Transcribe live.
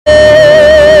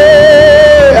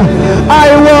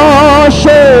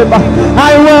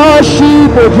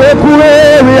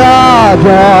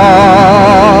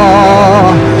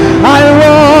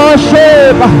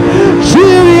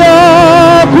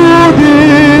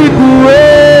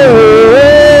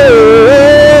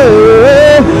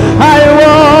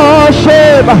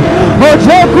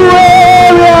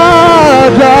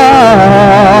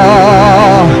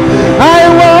I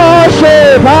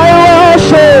worship I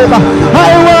worship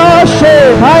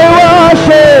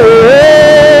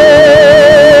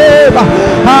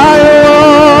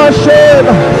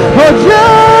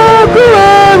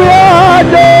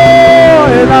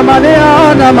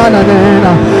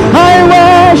I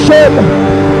worship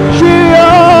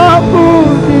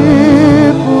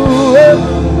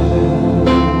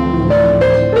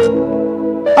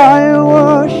I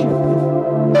worship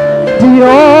the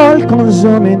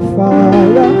all-consuming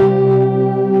fire.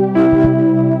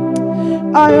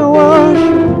 I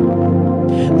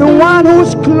worship the one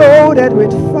who's clothed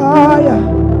with fire.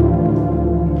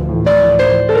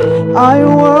 I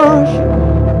worship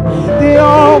the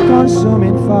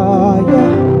all-consuming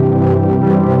fire.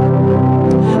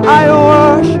 I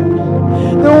worship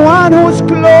the one who's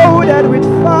clothed with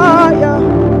fire.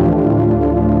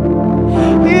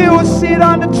 He who sit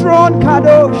on the throne,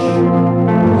 Kadosh.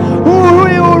 Who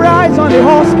will rise on the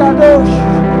horse, Kadosh.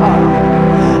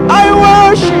 I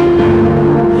worship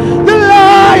the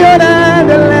Lion and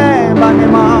the Lamb.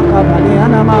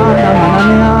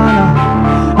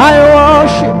 I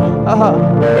worship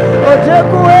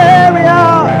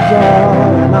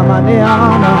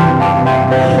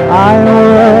I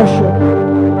worship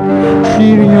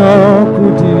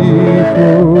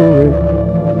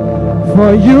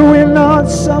for you will not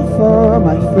suffer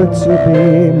my foot to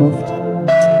be moved.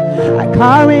 I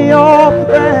carry your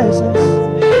presence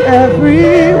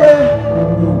everywhere.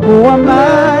 Who am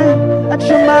I that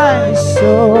your mind is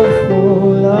so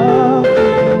full of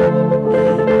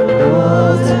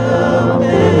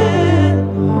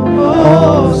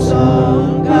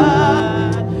awesome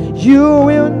God? You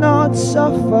will not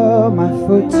suffer my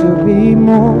foot to be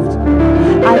moved.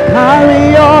 I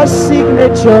carry your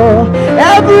signature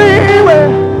everywhere.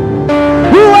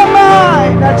 Who am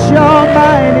I that your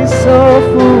mind is so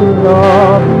full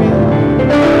of me?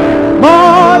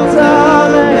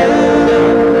 Mortal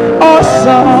and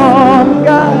awesome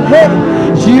God. Hey,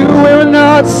 you will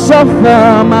not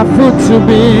suffer my foot to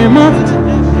be moved.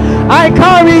 I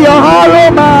carry your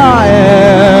aroma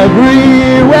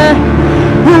everywhere.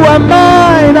 Who am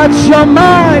I that your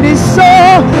mind is so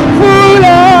full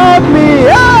of me?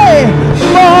 Hey,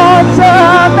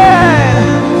 mortal man,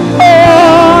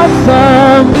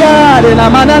 awesome God.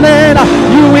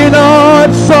 You will not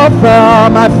suffer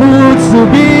my foot to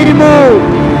be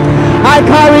moved. I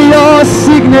carry your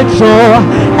signature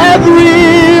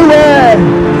everywhere.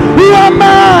 Who am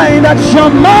I that your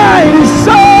mind is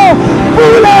so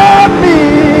full of me?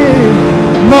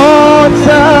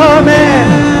 Mortal man,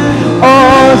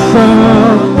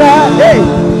 awesome God. Hey,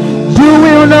 you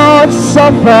will not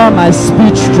suffer my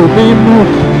speech to be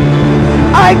moved.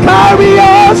 I carry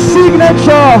your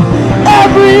signature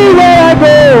everywhere I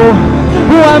go.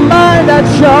 Who am I that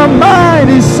your mind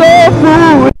is so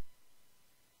full?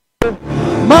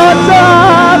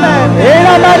 Mortal and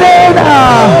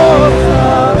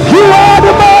you are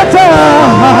the mortal.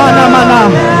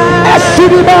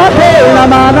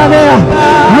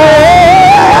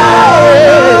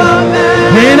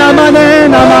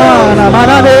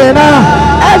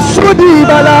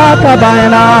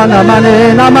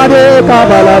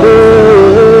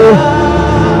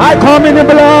 I come in the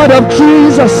blood of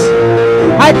Jesus.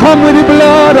 I come with the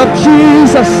blood of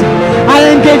Jesus. I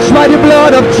engage by the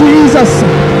blood of Jesus.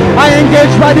 I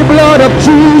engage by the blood of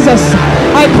Jesus.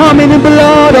 I come in the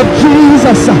blood of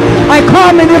Jesus. I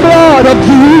come in the blood of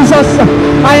Jesus.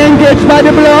 I engage by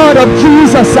the blood of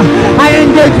Jesus. I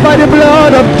engage by the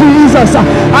blood of Jesus.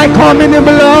 I come in the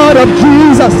blood of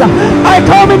Jesus. I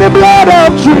come in the blood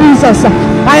of Jesus.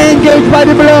 I engage by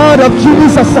the blood of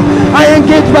Jesus. I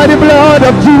engage by the blood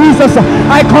of Jesus.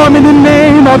 I come in the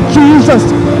name of Jesus.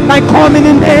 I come in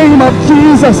the name of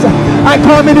Jesus. I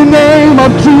come in the name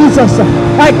of Jesus.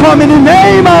 I come in the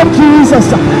name of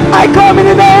Jesus. I come in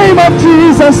the name of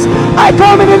Jesus. I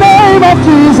come in the name of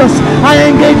Jesus. I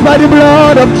engage by the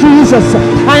blood of Jesus.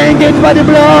 I engage by the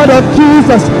blood of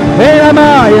Jesus.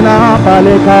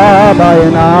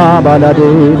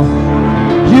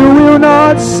 You will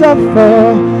not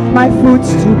suffer my foot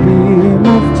to be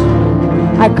moved.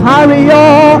 I carry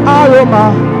your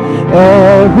aroma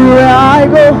everywhere I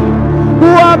go. Who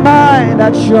am I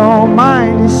that your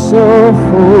mind is so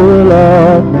full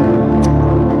of me?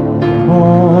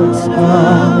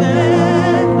 Awesome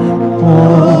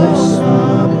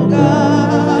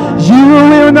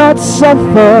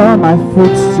suffer my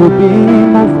foot to be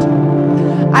moved.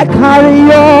 I carry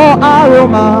your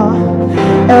aroma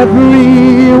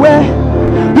everywhere.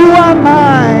 You are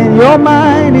mine, your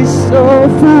mind is so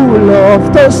full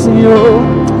of you.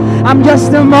 I'm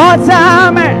just a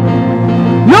mortal man.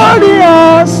 You're the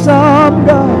awesome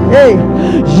God. Hey,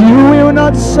 you will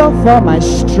not suffer my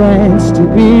strength to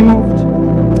be moved.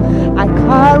 I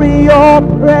carry your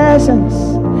presence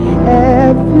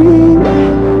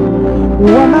everywhere. Who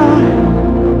am I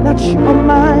that your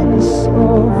mind is so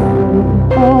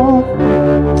full of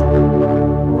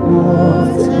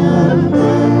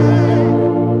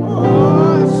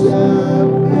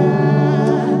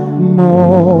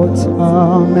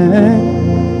mortal man?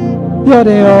 You're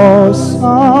the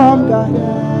awesome God.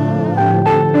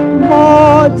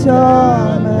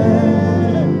 Mortal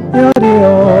man, you're the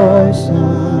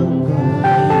awesome God.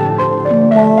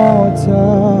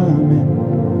 Mortal man,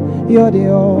 you're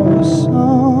the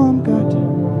awesome God.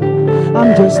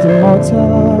 I'm just a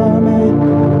mortal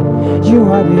man.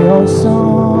 You are the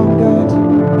awesome God.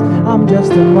 I'm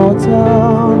just a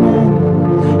mortal man.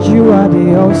 You are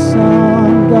the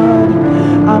awesome God.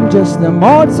 I'm just a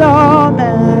mortal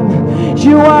man.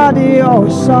 You are the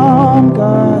awesome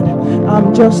God.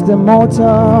 I'm just a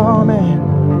mortal man.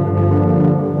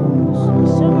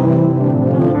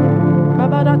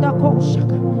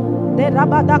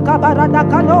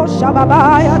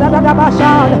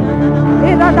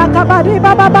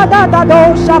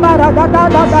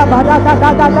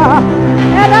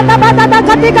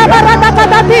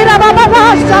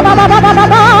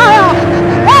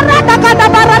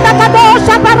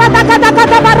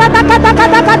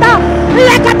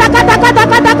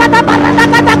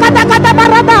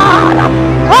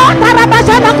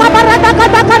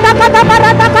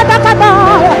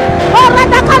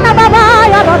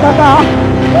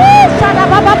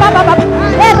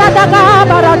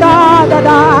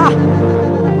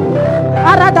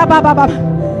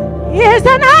 It's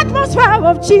an atmosphere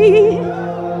of Jesus.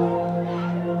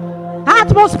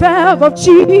 Atmosphere of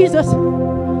Jesus.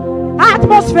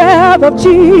 Atmosphere of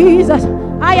Jesus.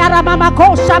 I am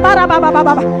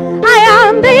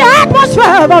the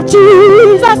atmosphere of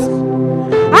Jesus.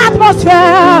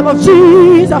 Atmosphere of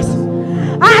Jesus.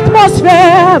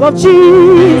 Atmosphere of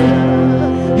Jesus.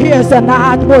 Here's an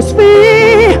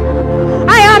atmosphere.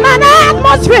 I am an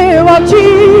atmosphere of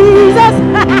Jesus.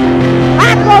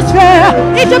 Atmosphere.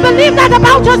 If you believe that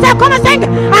about yourself, come and sing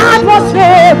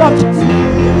atmosphere of Jesus.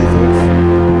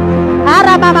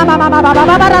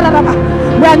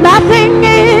 Where nothing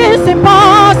is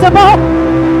impossible,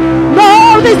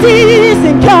 no disease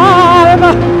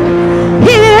incurable.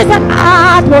 Here's an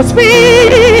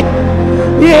atmosphere.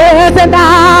 Here's an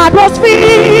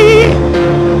atmosphere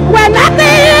where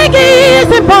nothing is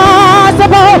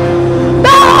impossible,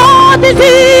 no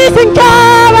disease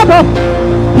incurable.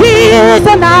 Here's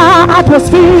an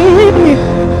atmosphere.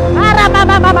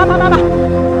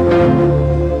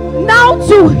 Now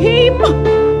to him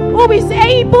who is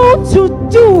able to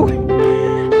do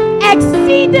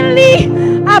exceedingly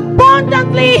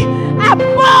abundantly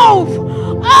above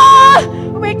all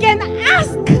we can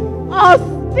ask or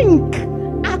think,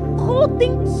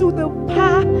 according to the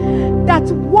power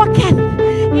that worketh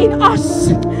in us.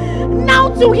 Now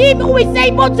to him who is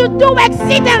able to do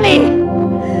exceedingly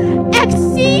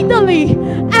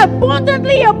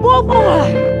abundantly above all,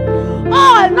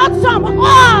 not some,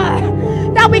 all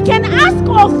that we can ask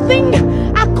or think,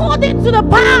 according to the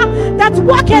power that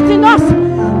worketh in us.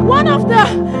 One of the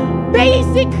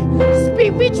basic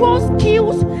spiritual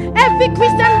skills every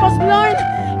Christian must learn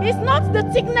is not the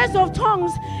thickness of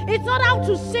tongues. It's not how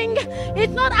to sing.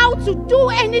 It's not how to do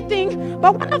anything.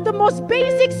 But one of the most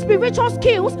basic spiritual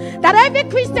skills that every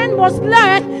Christian must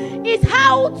learn is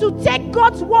how to take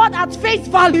God's word at face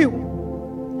value.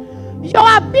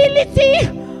 Your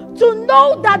ability to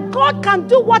know that God can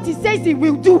do what he says he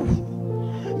will do.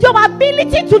 Your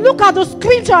ability to look at the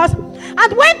scriptures,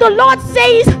 and when the Lord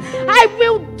says, I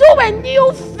will do a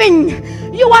new thing,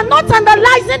 you are not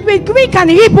analyzing with Greek and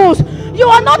Hebrews. You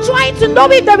are not trying to know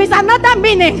if there is another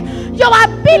meaning. Your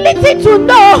ability to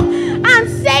know and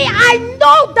say, I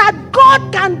know that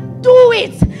God can do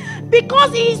it,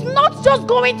 because he is not just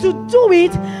going to do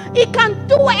it, he can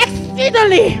do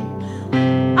exceedingly.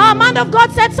 Our man of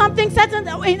God said something certain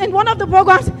in one of the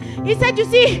programs. He said, you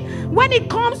see, when it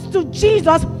comes to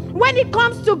Jesus, when it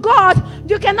comes to God,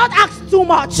 you cannot ask too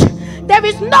much. There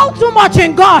is no too much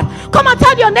in God. Come and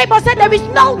tell your neighbor, say, there is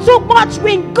no too much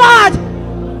in God.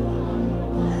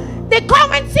 The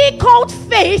currency called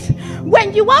faith,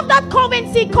 when you have that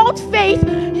currency called faith,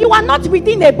 you are not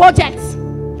within a budget.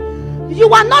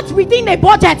 You are not within a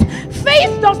budget.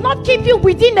 Faith does not keep you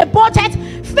within a budget.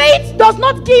 Faith does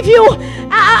not give you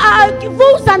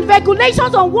rules and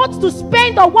regulations on what to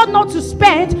spend or what not to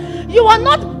spend. You are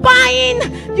not buying.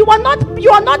 You are not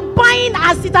buying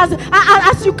as it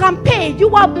as you can pay.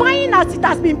 You are buying as it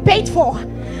has been paid for.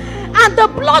 And the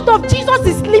blood of Jesus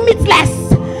is limitless.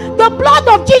 The blood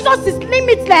of Jesus is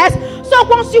limitless. So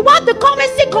once you have the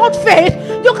currency called faith,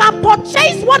 you can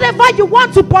purchase whatever you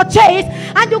want to purchase,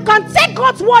 and you can take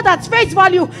God's word at face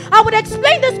value. I would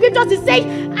explain the scriptures to say,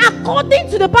 according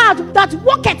to the power that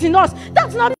worketh in us.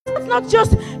 That's not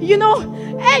just,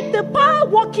 the power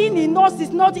working in us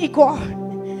is not equal.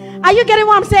 Are you getting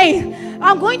what I'm saying?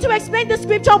 I'm going to explain the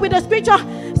scripture with the scripture,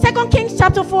 2 Kings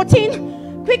chapter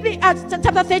 14, quickly at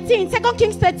chapter 13, 2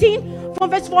 Kings 13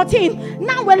 from verse 14.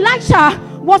 Now Elisha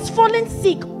was fallen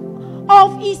sick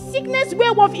of his sickness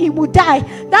wherewith he would die.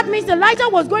 That means Elijah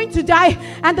was going to die,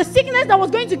 and the sickness that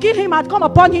was going to kill him had come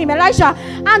upon him, Elisha.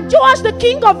 And Joash the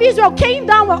king of Israel came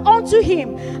down unto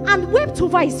him and wept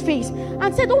over his face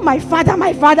and said, oh my father,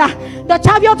 the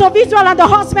chariot of Israel and the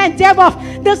horsemen thereof.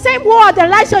 The same word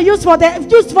Elisha used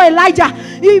for Elijah,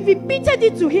 he repeated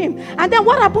it to him. And then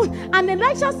what happened? And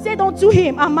Elisha said unto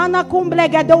him, I'm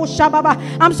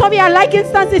sorry, I like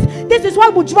instances. This is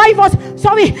what would drive us.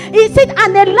 Sorry. He said,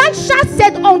 and Elisha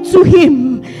said unto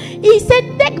him, he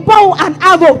said, take bow and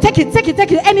arrow. Take it,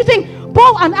 anything,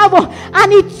 bow and arrow.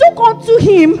 And he took unto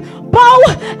him bow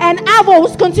and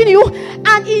arrows. Continue.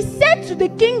 And he said to the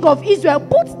king of Israel,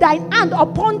 put thine hand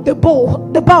upon the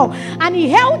bow. And he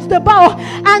held the bow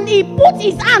and he put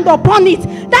his hand upon it.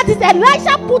 That is,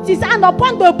 Elisha put his hand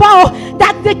upon the bow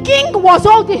that the king was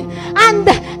holding. And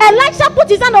Elisha put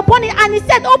his hand upon it and he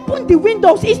said, open the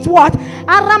windows eastward.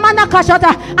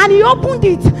 And he opened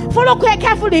it. Follow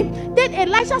carefully. Then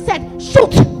Elisha said,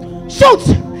 shoot.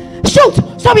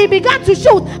 So he began to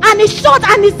shoot, and he shot,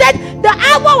 and he said, the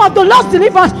arrow of the Lord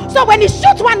delivers. So when he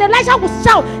shoots one, Elisha will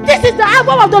shout, this is the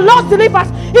arrow of the Lord delivers.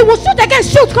 He will shoot again.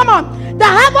 Shoot, come on. The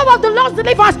arrow of the Lord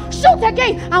delivers. Shoot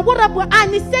again. And what happened?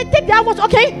 And he said, take the arrows.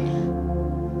 Okay,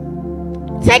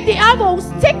 take the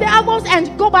arrows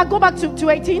and go back to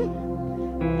 18.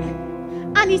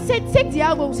 And he said, take the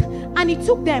arrows. And he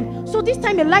took them. So this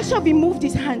time Elisha removed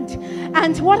his hand.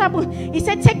 And what happened? He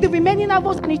said, take the remaining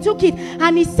arrows. And he took it.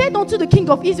 And he said unto the king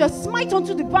of Israel, smite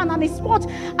unto the ground. And he smote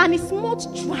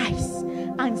thrice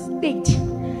and stayed.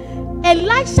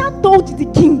 Elisha told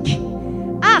the king.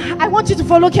 I want you to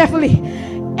follow carefully.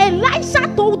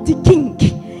 Elisha told the king.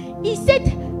 He said,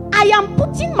 I am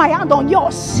putting my hand on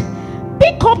yours.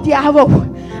 Pick up the arrow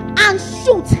and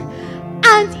shoot.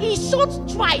 And he shot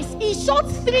twice. He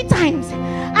shot 3 times.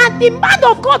 And the man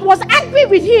of God was angry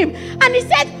with him. And he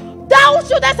said, thou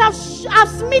shouldest have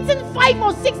smitten 5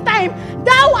 or 6 times.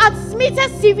 Thou hast smitten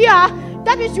severe.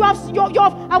 That means you have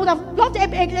I would have loved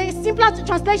a simpler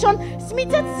translation.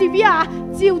 Smitten severe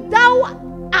till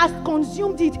thou hast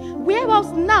consumed it.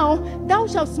 Whereas now thou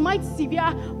shalt smite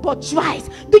severe but twice.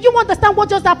 Do you understand what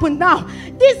just happened now?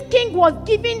 This king was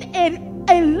given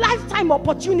a lifetime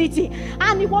opportunity,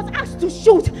 and he was asked to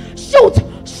shoot.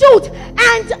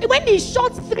 And when he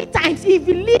shot 3 times, he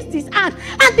released his hand,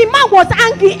 and the man was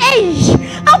angry. Hey,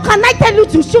 how can I tell you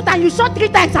to shoot and you shot 3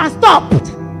 times and stopped?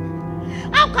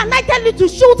 How can I tell you to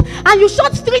shoot and you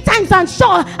shot 3 times and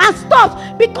stopped?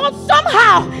 Because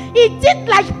somehow he did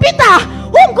like Peter,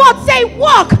 whom God said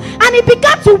walk, and he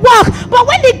began to walk. But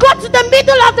when he got to the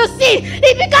middle of the sea,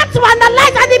 he began to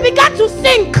analyze and he began to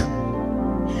sink.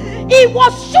 He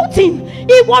was shooting,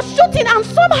 and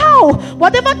somehow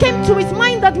whatever came to his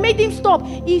mind that made him stop,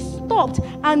 he stopped.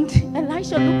 And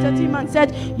Elisha looked at him and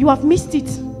said, you have missed it.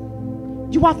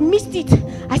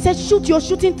 I said, shoot. You're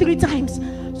shooting 3 times.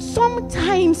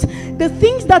 Sometimes the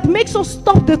things that makes us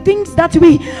stop the things that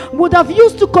we would have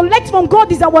used to collect from God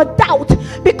is our doubt,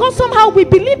 because somehow we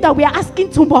believe that we are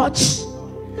asking too much.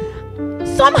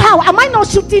 Somehow, am I not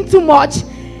shooting too much?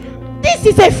 This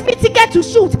is a free ticket to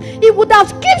shoot. He would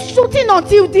have kept shooting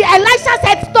until the Elisha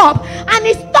said stop, and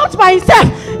he stopped by himself.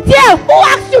 Dear, who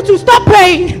asked you to stop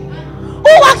praying? Who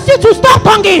asked you to stop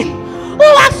tonguing? Who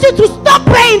asked you to stop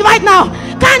praying right now?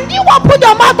 Can you open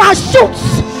your mouth and shoot?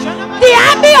 The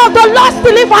army of the Lord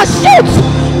delivers. Shoot.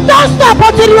 Don't stop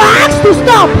until you are asked to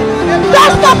stop.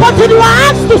 Don't stop until you are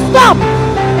asked to stop.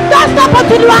 Don't stop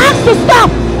until you are asked to stop.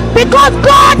 Because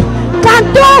God can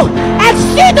do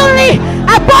exceedingly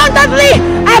abundantly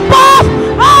above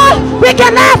all we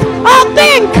can ask or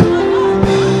think.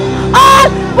 All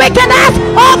we can ask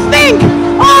or think.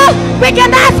 All we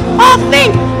can ask or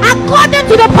think, according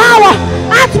to the power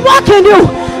at work in you.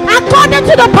 According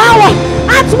to the power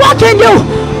at work in you.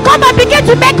 Come and begin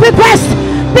to make requests.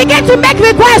 Begin to make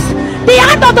requests. The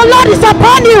hand of the Lord is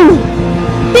upon you.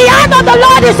 The hand of the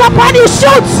Lord is upon you.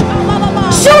 Shoot.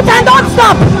 Shoot and don't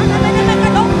stop.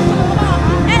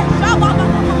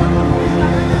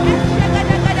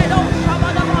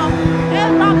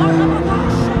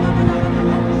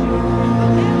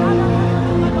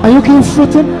 Are you keep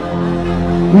shooting?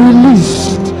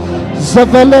 Released.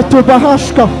 Zavele to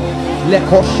Bahashka.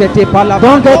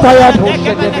 Don't get tired.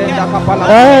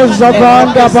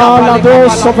 Zavanda Bala do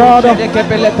Savada.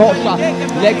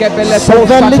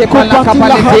 Saveli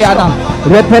Kupatila.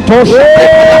 Repetosha.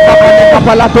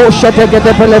 Palatosha te get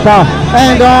the Peleta.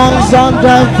 And on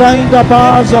Zanda Vanga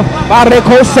Baza.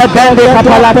 Barekosa Bende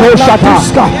Palatosha.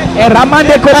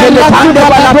 Eramande Kopeleta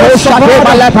Palatosha de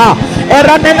Balata.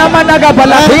 Eranena managa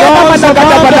Palatia managa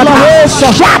Balata.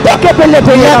 Shate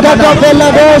Kepeleta.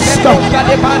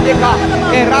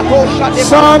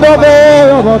 Son of a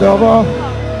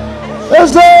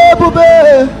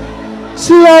Ezebube,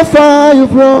 see how far you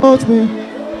brought me.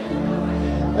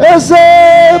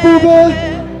 Ezebube,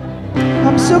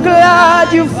 I'm so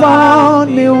glad you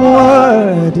found me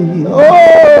worthy.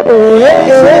 Oh,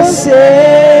 Ezebube,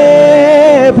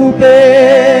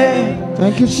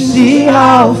 thank you, Jesus. See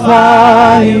how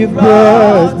far you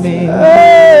brought me.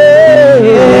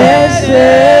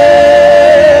 Ezebube,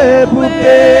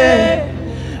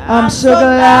 I'm so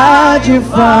glad you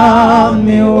found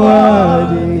me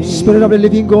worthy. Spirit of the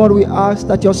living God, we ask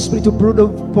that your spirit will brood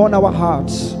upon our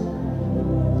hearts.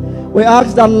 We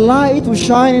ask that light will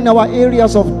shine in our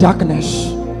areas of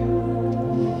darkness.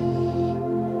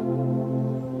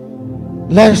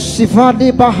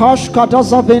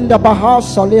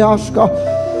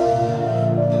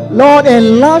 Lord,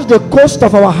 enlarge the coast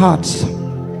of our hearts.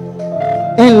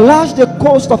 Enlarge the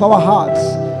coast of our hearts,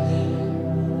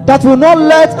 that will not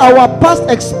let our past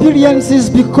experiences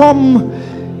become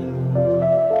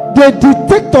the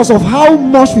detectors of how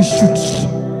much we should.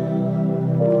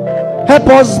 Help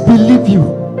us believe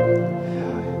you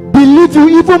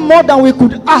even more than we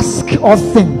could ask or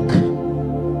think.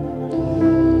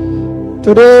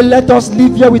 Today, let us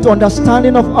live here with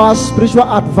understanding of our spiritual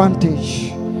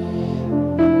advantage.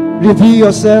 Reveal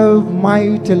yourself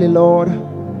mightily, Lord.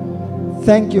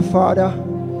 Thank you, Father,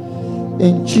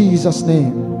 in Jesus'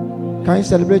 name. Can you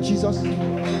celebrate Jesus?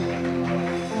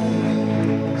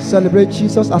 Celebrate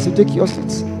Jesus as you take your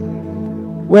seats.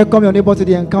 Welcome your neighbor to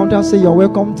the encounter. Say you're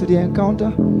welcome to the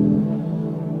encounter.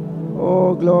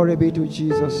 Oh, glory be to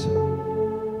Jesus.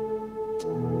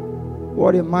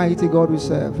 What a mighty God we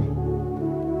serve.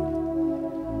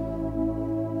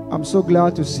 I'm so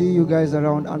glad to see you guys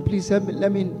around. And please help me,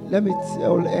 let me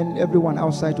tell everyone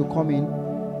outside to come in.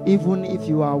 Even if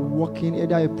you are working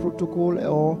either a protocol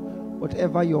or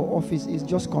whatever your office is,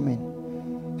 just come in.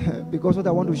 Because what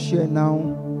I want to share now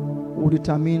will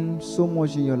determine so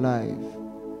much in your life.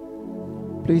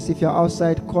 Please, if you're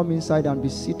outside, come inside and be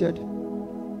seated.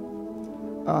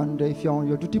 And if you're on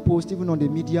your duty post, even on the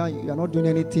media, you're not doing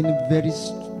anything very,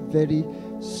 very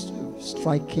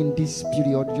striking this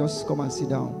period, just come and sit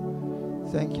down.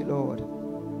 Thank you, Lord.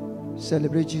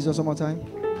 Celebrate Jesus one more time.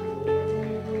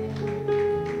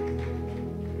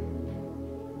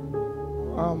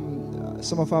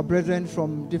 Some of our brethren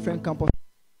from different campuses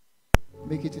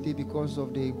make it today because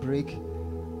of the break,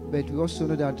 but we also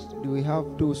know that we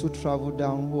have those who travel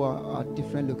down who are at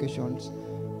different locations.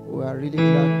 We are really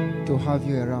glad to have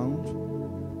you around.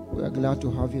 We are glad to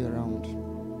have you around.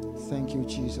 Thank you,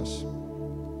 Jesus.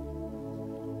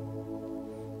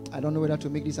 I don't know whether to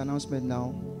make this announcement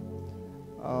now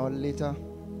or later,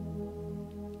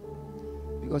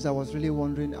 because I was really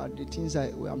wondering at the things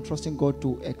I'm trusting God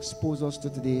to expose us to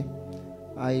today.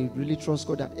 I really trust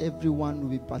God that everyone will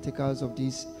be partakers of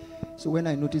this. So when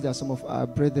I noticed that some of our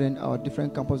brethren, our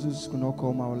different campuses could not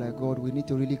come, I was like, God, we need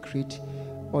to really create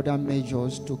other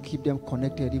measures to keep them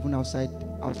connected even outside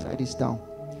this town.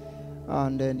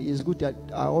 And then it's good that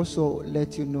I also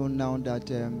let you know now that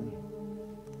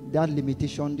that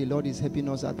limitation, the Lord is helping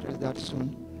us address that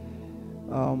soon.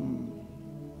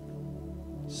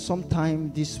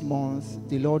 Sometime this month,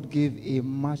 the Lord gave a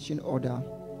marching order,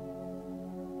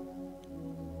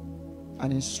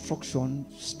 an instruction,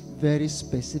 very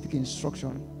specific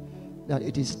instruction, that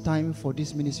it is time for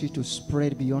this ministry to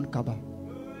spread beyond Kaba.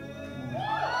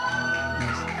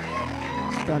 Yes.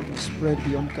 It's time to spread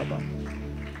beyond Kaba.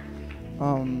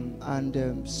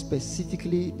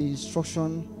 Specifically, the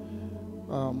instruction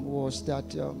was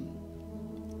that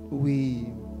we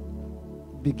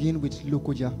begin with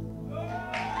Lokoja.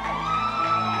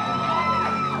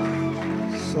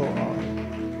 So,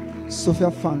 Sophia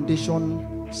Foundation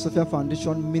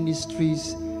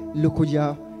Ministries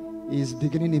Lokoja is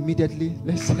beginning immediately.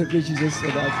 Let's celebrate Jesus for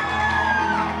that.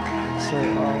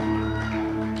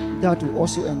 that will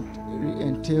also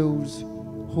entails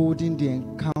holding the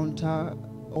encounter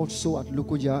also at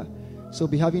Lokoja. So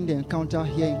be having the encounter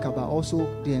here in Kaba, also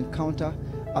the encounter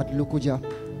at Lokoja.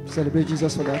 Celebrate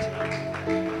Jesus for that.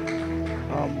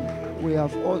 We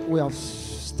have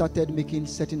started making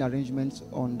certain arrangements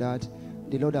on that.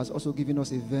 The Lord has also given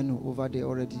us a venue over there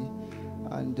already,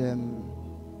 and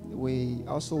we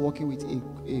also working with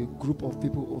a group of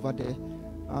people over there.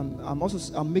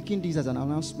 I'm making this as an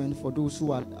announcement for those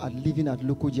who are living at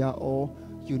Lokoja, or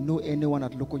you know anyone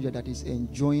at Lokoja that is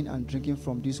enjoying and drinking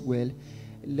from this well.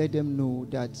 Let them know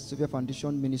that Sophia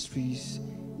Foundation Ministries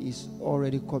is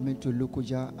already coming to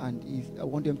Lokoja, and if I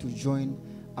want them to join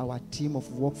our team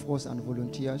of workforce and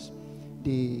volunteers.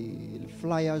 The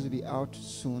flyers will be out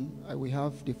soon. We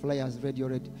have the flyers ready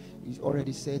already. It's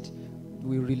already set.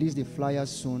 We'll release the flyers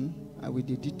soon with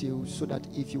the details, so that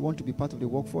if you want to be part of the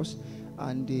workforce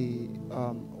and the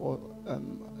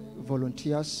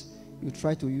volunteers, you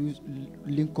try to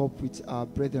link up with our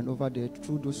brethren over there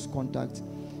through those contacts.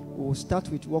 We'll start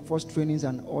with workforce trainings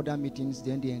and other meetings,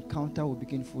 then the encounter will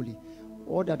begin fully.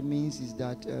 All that means is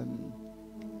that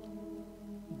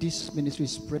this ministry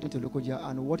is spreading to Lokoja,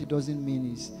 and what it doesn't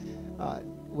mean is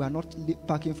we are not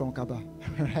packing from Kaba,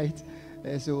 right?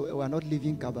 So we are not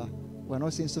leaving Kaba. We are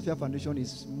not saying Sophia Foundation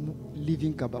is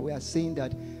leaving Kaba. We are saying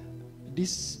that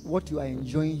this, what you are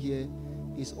enjoying here,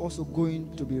 is also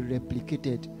going to be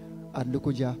replicated at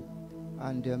Lokoja.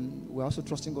 And we're also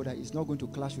trusting God that it's not going to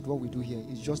clash with what we do here.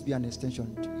 It's just be an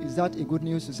extension. Is that a good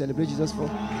news to celebrate Jesus for?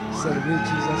 Celebrate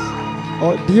Jesus.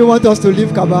 Or do you want us to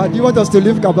leave Kaba? Do you want us to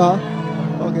leave Kaba?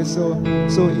 Okay, so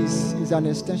it's an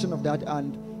extension of that,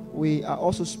 and we are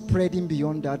also spreading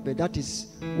beyond that, but that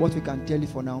is what we can tell you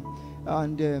for now.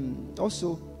 And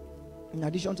also, in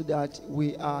addition to that,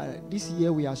 this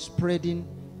year we are spreading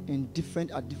at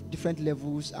different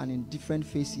levels and in different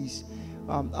phases.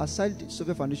 Aside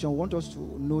Sophia Foundation, I want us to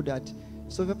know that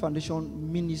Sophia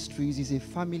Foundation Ministries is a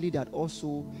family that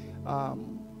also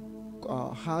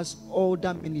has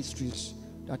other ministries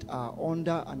that are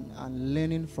under and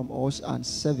learning from us and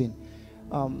serving.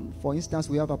 For instance,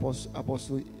 we have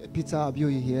Apostle Peter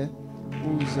Abioye here,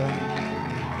 who's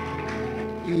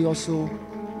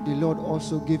the Lord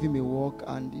also gave him a work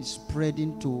and is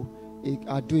spreading to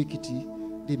Ado Ekiti.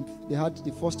 They had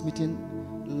the first meeting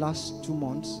last 2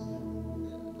 months.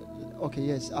 Okay,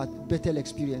 yes, at Bethel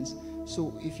Experience.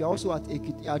 So if you're also at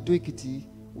Ado Ekiti,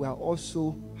 we are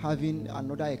also having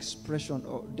another expression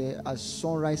there as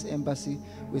Sunrise Embassy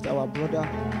with our brother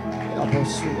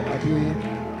Apostle Abioye.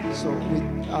 So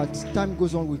as time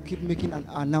goes on, we keep making an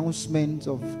announcement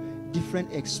of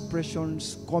different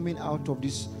expressions coming out of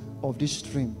this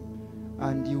stream,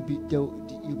 and you'll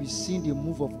be seeing the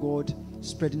move of God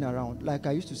spreading around. Like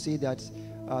I used to say that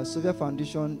Sophia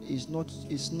Foundation is not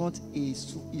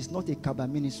a Kaba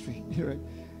ministry. Right?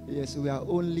 Yes, we are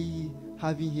only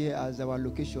having here as our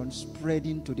location,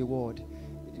 spreading to the world.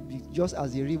 Just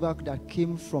as the river that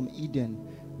came from Eden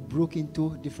broke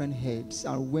into different heads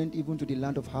and went even to the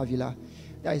land of Havilah,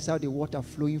 that is how the water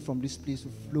flowing from this place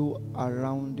will flow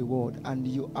around the world. And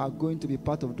you are going to be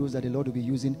part of those that the Lord will be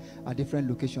using at different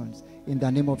locations. In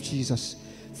the name of Jesus.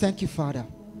 Thank you, Father.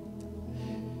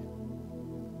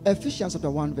 Ephesians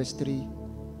chapter 1 verse 3.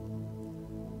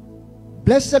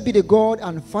 Blessed be the God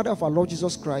and Father of our Lord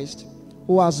Jesus Christ,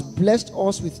 who has blessed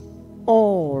us with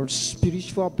all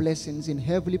spiritual blessings in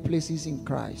heavenly places in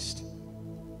Christ.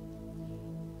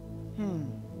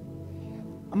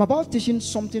 I'm about teaching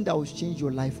something that will change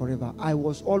your life forever. I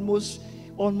was almost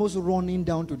running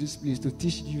down to this place to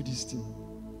teach you this thing.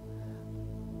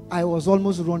 I was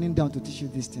almost running down to teach you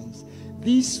these things.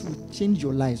 This will change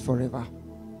your life forever.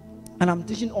 And I'm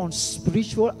teaching on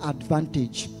spiritual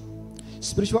advantage.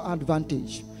 Spiritual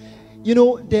advantage. You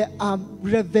know, there are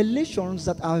revelations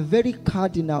that are very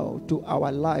cardinal to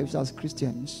our lives as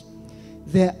Christians.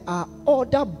 There are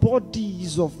other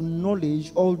bodies of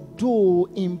knowledge, although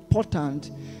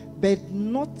important, but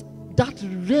not that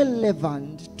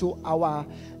relevant to our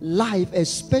life,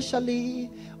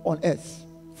 especially on earth.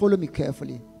 Follow me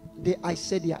carefully. I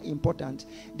said they are important.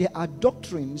 There are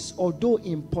doctrines, although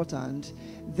important.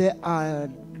 There are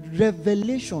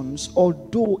revelations,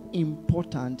 although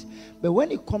important. But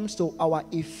when it comes to our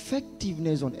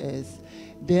effectiveness on earth,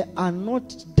 they are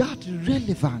not that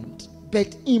relevant,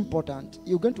 but important.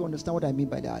 You're going to understand what I mean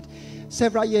by that.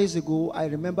 Several years ago, I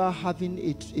remember having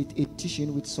a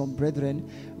teaching with some brethren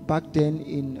back then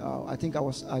in I think I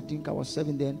was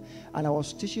 7 then, and I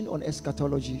was teaching on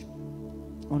eschatology,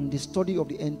 on the study of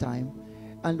the end time,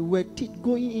 and we're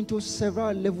going into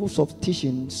several levels of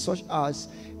teaching, such as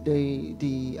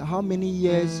the how many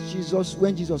years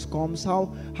when Jesus comes, how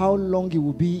long he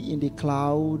will be in the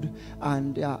cloud,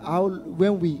 and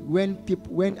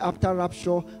when after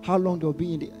rapture, how long they'll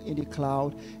be in the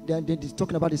cloud. Then he's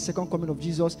talking about the second coming of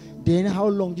Jesus. Then how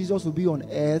long Jesus will be on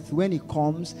earth when he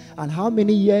comes, and how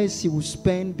many years he will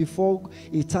spend before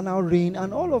eternal reign,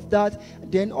 and all of that.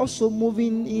 Then also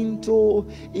moving into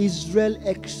Israel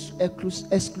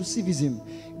exclusivism.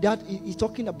 That is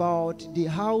talking about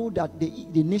how that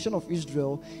the nation of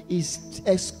Israel is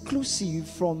exclusive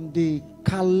from the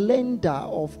calendar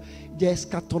of the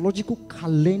eschatological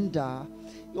calendar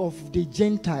of the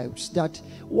Gentiles. That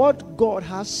what God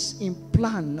has in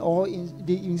plan or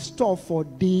in store for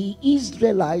the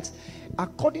Israelites,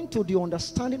 according to the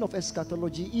understanding of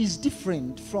eschatology, is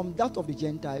different from that of the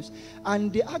Gentiles.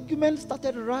 And the argument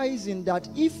started rising that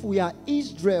if we are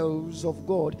Israels of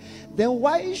God, then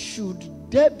why should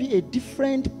there be a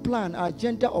different plan,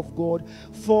 agenda of God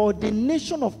for the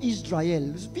nation of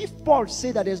Israel? If Paul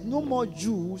said that there's no more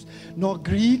Jews nor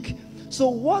Greek, so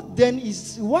what then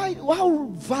is, how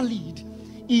valid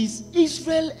is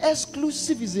Israel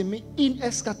exclusivism in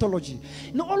eschatology?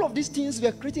 All of these things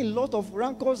were creating a lot of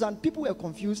rancors, and people were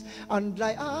confused and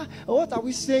like, what are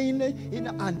we saying?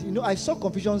 And I saw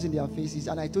confusions in their faces,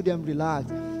 and I told them, relax.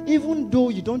 Even though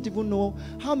you don't even know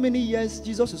how many years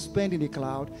Jesus will spend in the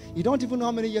cloud, you don't even know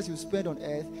how many years you spend on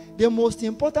earth, the most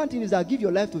important thing is that give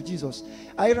your life to Jesus.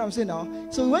 I hear what I'm saying now.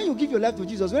 So when you give your life to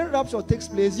Jesus, when rapture takes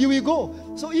place, you will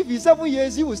go. So if it's 7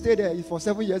 years, you will stay there for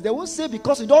 7 years. They won't say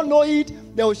because you don't know it,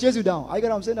 they will chase you down. I get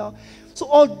what I'm saying now. So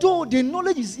although the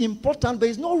knowledge is important, but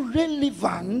it's not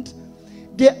relevant,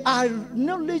 there are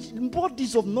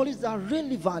bodies of knowledge that are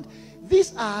relevant.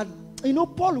 These are,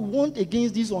 Paul warned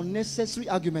against these unnecessary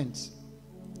arguments.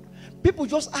 People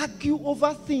just argue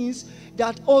over things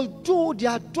that, although they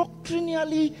are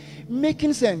doctrinally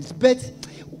making sense, but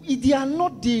they are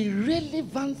not the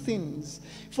relevant things.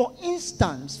 For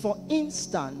instance,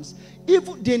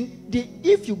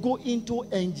 if you go into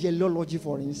angelology,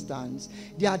 for instance,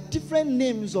 there are different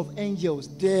names of angels.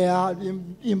 They are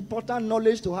important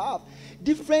knowledge to have.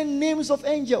 Different names of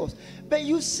angels. But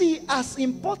you see, as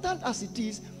important as it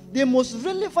is, the most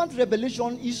relevant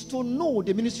revelation is to know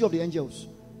the ministry of the angels.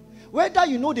 Whether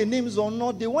you know the names or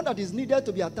not, the one that is needed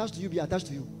to be attached to you, be attached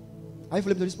to you. Are you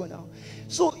following to this point now?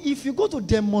 So if you go to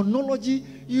demonology,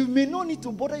 you may not need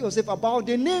to bother yourself about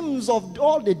the names of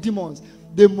all the demons.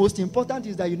 The most important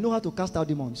is that you know how to cast out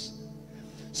demons.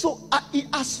 So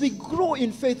as we grow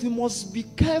in faith, we must be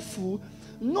careful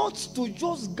not to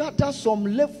just gather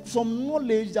some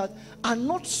knowledge that are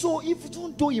not so,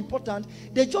 even though important,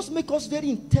 they just make us very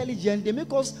intelligent, they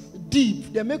make us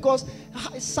deep, they make us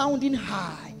sounding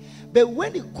high. But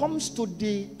when it comes to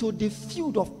the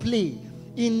field of play,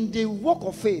 in the walk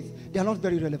of faith, they are not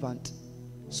very relevant.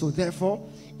 So therefore,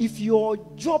 if your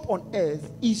job on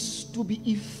earth is to be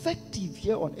effective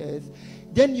here on earth,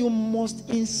 then you must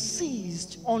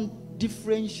insist on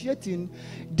differentiating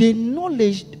the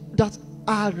knowledge that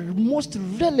are most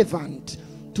relevant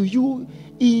to you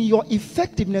in your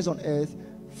effectiveness on earth,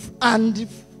 and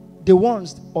the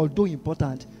ones, although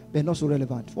important, they're not so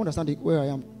relevant. You understand where I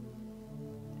am?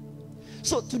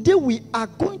 So today we are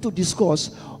going to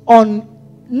discuss on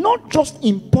not just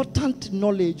important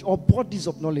knowledge or bodies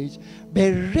of knowledge,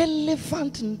 but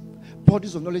relevant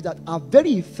bodies of knowledge that are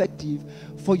very effective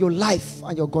for your life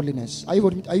and your godliness. Are you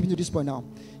to this point now?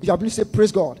 If you are, please say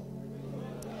praise God.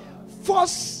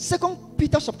 First, 2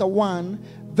 Peter chapter 1,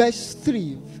 verse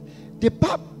 3. The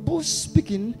Bible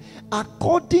speaking,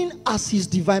 according as his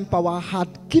divine power had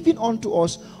given unto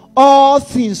us all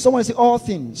things. Someone say all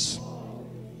things.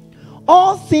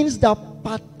 All things that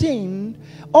pertain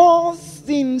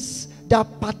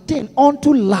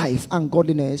unto life and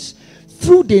godliness,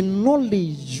 through the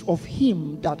knowledge of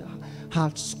him that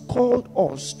has called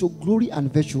us to glory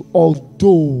and virtue,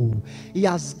 although he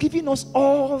has given us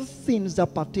all things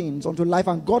that pertains unto life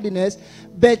and godliness,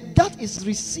 but that is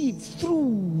received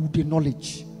through the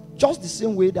knowledge. Just the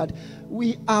same way that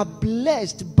we are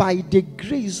blessed by the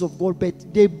grace of God,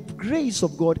 but the grace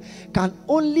of God can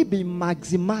only be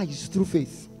maximized through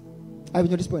faith. I will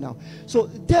know this point now. So,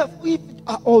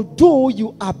 although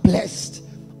you are blessed,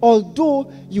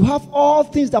 although you have all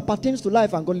things that pertains to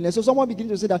life and godliness, so someone begins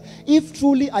to say that if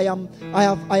truly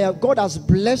God has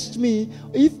blessed me,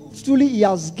 if truly He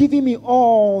has given me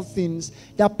all things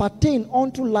that pertain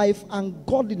unto life and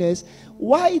godliness,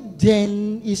 why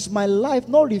then is my life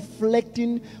not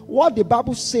reflecting what the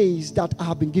Bible says that I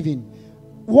have been given?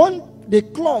 The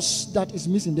clause that is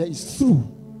missing there is through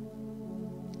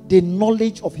the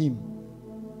knowledge of Him.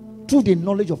 Through the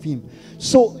knowledge of Him.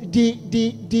 So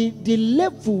the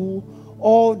level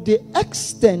or the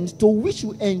extent to which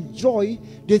you enjoy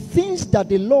the things that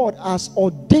the Lord has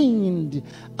ordained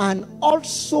and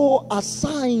also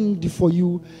assigned for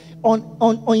you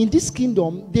on in this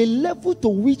kingdom, the level to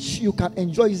which you can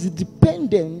enjoy is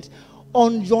dependent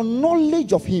on your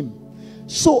knowledge of Him.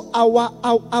 So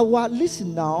our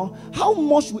listen now, how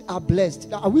much we are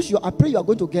blessed. I pray you are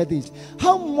going to get this.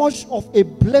 How much of a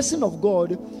blessing of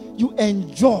God you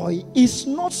enjoy is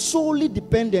not solely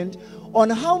dependent on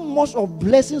how much of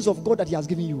blessings of God that He has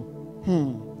given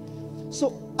you.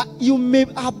 So you may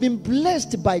have been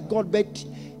blessed by God, but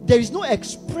there is no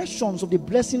expressions of the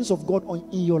blessings of God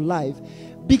in your life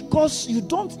because you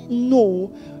don't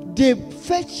know the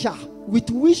fetcher with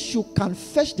which you can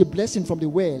fetch the blessing from the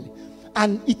well.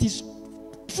 And it is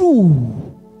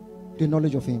through the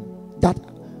knowledge of Him that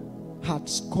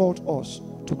has called us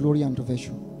to glory and to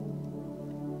virtue.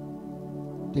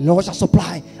 The Lord shall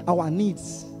supply our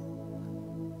needs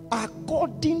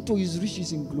according to His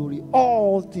riches in glory.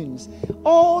 All things,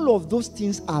 all of those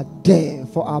things are there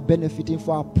for our benefiting,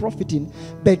 for our profiting,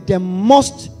 but they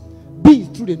must be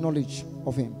through the knowledge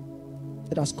of Him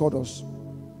that has called us.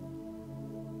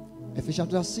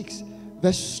 Ephesians chapter 6,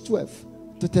 verse 12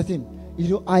 to 13. You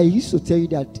know, I used to tell you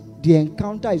that the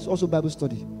encounter is also Bible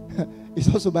study. It's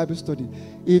also Bible study.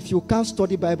 If you can't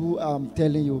study Bible, I'm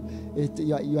telling you,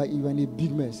 you are in a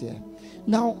big mess here.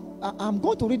 Now, I'm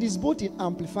going to read this both in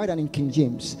Amplified and in King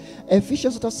James.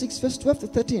 Ephesians chapter 6, verse 12 to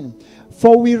 13.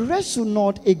 For we wrestle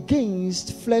not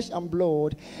against flesh and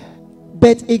blood,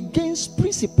 but against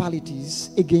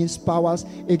principalities, against powers,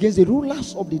 against the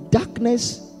rulers of the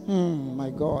darkness. My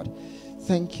God.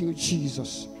 Thank you,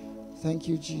 Jesus. Thank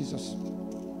you, Jesus.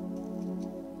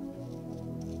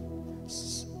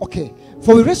 Okay.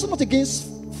 For we wrestle not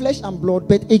against flesh and blood,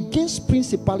 but against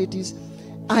principalities,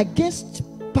 against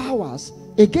powers,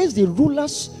 against the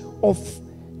rulers of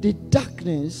the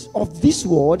darkness of this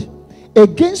world,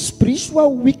 against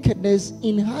spiritual wickedness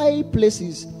in high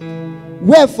places.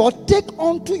 Wherefore, take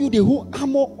unto you the whole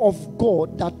armor of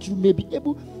God, that you may be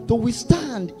able to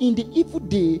withstand in the evil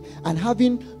day, and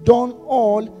having done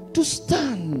all, to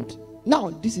stand.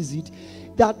 Now, this is it,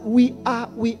 that we are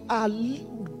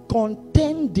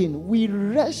contending, we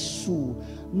wrestle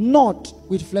not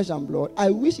with flesh and blood. I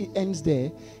wish it ends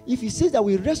there. If he says that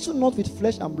we wrestle not with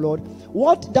flesh and blood,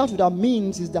 what that would have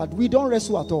means is that we don't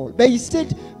wrestle at all. But he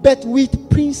said, but with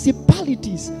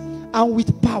principalities and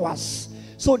with powers.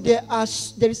 So there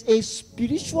is a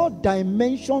spiritual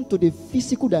dimension to the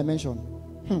physical dimension.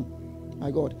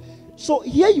 My God. So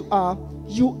here you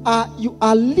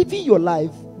are living your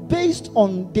life based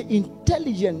on the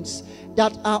intelligence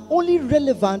that are only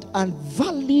relevant and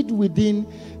valid within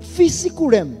physical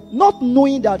realm, not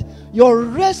knowing that your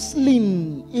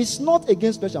wrestling is not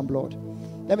against flesh and blood.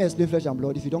 Let me explain flesh and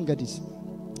blood if you don't get this.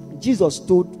 Jesus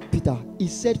told Peter, he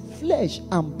said, flesh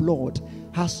and blood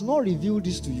has not revealed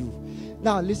this to you.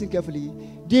 Now listen carefully.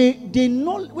 They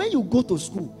know when you go to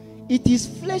school, it is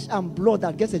flesh and blood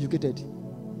that gets educated.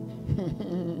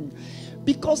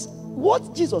 Because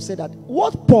what Jesus said, that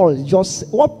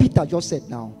what Peter just said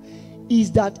now,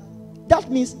 is that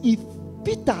means if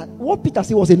what Peter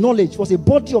said was a knowledge, was a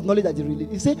body of knowledge that he really.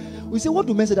 We say, what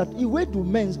do men say that?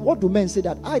 What do men say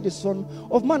that I, the Son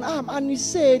of Man, am? And he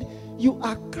said, you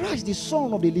are Christ, the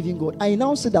Son of the living God. I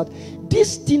now say that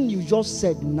this thing you just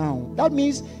said now, that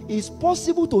means it's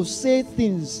possible to say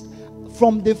things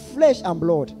from the flesh and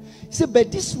blood. He said,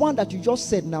 but this one that you just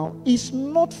said now is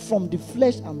not from the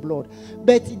flesh and blood,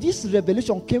 but this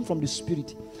revelation came from the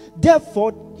Spirit.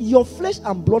 Therefore, your flesh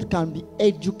and blood can be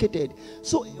educated.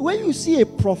 So when you see a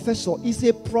professor, he's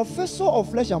a professor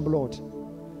of flesh and blood.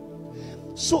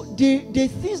 So the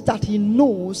things that he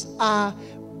knows are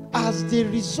as the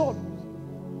result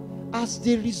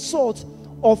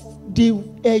of the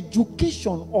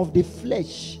education of the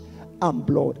flesh and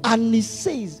blood. And he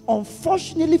says,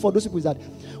 unfortunately for those people, is that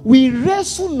we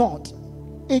wrestle not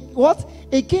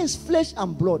against flesh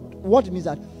and blood. What it means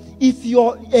that if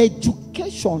your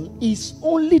education is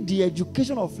only the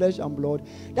education of flesh and blood,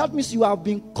 that means you have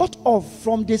been cut off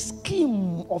from the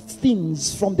scheme of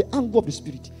things, from the angle of the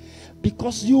Spirit.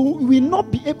 Because you will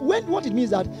not be able, what it means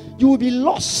that you will be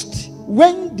lost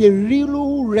when the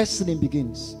real wrestling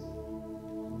begins.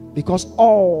 Because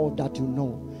all that you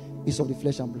know is of the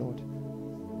flesh and blood.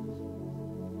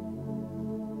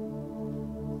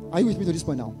 Are you with me to this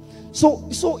point now? So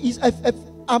is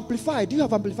amplified. Do you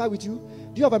have amplified with you?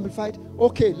 Do you have amplified?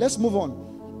 Okay, let's move on.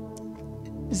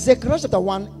 Zechariah chapter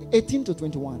 1, 18 to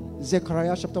 21.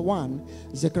 Zechariah chapter 1,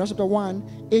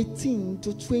 18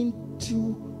 to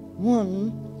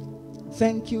 21.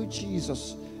 Thank you,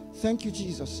 Jesus. Thank you,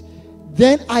 Jesus.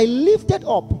 Then I lifted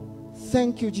up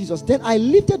Thank you, Jesus. Then I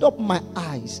lifted up my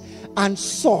eyes and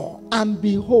saw, and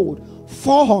behold,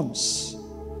 4 horns.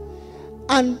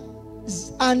 And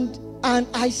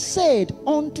I said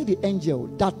unto the angel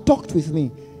that talked with me,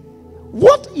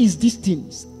 what is these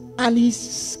things? And he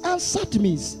answered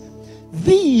me,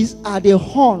 these are the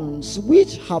horns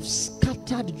which have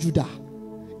scattered Judah,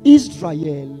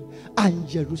 Israel, and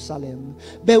Jerusalem.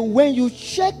 But when you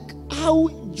check how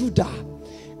Judah,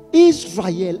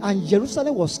 Israel, and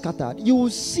Jerusalem was scattered, you will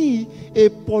see a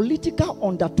political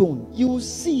undertone. You will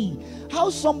see how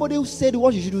somebody said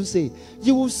what you shouldn't say.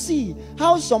 You will see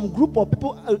how some group of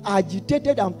people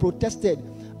agitated and protested.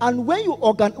 And when you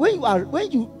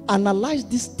analyze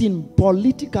this thing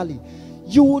politically,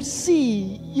 you will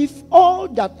see, if all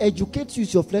that educates you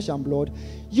is your flesh and blood,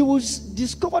 you will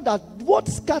discover that what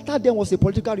scattered them was a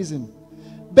political reason.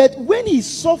 But when he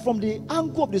saw from the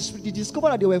angle of the spirit, he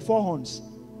discovered that there were 4 horns.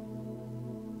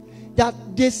 That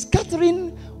the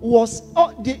scattering was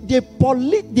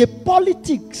the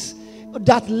politics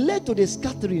that led to the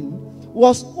scattering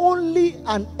was only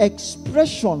an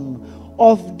expression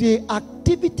of the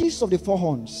activities of the 4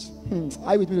 horns.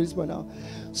 Are you with me this point now?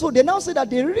 So they now say that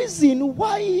the reason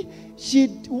why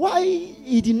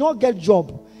he did not get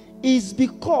job is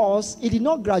because he did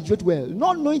not graduate well,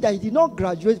 not knowing that he did not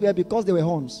graduate well because there were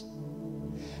horns.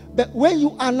 But when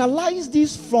you analyze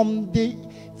this from the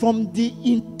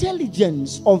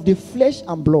intelligence of the flesh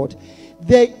and blood,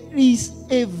 there is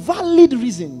a valid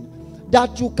reason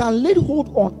that you can lay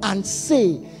hold on and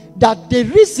say that the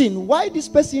reason why this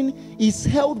person is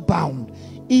held bound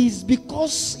is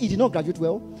because he did not graduate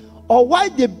well, or why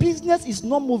the business is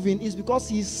not moving is because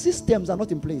his systems are not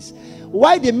in place.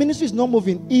 Why the ministry is not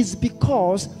moving is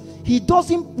because he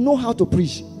doesn't know how to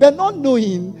preach. But not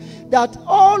knowing that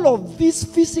all of these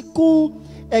physical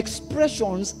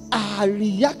expressions are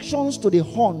reactions to the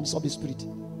horns of the spirit.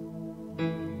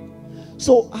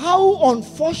 So how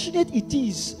unfortunate it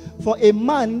is for a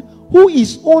man who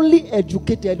is only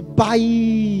educated by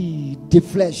the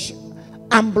flesh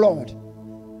and blood.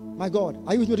 My God,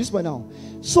 are you with me this way now?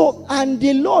 So, and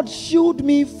the Lord shewed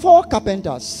me 4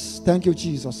 carpenters. Thank you,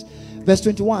 Jesus. Verse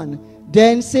 21.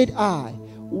 Then said I,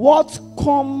 what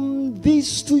come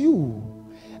these to you?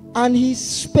 And he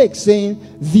spake, saying,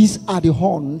 these are the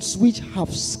horns which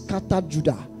have scattered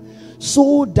Judah,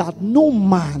 so that no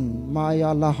man,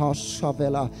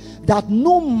 that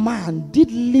no man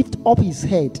did lift up his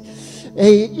head.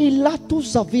 In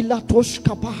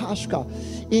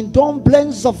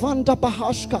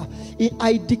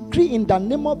I decree in the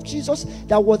name of Jesus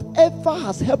that whatever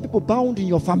has helped people bound in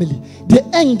your family, the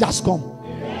end has come.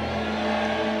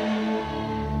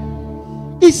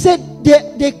 He said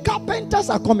the carpenters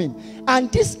are coming, and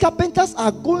these carpenters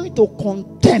are going to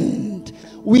contend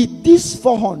with these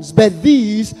 4 horns. But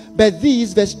these,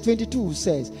 verse 22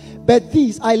 says, but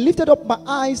these, I lifted up my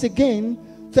eyes again.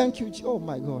 Thank you. Oh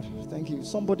my God. Thank you.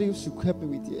 Somebody should help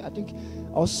me with it. I think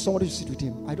somebody should sit with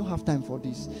him. I don't have time for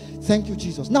this. Thank you,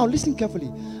 Jesus. Now listen carefully.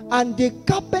 And the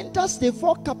carpenters, the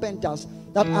 4 carpenters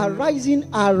that are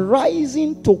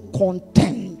rising to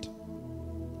contend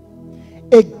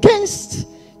against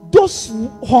those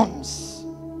horns.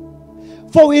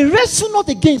 For we wrestle not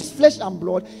against flesh and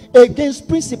blood, against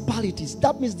principalities.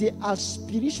 That means they are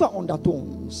spiritual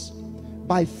undertones.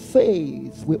 By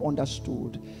faith we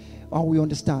understood, and we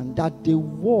understand that the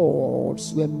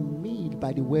worlds were made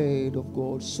by the word of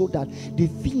God, so that the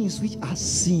things which are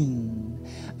seen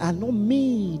are not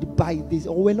made by this,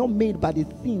 or were not made by the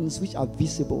things which are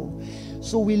visible.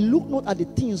 So we look not at the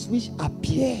things which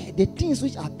appear. The things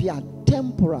which appear are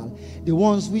temporal. The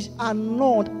ones which are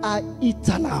not are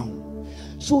eternal.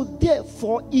 So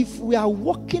therefore, if we are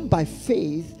walking by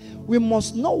faith, we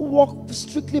must not walk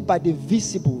strictly by the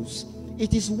visibles.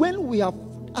 It is when we have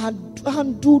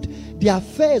handled the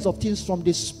affairs of things from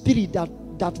the spirit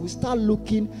that we start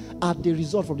looking at the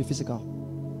result from the physical.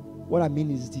 What I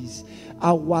mean is this: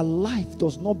 our life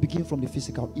does not begin from the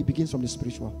physical, it begins from the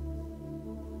spiritual.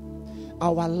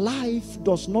 Our life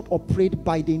does not operate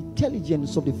by the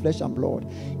intelligence of the flesh and blood,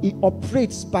 it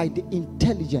operates by the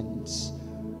intelligence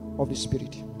of the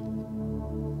spirit.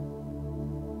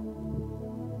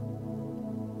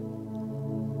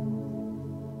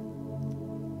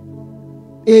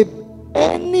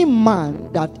 Any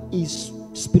man that is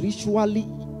spiritually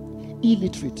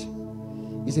illiterate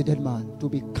is a dead man. To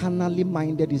be carnally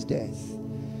minded is death.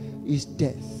 Is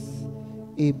death.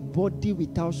 A body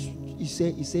without, he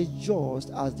said,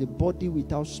 just as the body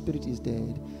without spirit is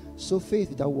dead, so faith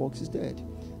without works is dead.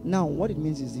 Now, what it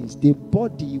means is this: the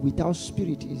body without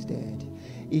spirit is dead.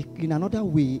 In another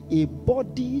way, a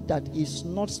body that is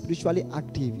not spiritually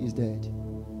active is dead.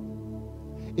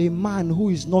 A man who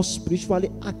is not spiritually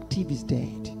active is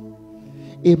dead.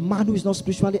 A man who is not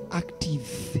spiritually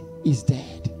active is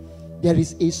dead. There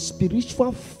is a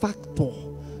spiritual factor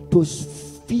to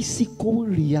physical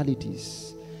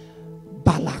realities.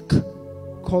 Balak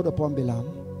called upon Balaam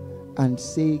and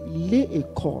said, lay a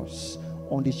curse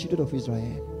on the children of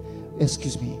Israel.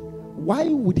 Excuse me. Why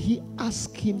would he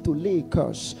ask him to lay a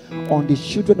curse on the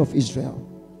children of Israel?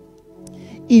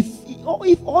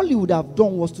 If all he would have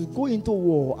done was to go into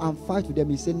war and fight with them,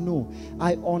 he said, no,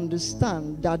 I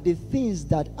understand that the things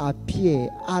that appear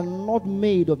are not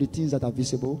made of the things that are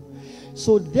visible.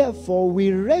 So therefore,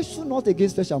 we wrestle not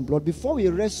against flesh and blood. Before we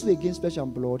wrestle against flesh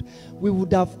and blood, we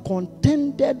would have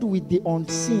contended with the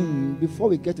unseen before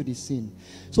we get to the sin.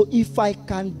 So if I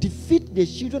can defeat the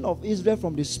children of Israel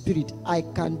from the spirit, I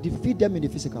can defeat them in the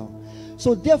physical.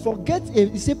 So therefore,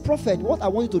 he said, prophet, what I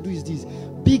want you to do is this.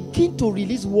 Begin to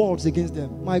release words against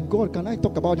them. My God, can I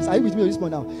talk about this? Are you with me on this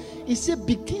point now? He said,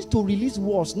 begin to release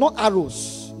words, not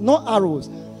arrows. Not arrows.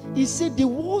 He said, the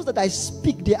words that I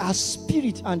speak, they are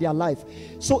spirit and they are life.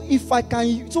 So if I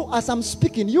can, so as I'm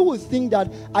speaking, you will think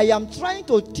that I am trying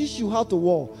to teach you how to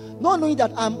war, not knowing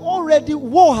that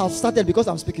war has started because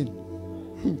I'm speaking.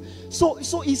 So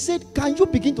he said, can you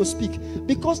begin to speak?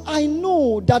 Because I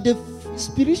know that the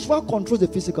spiritual controls the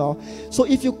physical. So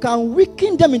if you can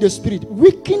weaken them in the spirit,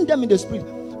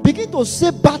 begin to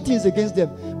say bad things against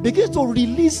them, begin to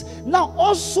release. Now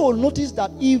also notice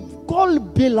that he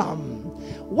called Balaam.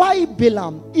 Why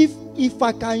Balaam? If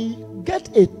I can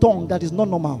get a tongue that is not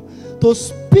normal to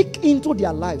speak into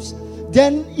their lives,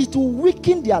 then it will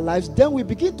weaken their lives. Then we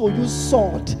begin to use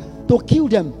sword to kill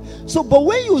them. So, but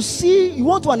when you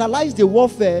want to analyze the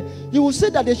warfare, you will say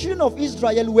that the children of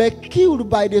Israel were killed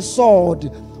by the sword,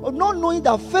 not knowing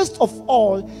that first of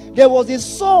all, there was a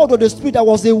sword of the spirit that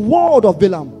was a word of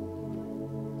Balaam.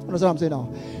 Understand what I'm saying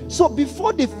now? So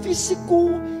before the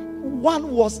physical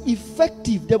one was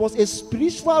effective, there was a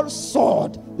spiritual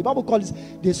sword. The Bible calls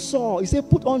it the sword. It said,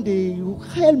 put on the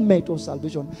helmet of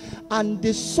salvation and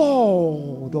the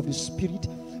sword of the spirit.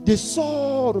 The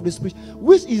sword of the spirit,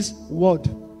 which is word.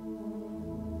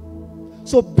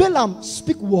 So Balaam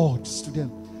speak words to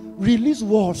them, release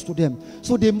words to them.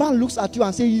 So the man looks at you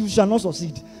and says, you shall not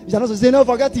succeed. You shall not succeed. Say, no,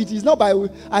 forget it. It's not by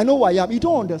I know who I am. You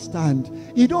don't understand.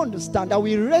 You don't understand that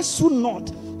we wrestle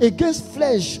not against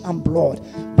flesh and blood,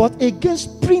 but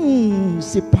against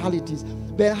principalities.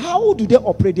 But how do they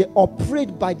operate? They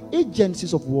operate by the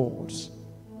agencies of words.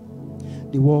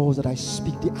 The words that I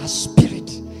speak, they are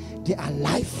spirit, they are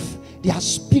life. They are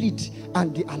spirit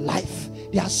and they are life.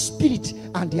 They are spirit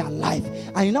and they are life.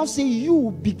 And he now say,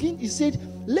 you begin, he said,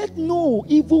 let no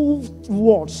evil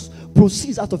words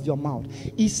proceed out of your mouth.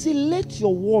 He said, let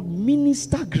your word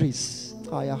minister grace.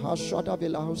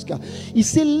 He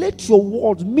said, let your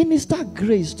word minister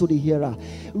grace to the hearer.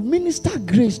 Minister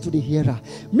grace to the hearer.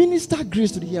 Minister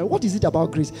grace to the hearer. What is it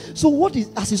about grace? So what is,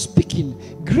 as he's speaking,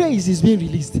 grace is being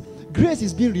released. Grace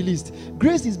is being released.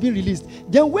 Grace is being released.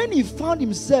 Then when he found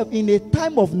himself in a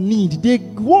time of need, the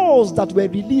words that were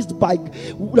released by,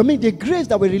 the grace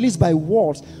that were released by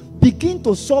words begin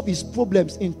to solve his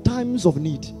problems in times of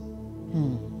need.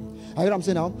 I hear what I'm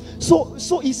saying now.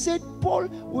 So he said, Paul,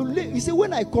 he said,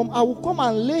 when I come, I will come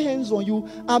and lay hands on you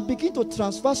and begin to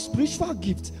transfer spiritual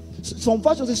gifts. Some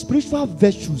versions say spiritual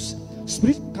virtues.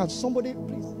 Can somebody please?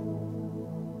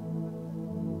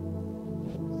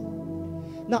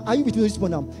 Now, are you with me this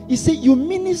one now? He said, you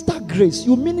minister grace.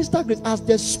 You minister grace as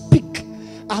they speak.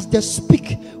 As they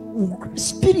speak,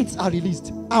 spirits are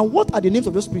released. And what are the names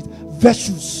of those spirits?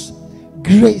 Virtues,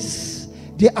 grace.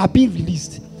 They are being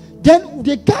released. Then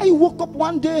the guy woke up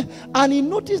one day and he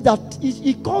noticed that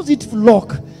he calls it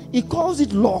luck. He calls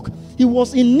it luck. He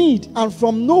was in need, and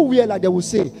from nowhere, like they will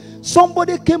say,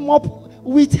 somebody came up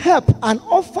with help and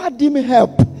offered him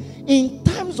help in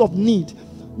times of need.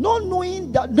 Not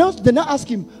knowing that, they now ask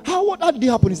him, how did it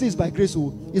happen? He says, it's by grace.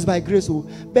 It's by grace.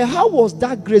 But how was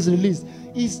that grace released?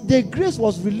 The grace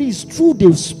was released through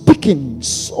the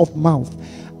speakings of mouth.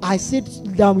 I said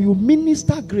that you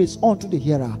minister grace unto the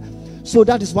hearer. So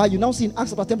that is why you now see in Acts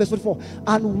chapter 10 verse 24.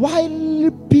 And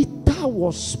while Peter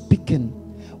was speaking,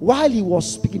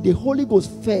 the Holy Ghost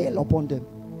fell upon them.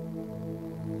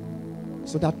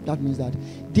 So that means that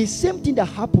the same thing that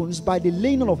happens by the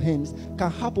laying on of hands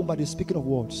can happen by the speaking of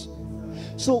words.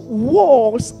 So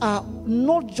words are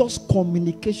not just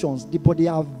communications, but they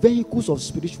are vehicles of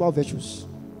spiritual virtues.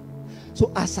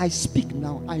 So as I speak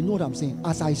now, I know what I'm saying.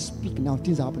 As I speak now,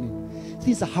 things are happening.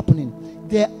 Things are happening.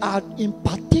 There are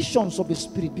impartations of the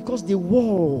Spirit because the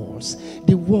words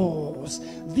laws,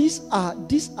 these are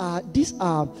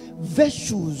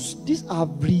virtues, these are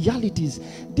realities,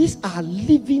 these are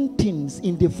living things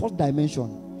in the fourth dimension.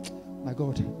 My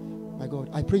God,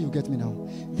 I pray you get me now.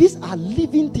 These are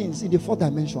living things in the fourth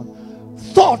dimension.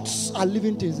 Thoughts are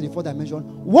living things in the fourth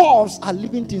dimension. Walls are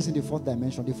living things in the fourth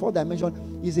dimension. The fourth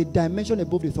dimension is a dimension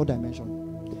above the third dimension.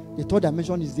 The third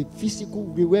dimension is the physical,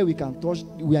 where we can touch.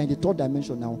 We are in the third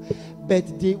dimension now. But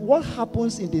what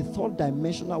happens in the third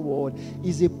dimensional world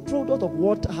is a product of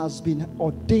what has been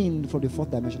ordained from the fourth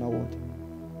dimensional world.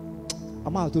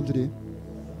 Am I at home today?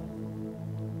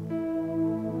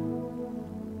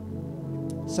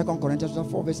 2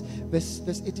 Corinthians 4,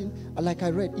 verse 18. Like I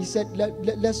read, he said, I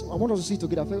want us to see it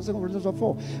together. 2 Corinthians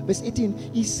 4, verse 18.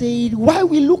 He said, why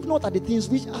we look not at the things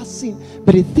which are seen,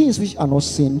 but the things which are not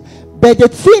seen. But the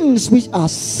things which are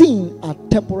seen are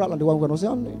temporal, and the one we're going to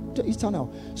say eternal.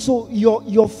 So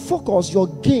your focus, your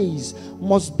gaze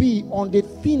must be on the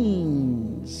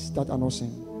things that are not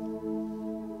seen.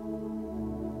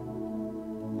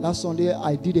 Last Sunday,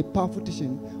 I did a powerful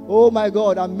teaching. Oh my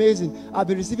God, amazing. I've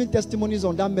been receiving testimonies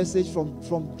on that message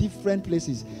from different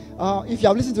places. If you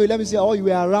have listened to it, let me see, or you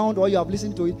were around, or you have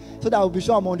listened to it, so that I will be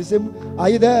sure I'm on the same. Are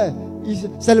you there?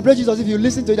 Celebrate Jesus if you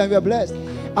listen to it and you are blessed.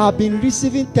 I've been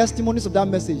receiving testimonies of that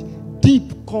message.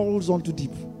 Deep calls onto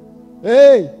deep.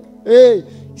 Hey.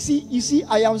 You see,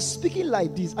 I am speaking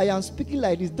like this.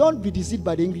 Don't be deceived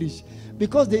by the English.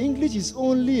 Because the English is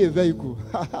only a vehicle.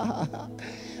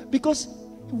 Because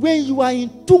when you are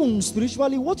in tune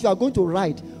spiritually, what you are going to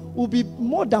write will be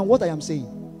more than what I am saying.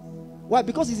 Why?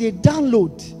 Because it's a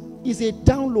download.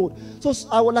 So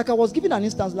like I was giving an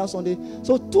instance last Sunday.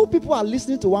 So two people are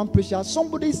listening to one preacher.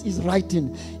 Somebody is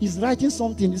writing. He's writing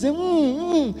something. He says,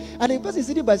 and the person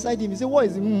sitting beside him, he says, what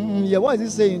is what is he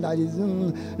saying? That is,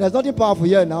 there's nothing powerful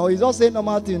here now. He's just saying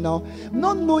normal thing now.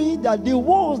 Not knowing that the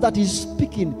words that he's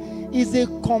speaking is a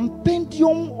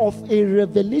compendium of a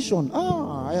revelation.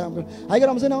 I get what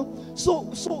I'm saying now?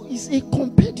 So it's a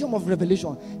compendium of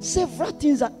revelation. Several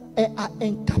things are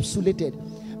encapsulated.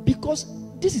 Because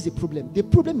this is a problem. The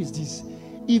problem is this.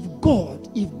 If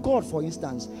God, for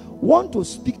instance, want to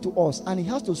speak to us and he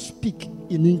has to speak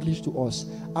in English to us,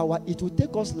 it will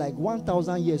take us like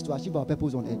 1,000 years to achieve our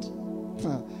purpose on earth.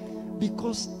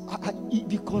 Because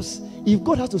if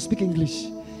God has to speak English,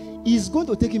 it's going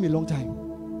to take him a long time.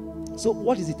 So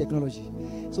what is the technology?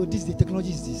 So the technology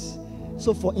is this.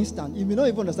 So for instance, you may not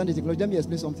even understand the technology. Let me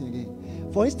explain something again.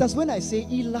 For instance, when I say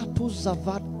Ilado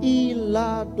Zavad,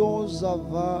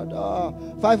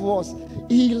 5 words.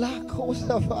 Ilako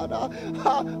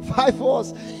Zavad, 5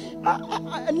 words.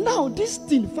 Now this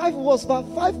thing, 5 words,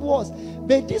 5 words.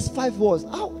 But these 5 words,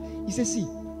 how? He says, see,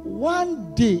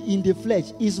 1 day in the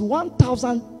flesh is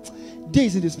 1,000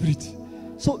 days in the spirit.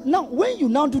 So now, when you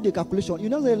now do the calculation, you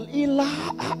know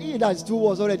that that's 2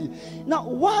 words already. Now,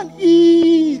 1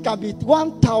 E can be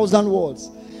 1,000 words.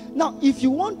 Now, if you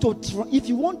want to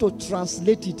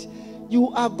translate it, you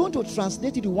are going to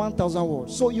translate it in 1,000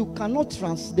 words. So you cannot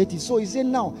translate it. So he said,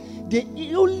 now the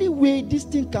only way this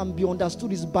thing can be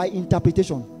understood is by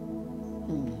interpretation.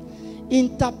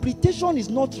 Interpretation is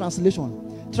not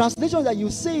translation. Translation is that you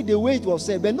say it the way it was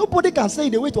said, but nobody can say it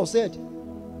the way it was said.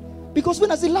 Because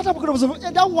when I say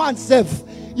that one self,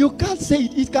 you can't say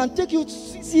it. It can take you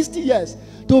 60 years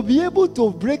to be able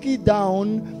to break it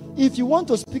down. If you want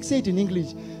to say it in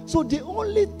English. So the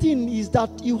only thing is that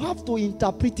you have to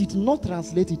interpret it, not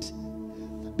translate it.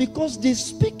 Because the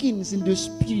speakings in the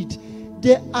spirit,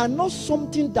 they are not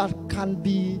something that can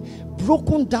be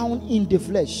broken down in the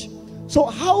flesh. So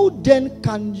how then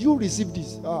can you receive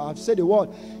this? I've said the word.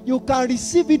 You can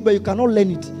receive it, but you cannot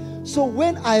learn it. So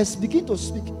when I begin to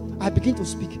speak, I begin to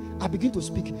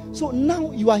speak. So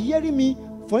now you are hearing me.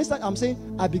 For instance, I'm saying,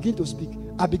 I begin to speak.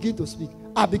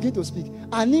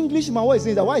 An Englishman, what is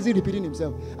saying that? Why is he repeating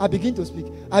himself? I begin to speak.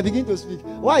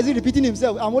 Why is he repeating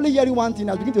himself? I'm only hearing one thing.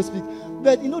 I begin to speak.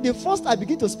 But the first I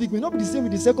begin to speak may not be the same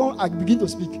with the second I begin to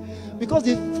speak. Because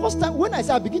the first time when I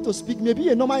say I begin to speak, maybe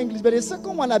a normal English, but the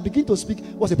second one I begin to speak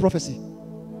was a prophecy.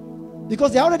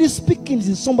 Because they're already speaking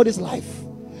in somebody's life.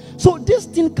 So this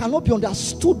thing cannot be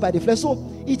understood by the flesh. So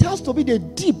it has to be the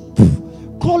deep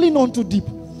calling on to deep.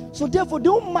 So therefore,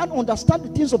 no man understand the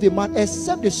things of a man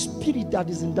except the spirit that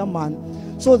is in that man.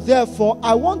 So therefore,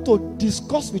 I want to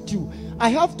discuss with you. I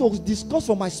have to discuss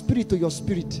from my spirit to your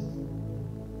spirit.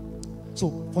 So,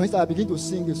 for instance, I begin to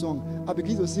sing a song.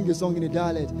 In a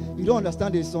dialect. You don't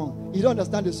understand the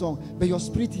song. But your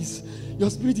spirit is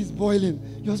boiling.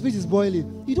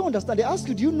 You don't understand. They ask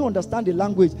you, do you understand the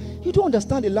language? You don't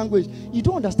understand the language. You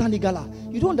don't understand the Gala.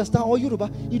 You don't understand all Yoruba.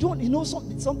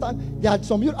 Sometimes there are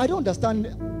some, I don't understand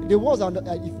The words,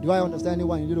 do I understand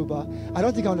anyone in Yoruba? I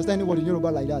don't think I understand anyone in Yoruba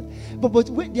like that.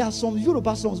 But there are some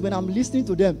Yoruba songs, when I'm listening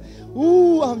to them,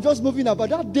 ooh, I'm just moving about.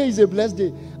 That day is a blessed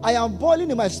day. I am boiling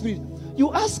in my spirit.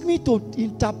 You ask me to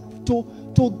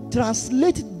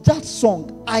translate that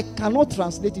song, I cannot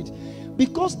translate it.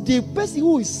 Because the person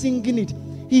who is singing it,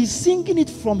 he is singing it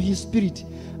from his spirit.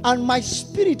 And my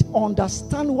spirit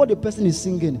understands what the person is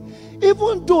singing.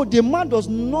 Even though the man does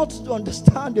not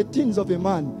understand the things of a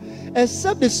man,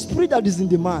 except the spirit that is in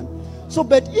the man. So,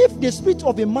 but if the spirit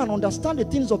of a man understands the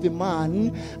things of a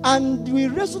man, and we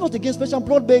wrestle not against flesh and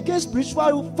blood, but against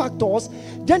spiritual factors,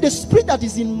 then the spirit that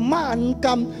is in man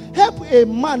can help a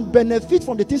man benefit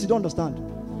from the things he don't understand.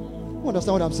 You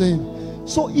understand what I'm saying?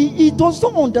 So he does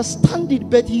not understand it,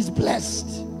 but he's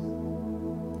blessed.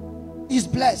 He's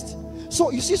blessed. So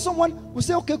you see someone will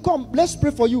say, okay, come, let's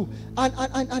pray for you.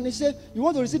 And they say, you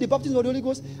want to receive the baptism of the Holy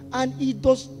Ghost? And he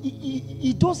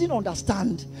doesn't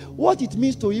understand what it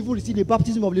means to even receive the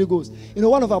baptism of the Holy Ghost. You know,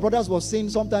 one of our brothers was saying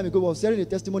some time ago, was sharing a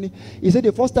testimony. He said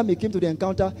the first time he came to the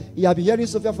encounter, he had been hearing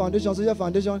Sophia Foundation.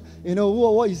 You know,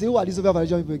 what he said, who are these Sophia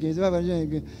Foundation people again? Sophia Foundation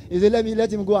again. He said,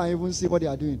 let him go and even see what they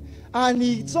are doing.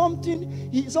 And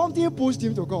something pushed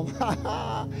him to come.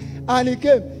 And he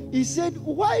came. He said,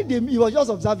 he was just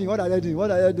observing what are they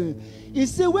doing. He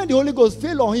said when the Holy Ghost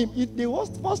fell on him,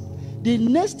 the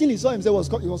next thing he saw himself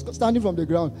was he was standing from the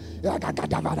ground.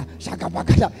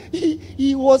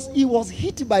 He was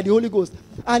hit by the Holy Ghost.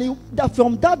 And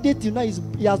from that day till now,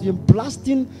 he has been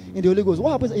blasting in the Holy Ghost.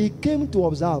 What happens? He came to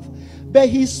observe. But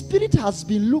his spirit has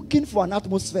been looking for an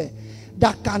atmosphere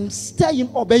that can stir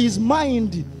him up. But his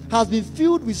mind has been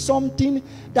filled with something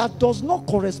that does not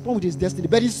correspond with his destiny.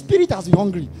 But his spirit has been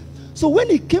hungry. So when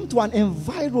he came to an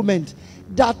environment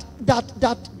that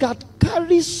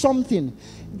carries something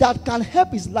that can help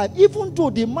his life, even though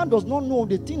the man does not know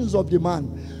the things of the man,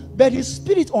 but his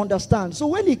spirit understands. So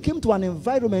when he came to an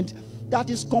environment that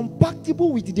is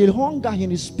compatible with the hunger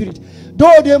in his spirit,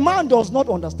 though the man does not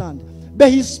understand,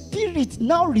 but his spirit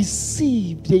now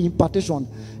received the impartation,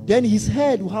 then his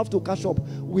head will have to catch up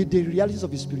with the realities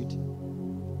of his spirit.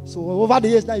 So over the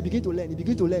years now, he began to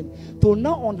learn to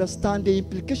now understand the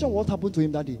implication of what happened to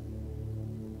him that day.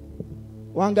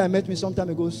 One guy met me some time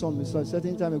ago, a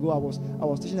certain time ago. I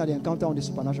was teaching at the encounter on the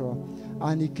supernatural,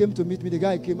 and he came to meet me. The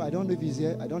guy came. I don't know if he's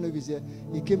here.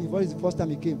 He came. It was the first time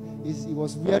he came. He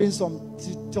was wearing some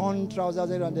torn trousers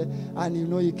here and there,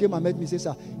 and he came and met me. He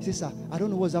said, sir, I don't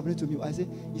know what's happening to me. He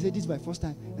said, this is my first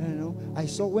time. No. I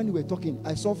saw when we were talking.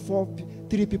 I saw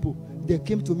 3 people. They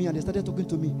came to me and they started talking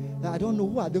to me. I don't know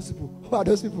who are those people.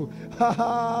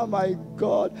 My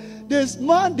God. This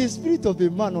man, the spirit of a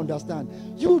man, understand.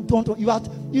 You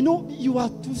are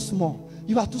too small.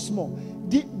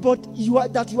 But you are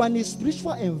in a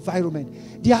spiritual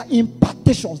environment. There are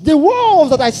impartations. The words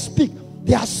that I speak,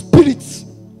 they are spirits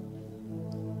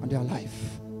and they are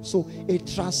life. So a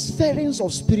transference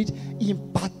of spirit,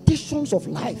 impartations of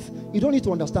life. You don't need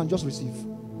to understand, just receive.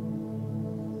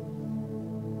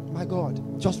 My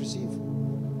God, just receive.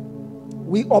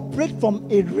 We operate from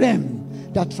a realm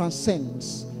that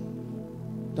transcends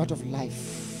that of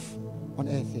life on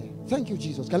earth here. Thank you,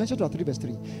 Jesus. Galatians chapter 3 verse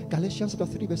 3. Galatians chapter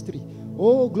 3 verse 3.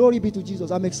 Oh, glory be to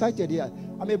Jesus. I'm excited here.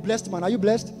 I'm a blessed man. Are you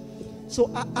blessed? So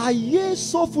are ye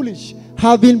so foolish,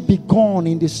 having begun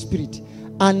in the spirit,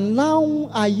 and now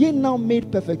are ye now made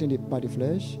perfect by the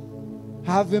flesh?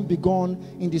 Having begun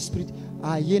in the spirit,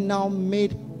 are ye now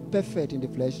made perfect in the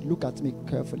flesh? Look at me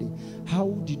carefully. How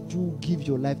did you give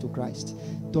your life to Christ?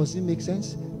 Does it make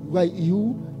sense? Were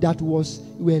you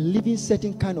were living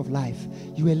certain kind of life.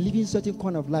 You were living certain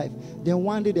kind of life. Then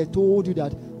one day they told you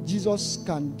that Jesus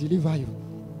can deliver you.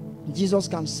 Jesus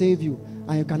can save you.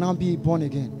 And you cannot be born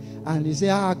again. And you say,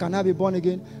 I cannot be born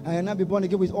again. I cannot be born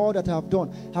again with all that I have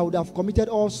done. I would have committed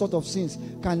all sorts of sins.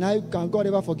 Can God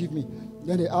ever forgive me?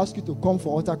 Then they ask you to come for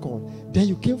altar call. Then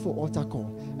you came for altar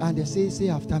call. And they say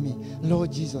after me,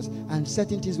 Lord Jesus. And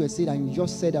certain things were said and you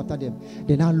just said after them.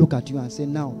 They now look at you and say,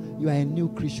 now you are a new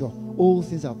creature. All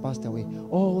things have passed away.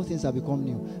 All things have become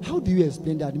new. How do you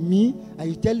explain that? Me? Are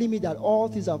you telling me that all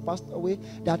things have passed away?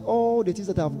 That all the things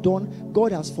that I've done,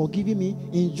 God has forgiven me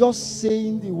in just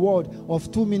saying the word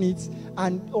of 2 minutes,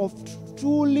 and of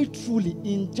truly,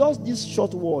 in just this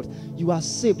short word, you are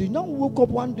saved. You now woke up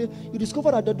one day, you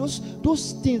discover that those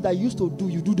things that you used to do,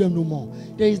 you do them no more.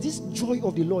 There is this joy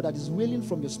of the Lord that is wailing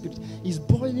from your spirit, is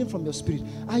boiling from your spirit.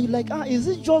 And you're like, is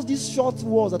it just these short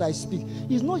words that I speak?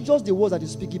 It's not just the words that you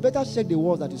speak. You better Peter checked the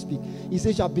words that you speak. He says,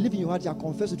 you shall believe in your heart, you shall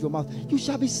confess with your mouth, you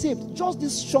shall be saved. Just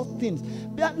these short things.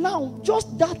 But now,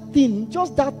 just that thing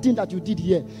that you did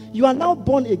here, you are now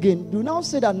born again. You now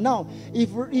say that now,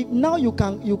 if now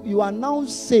you are now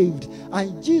saved,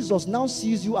 and Jesus now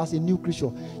sees you as a new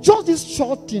creature. Just this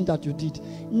short thing that you did.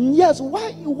 Yes,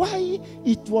 why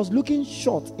it was looking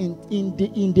short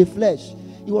in the flesh.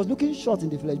 It was looking short in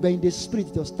the flesh, but in the spirit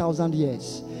it was 1,000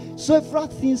 years. Several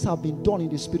things have been done in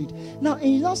the spirit. Now,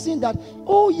 and you're not saying that,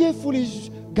 oh, ye foolish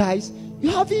guys, you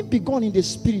haven't begun in the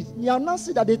spirit. You are not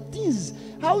saying that the things,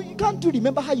 how you can't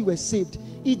remember how you were saved.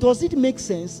 Does it make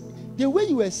sense? The way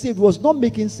you were saved was not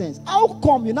making sense. How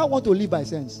come you now want to live by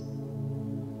sense?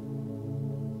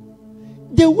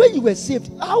 The way you were saved,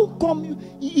 how come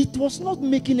it was not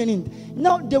making any?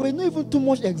 Now, there were not even too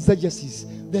much exegesis.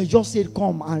 They just said,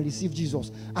 come and receive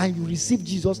Jesus. And you received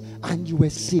Jesus and you were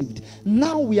saved.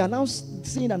 Now we are now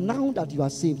saying that now that you are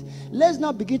saved, let's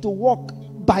now begin to walk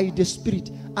by the Spirit.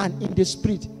 And in the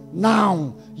Spirit,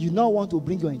 now you now want to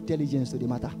bring your intelligence to the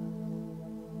matter.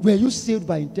 Were you saved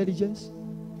by intelligence?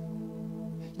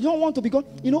 You don't want to become,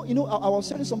 I was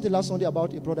sharing something last Sunday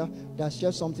about a brother that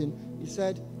shared something. He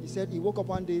said he woke up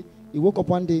one day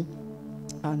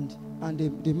and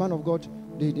the man of God,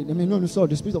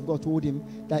 the Spirit of God told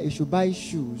him that he should buy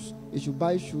shoes. He should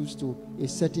buy shoes to a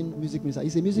certain music minister.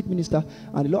 He's a music minister,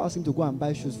 and the Lord asked him to go and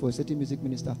buy shoes for a certain music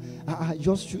minister.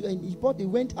 And he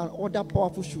went and ordered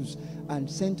powerful shoes and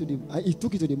sent to he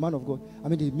took it to the man of God.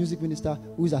 The music minister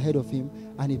who is ahead of him,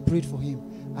 and he prayed for him.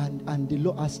 And the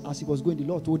Lord, as he was going, the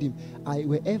Lord told him,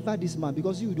 wherever this man,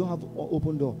 because you don't have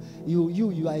open door,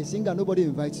 you are a singer, nobody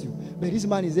invites you. But this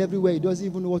man is everywhere. He doesn't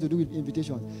even know what to do with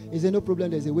invitation. He said, no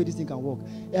problem, there's a way this thing can work.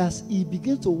 As he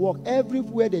begins to walk,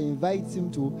 everywhere they invite him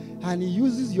to, and he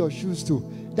uses your shoes to,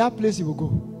 that place he will go.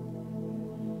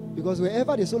 Because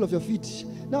wherever the sole of your feet,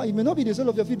 now it may not be the sole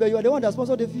of your feet, but you are the one that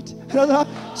sponsors the feet.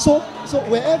 So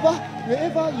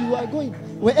wherever you are going,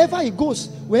 wherever he goes,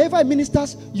 wherever he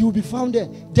ministers, you will be found there.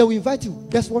 They will invite you.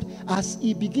 Guess what? As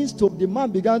he begins to, the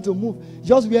man began to move,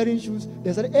 just wearing shoes.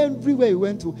 They said everywhere he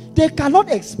went to, they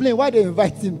cannot explain why they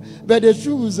invite him, but the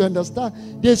shoes,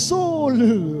 understand? The soul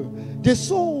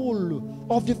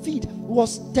of the feet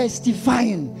was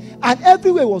testifying, and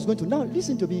everywhere was going to. Now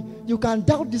listen to me. You can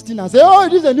doubt this thing and say, oh,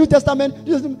 this is a New Testament.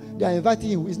 They are inviting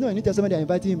him. It's not a New Testament. They are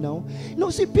inviting him now.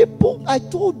 See, people, I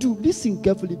told you, listen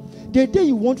carefully. The day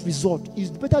you want result, it's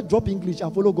better drop English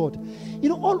and follow God.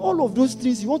 All of those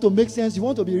things, you want to make sense, you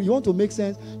want to make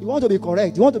sense, you want to be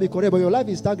correct, but your life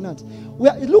is stagnant.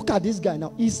 Look at this guy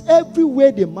now. It's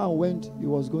everywhere the man went, he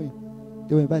was going.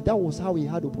 They were invited. That was how he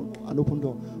had an open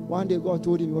door. One day God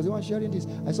told him, he was the one sharing this.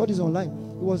 I saw this online.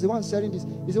 He was the one sharing this.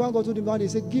 He's the one God told him one day, he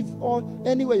said,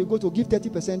 anywhere you go to, give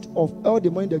 30% of all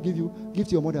the money they give you, give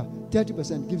to your mother.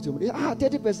 30% give to your mother.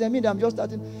 30% means I'm just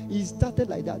starting. He started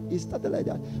like that.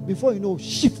 Before you know,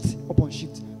 shift upon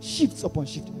shift. Shifts upon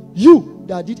shift. You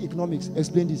that did economics,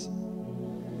 explain this.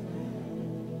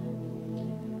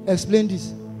 Explain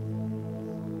this.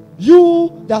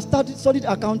 You that studied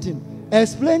accounting,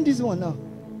 explain this one now.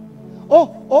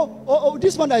 Oh,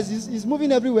 this one that is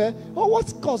moving everywhere. Oh,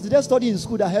 what course did they study in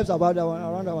school that helps about that one,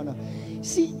 around that one now?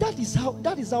 See, that is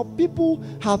how people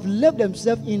have left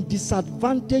themselves in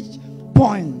disadvantage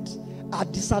point. At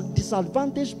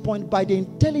disadvantage point by the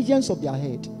intelligence of their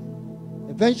head.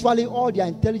 Eventually, all their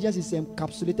intelligence is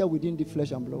encapsulated within the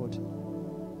flesh and blood.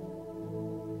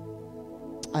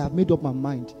 I have made up my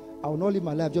mind. I will not live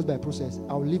my life just by process.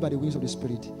 I will live by the wings of the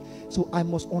Spirit. So I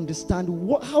must understand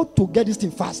how to get this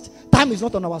thing fast. Time is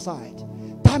not on our side.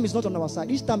 Time is not on our side.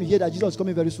 Each time you hear that Jesus is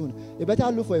coming very soon, you better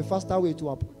look for a faster way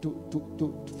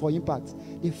for impact.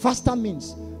 The faster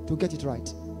means to get it right.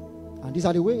 And these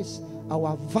are the ways.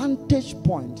 Our vantage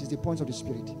point is the point of the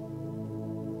Spirit.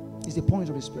 It's the point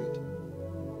of the Spirit.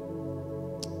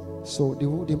 So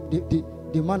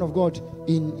the man of God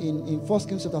in 1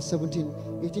 Kings chapter 17,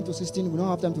 18 to 16, we don't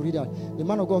have time to read that. The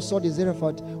man of God saw the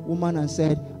Zarephath woman and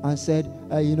said,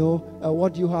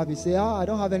 what do you have? He said, I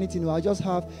don't have anything. I just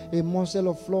have a morsel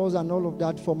of flour and all of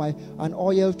that and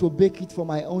oil to bake it for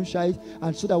my own child,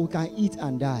 and so that we can eat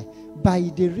and die.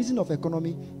 By the reason of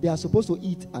economy, they are supposed to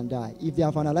eat and die. If they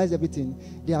have analyzed everything,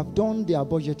 they have done their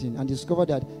budgeting and discovered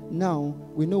that now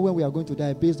we know when we are going to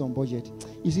die based on budget.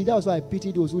 You see, that's why I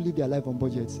pity those who live their life on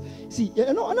budgets. See,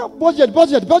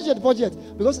 budget.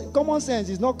 Because common sense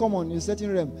is not common in a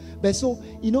certain realm. But so,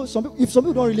 if some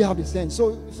people don't really have the sense.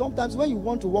 So sometimes when you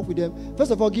want to work with them,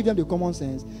 first of all, give them the common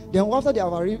sense. Then after they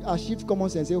have achieved common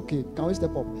sense, say, okay, can we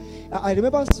step up? I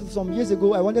remember some years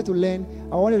ago, I wanted to learn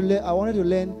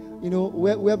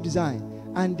web design.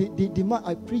 And the man,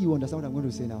 I pray you understand what I'm going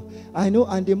to say now. I know,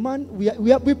 and the man, we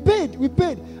paid.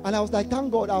 And I was like,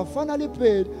 thank God, I finally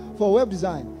paid for web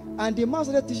design. And the man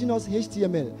started teaching us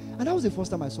HTML. And that was the first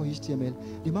time I saw HTML.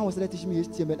 The man was started teaching me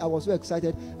HTML. I was so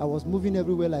excited. I was moving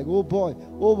everywhere like, oh boy,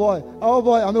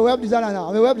 I'm a web designer now.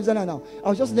 I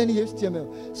was just learning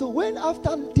HTML. So when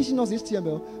after teaching us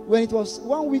HTML, when it was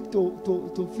 1 week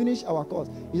to finish our course,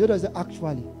 he told us that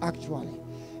actually,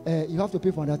 you have to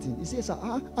pay for that thing. He says,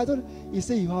 I thought, he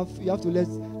said you have to learn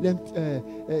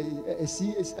C++.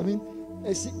 He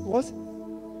said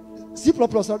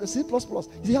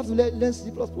you have to learn C++.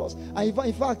 And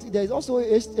in fact, there is also a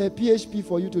PHP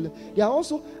for you to learn. There are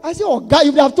also, I said, oh God,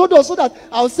 if they have told us so that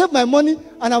I'll save my money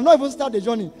and I've not even started the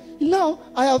journey. Now,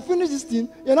 I have finished this thing.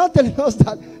 You're not telling us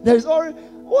that there is already,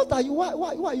 what are you,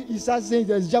 why you start saying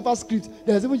there's JavaScript,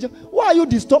 there's even why are you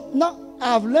disturbed? Now,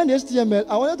 I have learned HTML.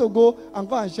 I wanted to go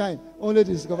and shine. Only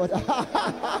to discover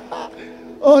that.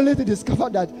 Only to discover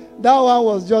that one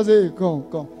was just a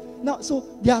come. Now, so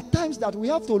there are times that we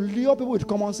have to lure people with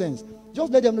common sense.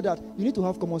 Just let them know that you need to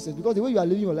have common sense, because the way you are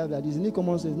living your life like this, you need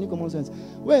common sense.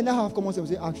 When you now have common sense,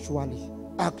 we say, actually,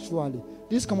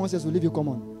 this common sense will leave you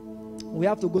common. We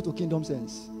have to go to kingdom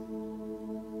sense.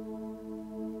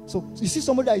 So you see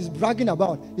somebody that is bragging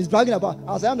about,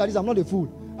 as I am like this, I'm not a fool.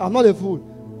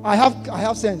 I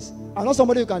have sense. I'm not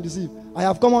somebody who can deceive. I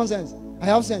have common sense.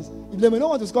 If they may not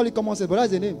want to call it common sense, but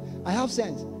that's the name. I have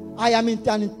sense. I am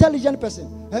an intelligent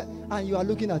person. And you are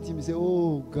looking at him and say,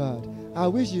 oh God, I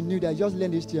wish you knew that I just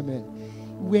learned HTML.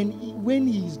 When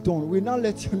he is done, we'll now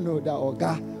let you know that,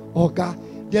 Oga,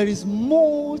 there is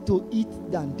more to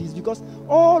it than this, because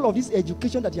all of this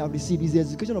education that you have received is the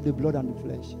education of the blood and the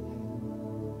flesh.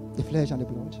 The flesh and the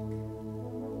blood.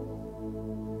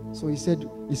 So he said,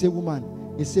 woman.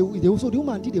 So the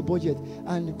woman did a budget,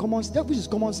 and which is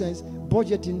common sense,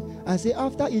 budgeting, and say,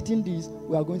 after eating this,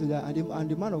 we are going to die. And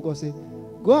the man of God said,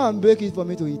 go and bake it for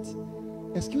me to eat.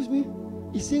 Excuse me?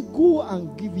 He said, go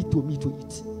and give it to me to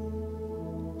eat.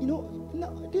 You know,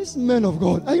 now, this man of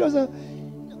God,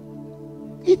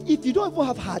 if you don't even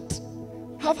have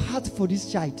heart for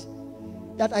this child,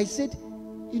 that I said,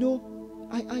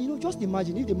 just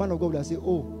imagine if the man of God would say,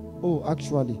 oh,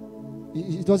 actually,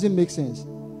 it doesn't make sense.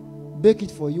 Bake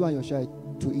it for you and your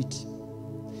child to eat.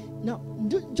 Now,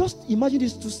 just imagine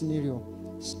these two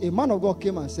scenarios. A man of God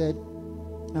came and said,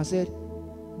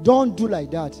 don't do like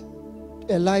that.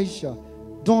 Elisha,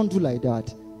 don't do like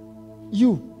that.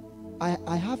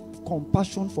 I have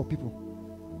compassion for people.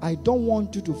 I don't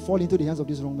want you to fall into the hands of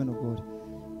this wrong man of God.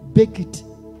 Bake it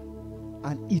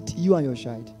and eat, you and your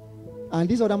child. And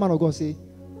this other man of God say,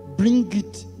 bring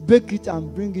it, bake it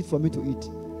and bring it for me to eat.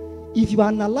 If you are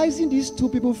analyzing these two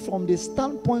people from the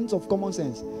standpoint of common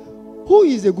sense, who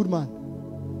is a good man?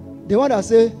 The one that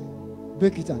say,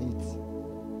 bake it and eat.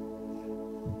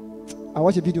 I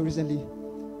watched a video recently.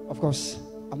 Of course,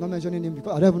 I'm not mentioning him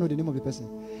because I don't even know the name of the person.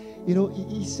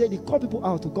 He said he called people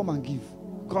out to come and give.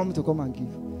 Come and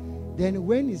give. Then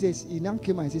when he now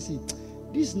came and said, see,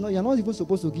 you're not even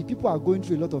supposed to give. People are going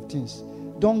through a lot of things.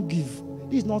 Don't give.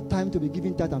 This is not time to be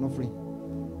giving tithe and offering.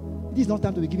 This is not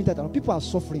time to be giving tithe and offering. People are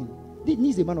suffering. This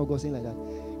needs a man of God saying like that.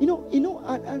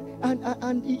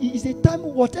 And it's a time,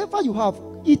 whatever you have,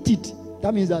 eat it.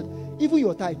 That means that even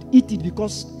your tithe, eat it,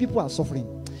 because people are suffering.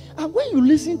 And when you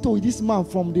listen to this man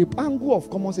from the angle of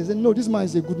common sense, no, this man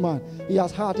is a good man. He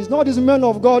has heart. It's not this man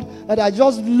of God that are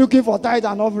just looking for tithe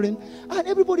and offering. And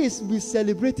everybody is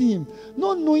celebrating him,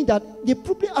 not knowing that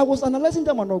I was analyzing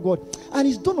the man of God, and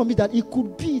it's dawned on me that it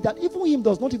could be that even him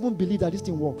does not even believe that this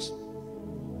thing works.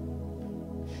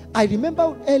 I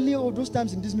remember earlier all those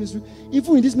times in this ministry,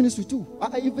 even in this ministry too.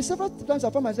 Several times I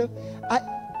found myself,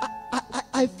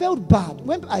 I felt bad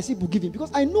when I see people giving,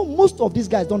 because I know most of these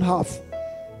guys don't have.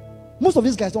 Most of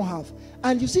these guys don't have.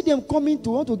 And you see them coming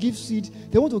to want to give seed,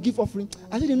 they want to give offering.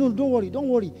 I said, no, don't worry.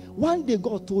 One day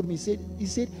God told me, he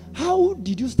said, how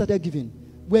did you start giving?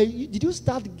 Did you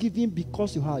start giving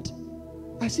because you had?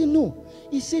 I said, no.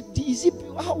 He said,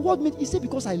 what made? He said,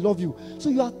 because I love you.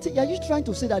 So are you trying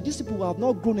to say that these people have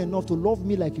not grown enough to love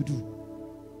me like you do?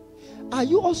 Are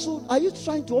you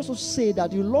trying to also say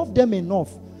that you love them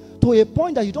enough to a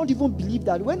point that you don't even believe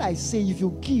that when I say if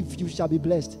you give, you shall be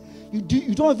blessed? You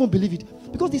don't even believe it.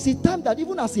 Because there's a time that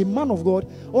even as a man of God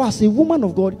or as a woman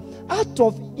of God, out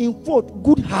of, in quote,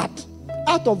 good heart,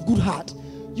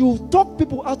 you talk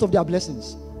people out of their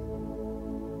blessings.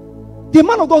 The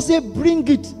man of God said, bring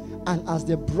it. And as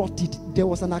they brought it, there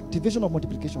was an activation of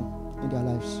multiplication in their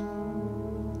lives.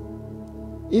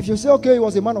 If you say, okay, he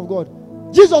was a man of God,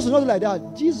 Jesus was not like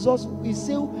that. Jesus, he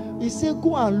said,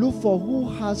 go and look for who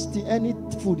has any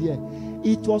food here.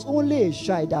 it was only a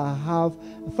child that have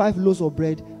 5 loaves of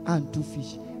bread and 2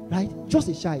 fish. Right? Just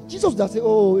a child. Jesus does say,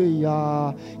 oh,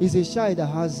 yeah, it's a child that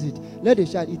has it. Let the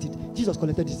child eat it. Jesus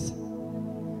collected it.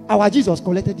 Our Jesus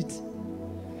collected it.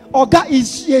 Or God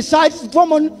is a child,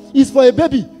 someone is for a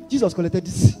baby. Jesus collected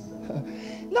this.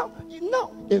 now,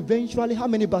 eventually, how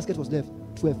many baskets was left?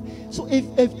 12. So,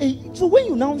 so when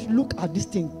you now look at this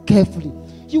thing carefully,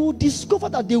 you will discover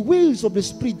that the ways of the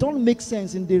Spirit don't make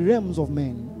sense in the realms of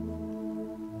men.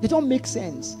 They don't make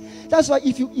sense. That's why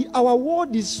our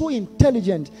world is so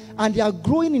intelligent, and they are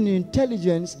growing in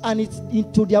intelligence, and it's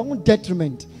into their own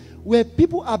detriment. Where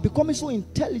people are becoming so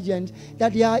intelligent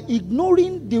that they are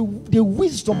ignoring the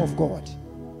wisdom of God.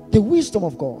 The wisdom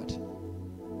of God.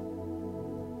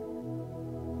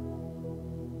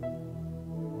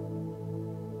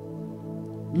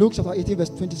 Luke chapter 18 verse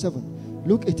 27.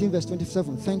 Luke 18 verse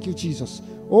 27. Thank you, Jesus.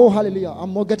 Oh, hallelujah. I'm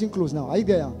more getting close now. Are you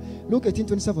there? Luke 18,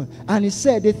 27. And he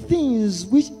said, the things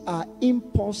which are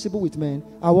impossible with men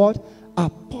are what? Are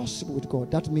possible with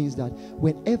God. That means that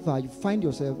whenever you find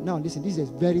yourself, now listen, this is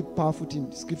a very powerful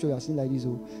thing. Scripture you are seeing like this.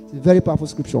 Oh, it's a very powerful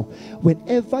scripture.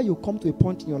 Whenever you come to a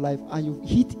point in your life and you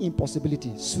hit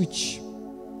impossibility, switch.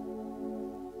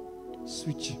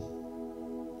 Switch.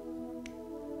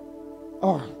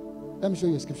 Let me show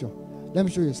you a scripture. Let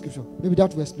me show you a scripture. Maybe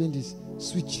that will explain this.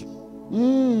 Switch.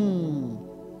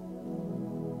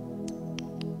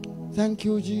 Thank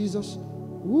you, Jesus.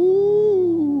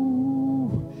 Woo.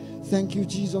 Thank you,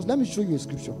 Jesus. Let me show you a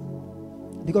scripture.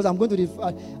 Because I'm going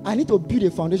to, I need to build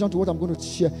a foundation to what I'm going to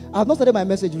share. I have not started my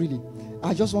message really.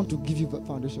 I just want to give you a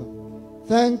foundation.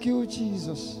 Thank you,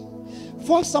 Jesus.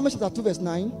 1 Samuel chapter 2 verse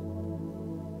 9.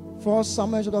 1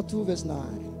 Samuel chapter 2 verse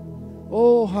 9.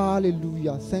 Oh,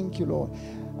 hallelujah. Thank you, Lord.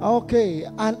 Okay.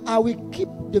 And I will keep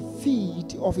the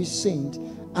feet of his saint,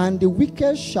 and the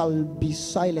wicked shall be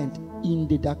silent in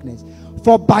the darkness.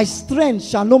 For by strength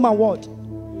shall no man what?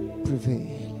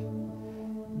 Prevail.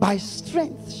 By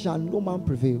strength shall no man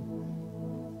prevail.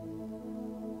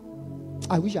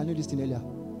 I wish I knew this thing earlier.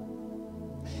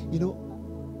 You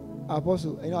know,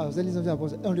 Apostle, I was telling something,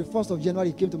 Apostle. On the 1st of January,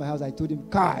 he came to my house. I told him,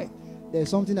 Kai, there's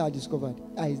something I discovered.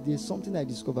 There's something I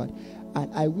discovered.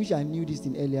 And I wish I knew this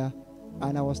thing earlier.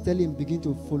 And I was telling him, begin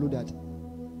to follow that.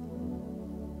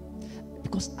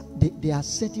 Because there are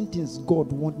certain things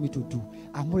God wants me to do.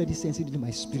 I'm already sensing it in my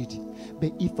spirit.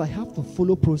 But if I have to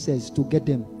follow process to get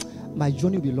them, my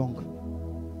journey will be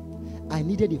long. I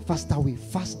needed a faster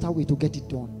way to get it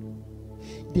done.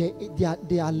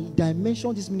 There are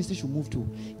dimensions this ministry should move to.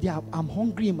 I'm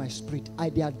hungry in my spirit.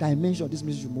 There are dimensions this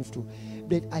ministry should move to.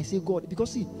 But I say, God,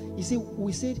 because see, he said,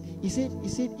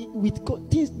 with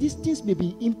God, these things may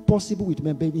be impossible with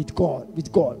men, but with God.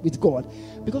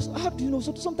 Because how do you know?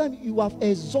 So sometimes you have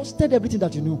exhausted everything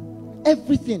that you know,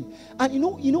 everything, and you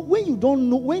know when you don't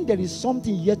know, when there is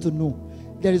something yet to know,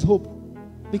 there is hope,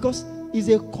 because it's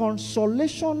a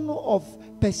consolation of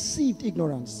perceived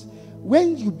ignorance.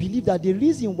 When you believe that the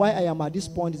reason why I am at this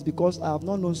point is because I have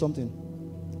not known something.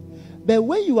 But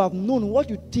when you have known what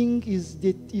you think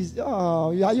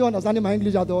are you understanding my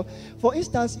English at all? For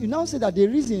instance, you now say that the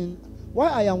reason why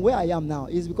I am where I am now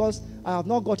is because I have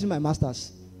not gotten my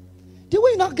master's. The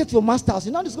way you now get your master's,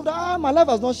 you now discover that my life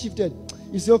has not shifted.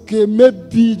 You say, okay,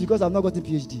 maybe because I've not gotten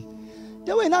PhD.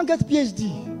 The way you now get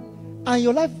PhD, and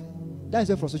your life, that is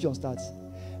where frustration starts.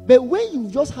 But when you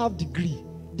just have degree,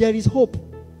 there is hope.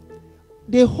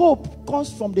 The hope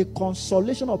comes from the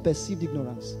consolation of perceived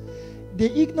ignorance. The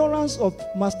ignorance of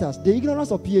masters, the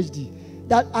ignorance of PhD,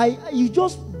 that you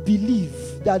just believe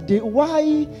that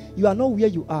why you are not where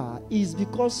you are is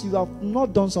because you have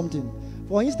not done something.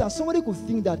 For instance, somebody could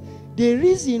think that the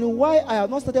reason why I have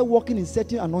not started working in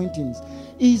certain anointings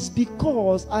is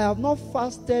because I have not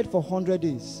fasted for 100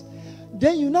 days.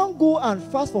 Then you now go and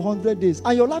fast for 100 days,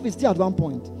 and your life is still at one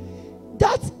point.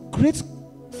 That creates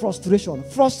frustration.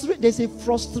 There's a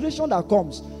frustration that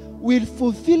comes with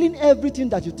fulfilling everything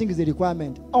that you think is a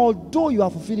requirement. Although you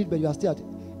are fulfilled it, but you are still at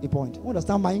a point. You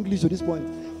understand my English to this point?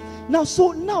 Now,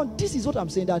 this is what I'm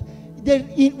saying, that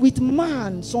with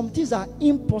man, some things are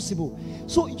impossible.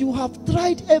 So you have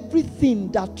tried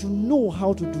everything that you know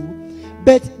how to do,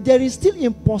 but there is still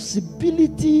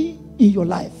impossibility in your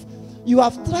life. You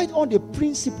have tried all the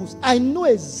principles. I know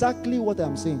exactly what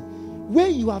I'm saying. Where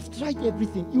you have tried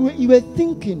everything, you were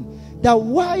thinking that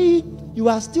why you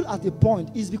are still at a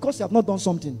point is because you have not done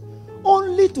something,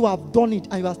 only to have done it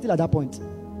and you are still at that point.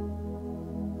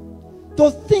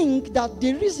 To think that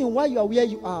the reason why you are where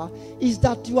you are is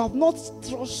that you have not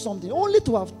touched something, only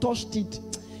to have touched it,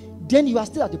 then you are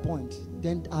still at the point.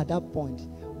 Then at that point,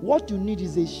 what you need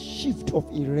is a shift of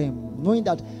a realm, knowing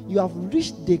that you have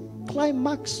reached the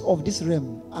climax of this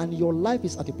realm and your life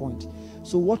is at a point.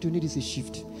 So what you need is a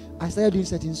shift. I started doing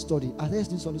certain studies. I started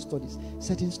doing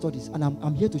certain studies. And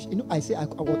I'm here to, I say I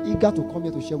was eager to come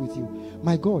here to share with you.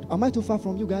 My God, am I too far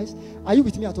from you guys? Are you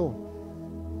with me at all?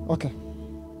 Okay.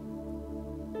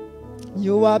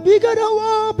 You are bigger than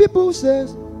what people say.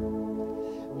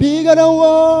 Bigger than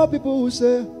what people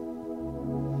say.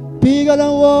 Bigger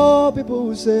than what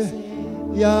people say.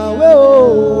 Yahweh,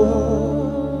 oh.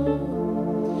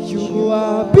 You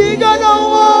are bigger than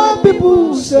what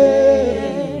people say.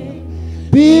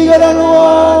 Bigger than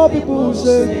what people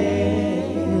say.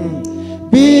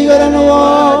 Bigger than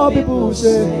what people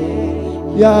say.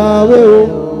 Yahweh,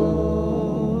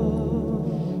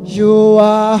 you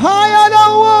are higher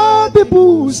than what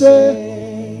people say.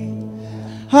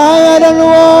 Higher than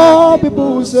what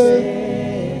people say.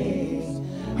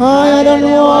 Higher than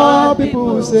what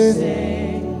people say.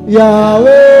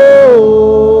 Yahweh,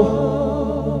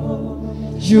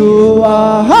 you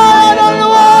are higher than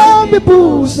what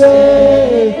people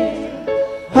say.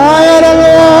 Higher than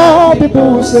what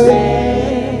people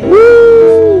say.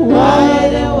 Woo. Higher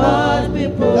than what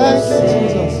people say. Thank you,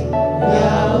 Jesus.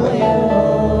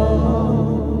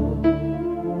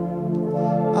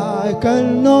 I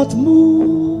cannot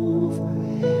move.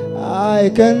 I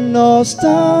cannot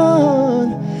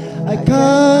stand. I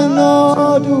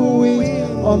cannot do it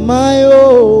on my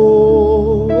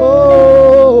own.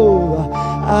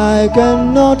 I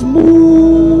cannot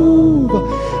move.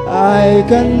 I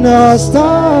cannot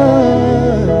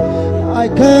stand. I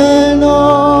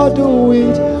cannot do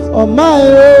it on my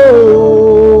own.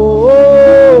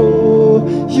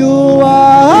 You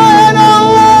are higher than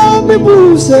what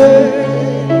people say.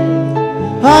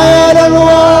 Higher than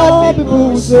what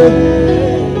people say.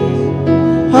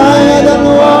 Higher than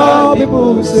what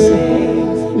people say.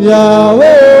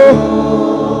 Yahweh,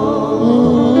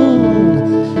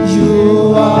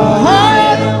 you are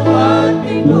higher than what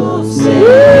people say.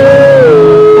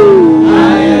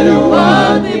 Higher than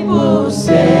what people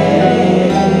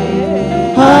say.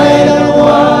 Higher than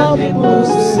what people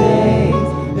say.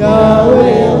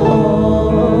 Yahweh,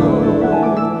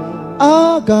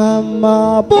 Agama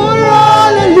Bura,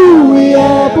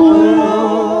 hallelujah, Bura.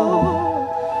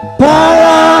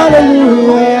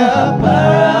 Hallelujah,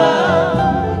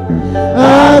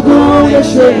 Aguya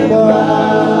Shemba,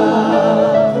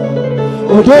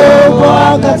 Odobo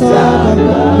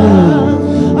Akataka,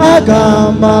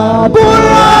 Agama,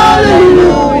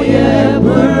 hallelujah,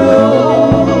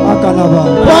 Akanaba,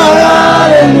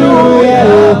 hallelujah,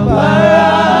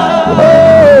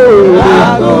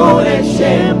 Aguya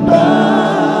Shemba,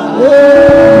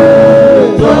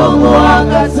 Odobo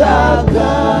Akataka.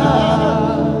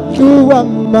 You are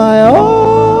my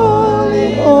all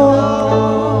in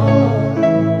all,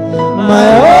 my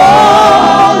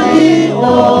all in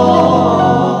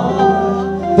all,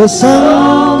 the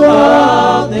song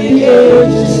of the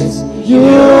ages. You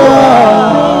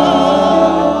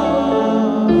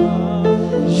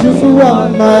are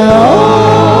my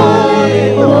all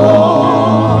in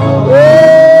all,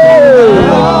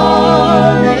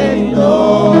 all in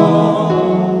all,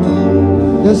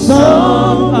 the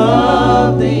song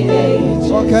of the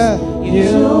ages. Okay.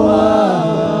 You are.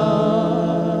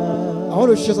 I want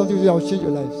to share something with you that will change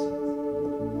your lives.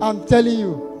 I'm telling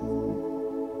you.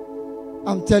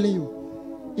 I'm telling you.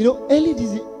 You know, early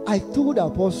this year, I told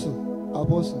Apostle,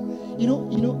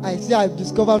 I say I've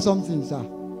discovered something, sir.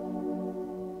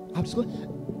 I've discovered.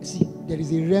 See, there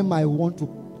is a realm I want to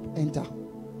enter.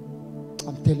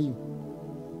 I'm telling you.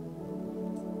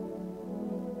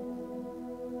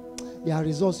 There are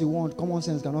results you want. Common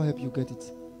sense cannot help you get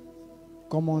it.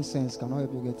 Common sense cannot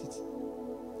help you get it.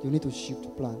 You need to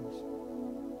shift plans.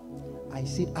 I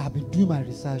said, I've been doing my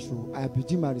research.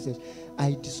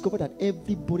 I discovered that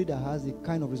everybody that has the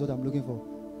kind of result I'm looking for,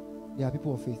 they are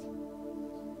people of faith.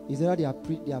 Is either they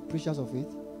are preachers of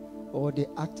faith, or they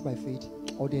act by faith,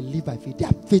 or they live by faith. They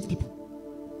are faith people.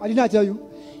 I did not tell you.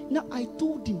 Now I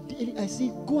told him, I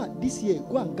said, this year,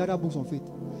 go and gather books on faith.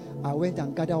 I went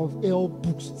and gathered all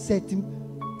books, setting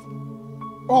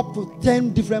up to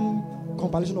 10 different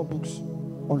compilation of books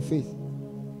on faith.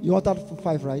 You wanted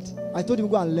 5, right? I told him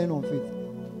go and learn on faith.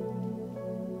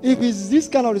 If it's this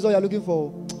kind of result you're looking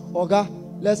for, Oga,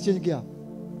 let's change gear.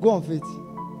 Go on faith.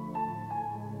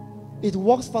 It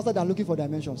works faster than looking for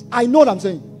dimensions. I know what I'm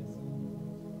saying.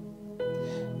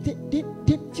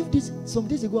 Some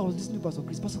days ago, I was listening to Pastor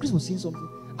Chris. Pastor Chris was saying something.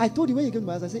 I told him when he came to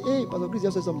my house, I said, hey, Pastor Chris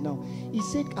just said something now. He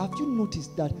said, have you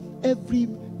noticed that every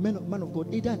man of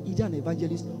God, either an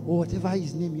evangelist or whatever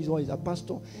his name is, or is a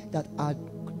pastor, that are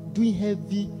doing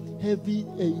heavy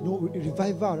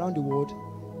revival around the world,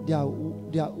 their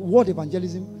word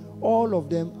evangelism all of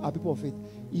them are people of faith.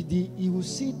 You will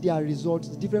see their results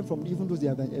different from even those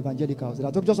evangelicals. They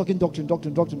are just talking doctrine,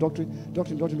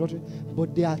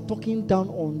 but they are talking down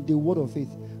on the word of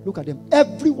faith. Look at them.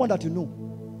 Everyone that you know.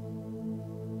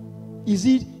 Is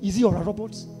it Ora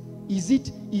Roberts? Is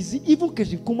it even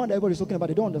Ketin Kuman that everybody is talking about?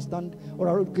 They don't understand.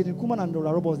 Or Ketin Kuman and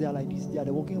Ora Roberts, they are like this. They are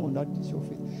working on that issue of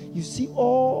faith. You see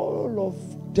all of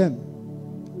them,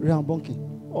 Rambonke,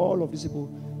 all of these people,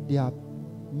 they are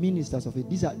ministers of faith.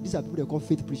 These are people they call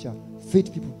faith preacher,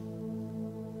 faith people.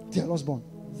 They are lost born,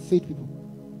 faith people.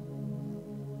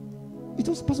 It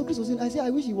was Pastor Chris was saying, I say, I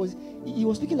wish he was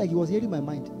speaking like he was hearing my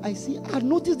mind. I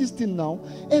noticed this thing now.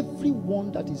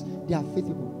 Everyone that is, they are faith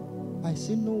people. I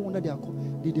say no wonder they are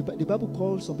called. The Bible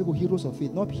calls some people heroes of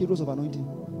faith, not heroes of anointing.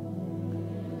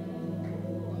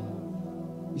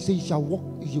 You say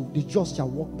the just shall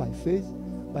walk by faith,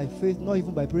 not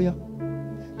even by prayer.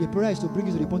 The prayer is to bring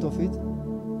you to the point of faith.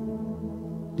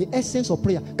 The essence of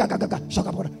prayer, and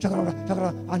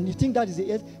you think that is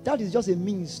the end. That is just a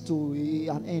means to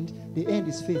an end. The end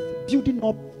is faith. Building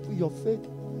up your faith,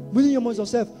 building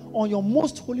yourself on your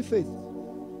most holy faith.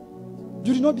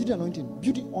 Building not building anointing,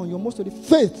 building on your most holy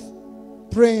faith.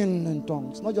 Praying in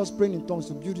tongues, not just praying in tongues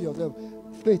to build yourself.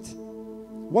 Faith.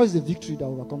 What is the victory that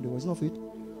will overcome the world? It's not faith.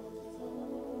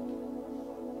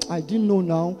 I didn't know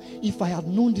now. If I had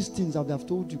known these things, I would have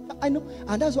told you. I know.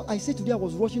 And that's what I said today. I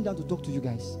was rushing down to talk to you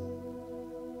guys.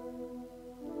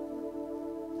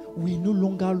 We no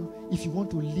longer, if you want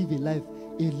to live a life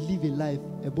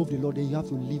above the law, then you have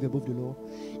to live above the law.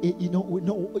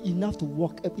 Enough to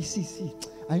walk. See.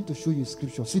 I need to show you a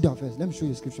scripture. Sit down first. Let me show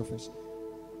you a scripture first.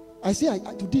 I say,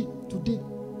 today,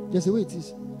 there's a way it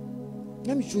is.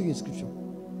 Let me show you a scripture.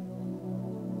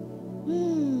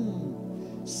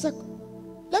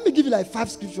 Let me give you like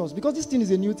 5 scriptures because this thing is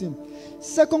a new thing.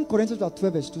 2 Corinthians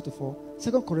 12 verse 2-4.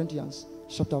 2 Corinthians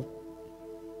chapter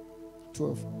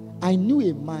 12. I knew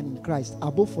a man in Christ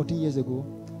above 14 years ago,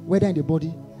 whether in the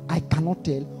body, I cannot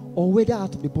tell, or whether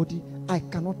out of the body, I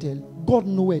cannot tell. God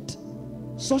knoweth.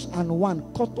 Such an one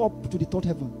caught up to the third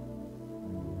heaven.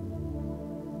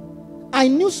 I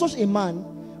knew such a man,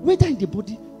 whether in the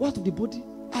body, or out of the body,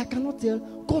 I cannot tell.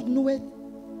 God knoweth.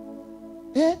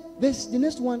 The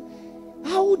next one.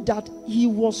 How that he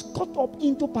was caught up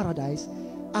into paradise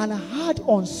and had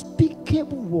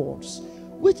unspeakable words,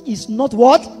 which is not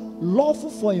what? Lawful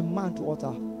for a man to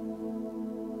utter.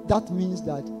 That means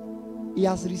that he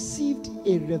has received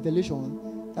a revelation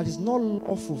that is not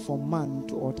lawful for man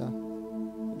to utter.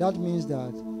 That means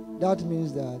that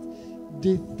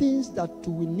the things that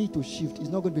we need to shift is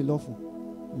not going to be lawful.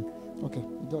 Okay,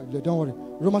 don't worry.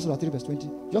 Romans 3 verse 20.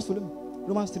 Just follow me.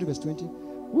 Romans 3 verse 20.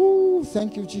 Ooh,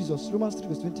 thank you, Jesus. Romans 3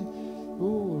 verse 20.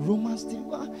 Oh, Romans 3.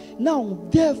 Now,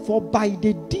 therefore, by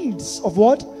the deeds of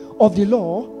what? Of the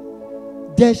law,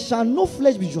 there shall no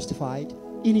flesh be justified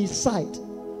in his sight.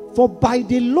 For by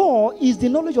the law is the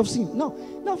knowledge of sin. Now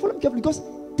follow me carefully, because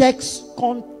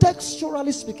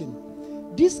contextually speaking,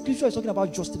 this scripture is talking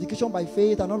about justification by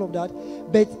faith and all of that.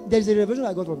 But there's a revelation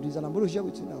I got from this, and I'm going to share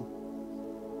with you now.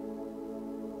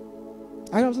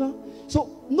 I understand? So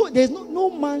there's no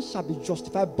man shall be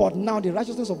justified, but now the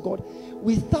righteousness of God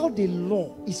without the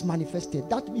law is manifested.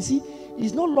 That, you see,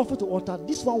 is not lawful to utter.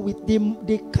 This one with the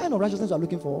kind of righteousness we are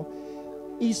looking for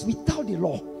is without the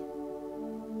law.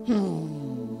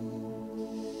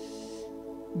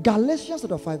 Galatians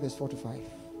 5 verse 4-5.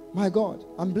 My God,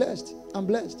 I'm blessed.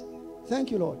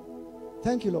 Thank you, Lord.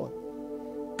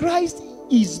 Christ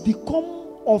is become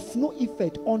of no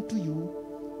effect unto you,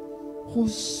 who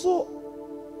so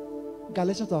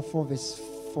Galatians 4 verse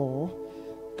 4.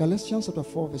 Galatians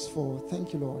 4 verse 4.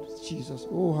 Thank you, Lord Jesus.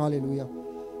 Oh, hallelujah.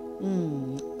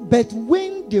 But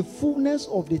when the fullness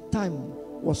of the time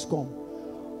was come,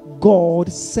 God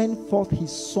sent forth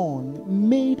his son,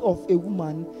 made of a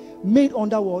woman, made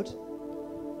under what?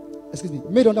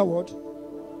 Made under what?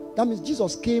 That means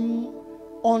Jesus came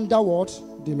under what?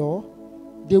 The law.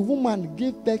 The woman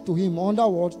gave birth to him under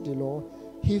what? The law.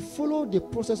 He followed the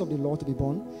process of the law to be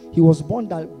born. He was born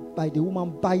by the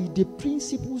woman by the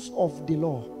principles of the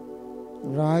law.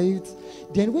 Right?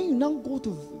 Then when you now go to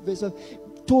verse 5,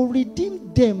 to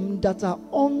redeem them that are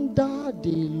under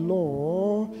the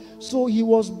law. So he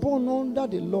was born under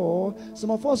the law. Some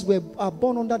of us are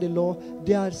born under the law.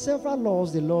 There are several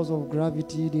laws, the laws of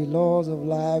gravity, the laws of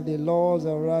life, the laws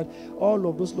of right, all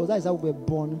of those laws. That is how we were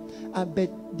born.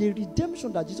 But the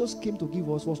redemption that Jesus came to give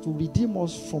us was to redeem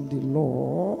us from the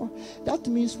law. That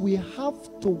means we have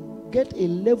to get a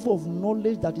level of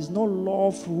knowledge that is not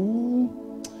lawful.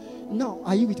 Now,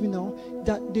 are you with me now?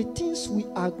 That the things we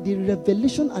are, the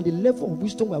revelation and the level of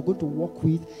wisdom we are going to work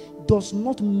with does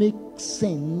not make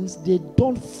sense. They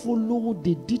don't follow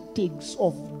the dictates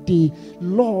of the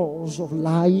laws of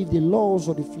life, the laws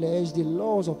of the flesh, the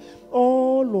laws of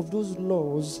all of those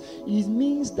laws. It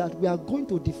means that we are going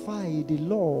to defy the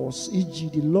laws, e.g.,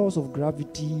 the laws of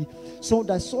gravity, so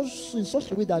that in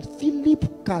such a way that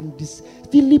Philip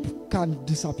can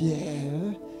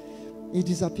disappear. He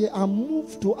disappeared and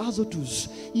moved to Azotus.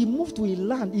 He moved to a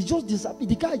land. He just disappeared.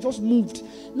 The guy just moved.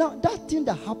 Now, that thing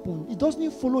that happened, it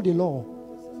doesn't follow the law.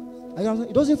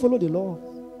 It doesn't follow the law.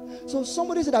 So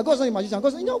somebody said that God's not a magician.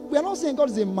 God said, we are not saying God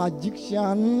is a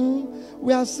magician.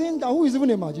 We are saying that who is even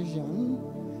a magician?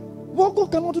 Well,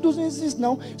 God cannot do those things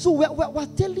now. So we're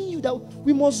telling you that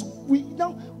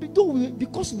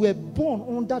because we're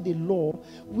born under the law,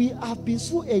 we have been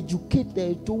so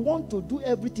educated to want to do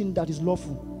everything that is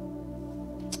lawful.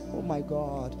 Oh my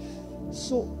God.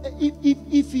 So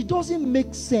if it doesn't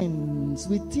make sense,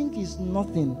 we think it's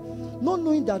nothing, not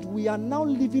knowing that we are now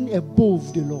living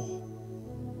above the law.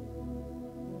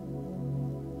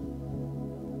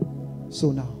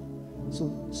 So now,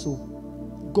 so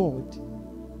God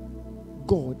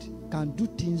can do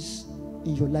things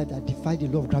in your life that defy the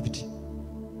law of gravity.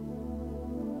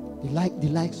 The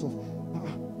likes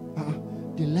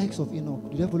of Enoch.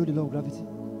 Do they follow the law of gravity?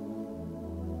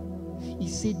 He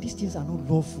said these things are not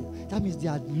lawful. That means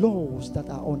there are laws that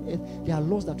are on earth. There are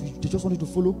laws that we just want you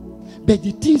to follow. But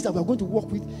the things that we are going to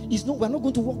work with is not. We are not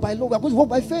going to walk by law. We are going to walk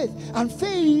by faith. And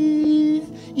faith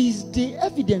is the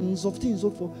evidence of things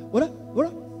hoped for.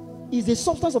 What? Is the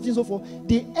substance of things hoped for.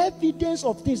 The evidence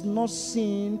of things not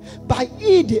seen. By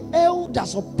it the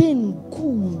elders obtain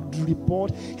good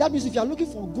report. That means if you are looking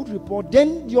for a good report,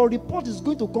 then your report is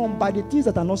going to come by the things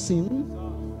that are not seen.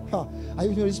 Are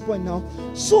you hearing this point now?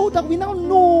 So that we now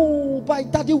know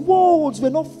that the worlds were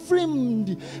not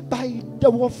framed by the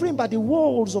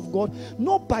words of God,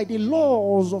 not by the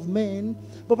laws of men,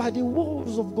 but by the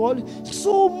words of God.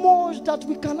 So much that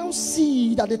we can now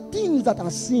see that the things that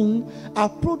are seen are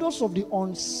products of the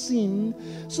unseen.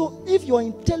 So if your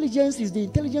intelligence is the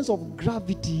intelligence of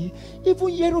gravity, even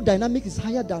aerodynamics is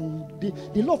higher than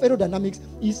the law of aerodynamics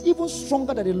is even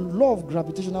stronger than the law of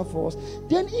gravitational force.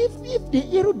 Then if the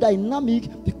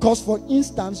aerodynamic, because for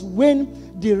instance,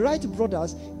 when the Wright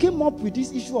brothers came up with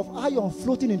this issue of iron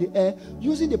floating in the air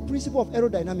using the principle of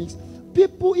aerodynamics,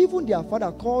 people, even their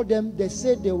father called them, they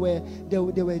said they were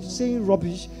saying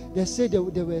rubbish. They said they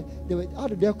were how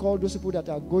do they call those people that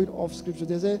are going off scripture?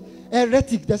 They say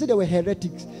heretic. They said they were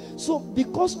heretics. So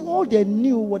because all they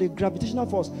knew was the gravitational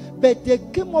force, but they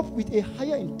came up with a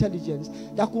higher intelligence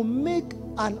that could make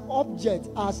an object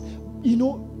as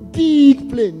big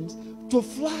planes to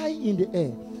fly in the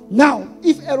air. Now,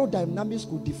 if aerodynamics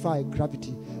could defy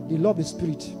gravity, the law of the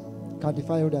spirit can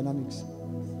defy aerodynamics.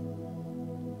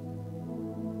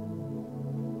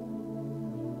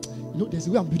 There's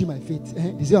a way I'm building my faith.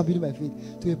 There's a way I'm building my faith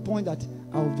to a point that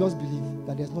I will just believe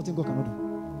that there's nothing God cannot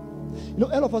do.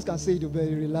 All of us can say it, but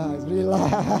relax.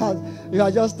 You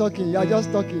are just talking.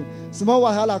 Small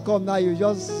wahala come now, you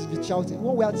just be shouting.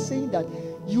 Well, we are saying that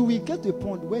you will get to a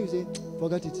point where you say,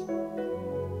 forget it.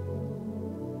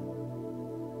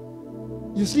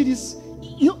 You see this,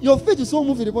 your faith is so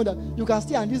moved to the point that you can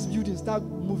stay and this building start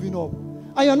moving up.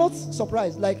 And you're not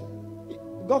surprised. Like,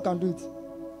 God can do it.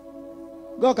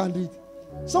 God can do it.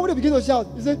 Somebody begin to shout.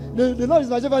 You say, the Lord is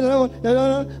my shepherd.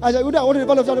 I said, I want the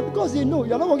valley of shadow. Because they know,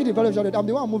 you're not walking in the valley of shadow. I'm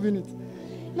the one moving it.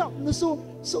 Now,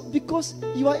 so because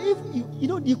you are,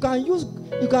 you can use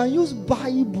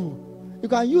Bible. You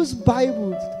can use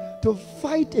Bible to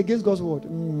fight against God's word. You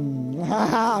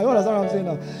understand what I'm saying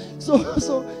now?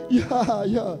 So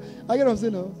yeah. I get what I'm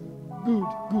saying now.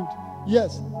 Good.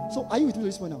 Yes. So are you with me at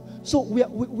this point now? So we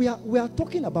are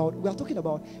talking about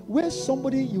where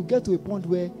somebody, you get to a point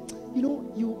where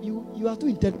you are too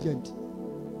intelligent.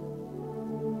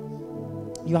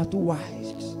 You are too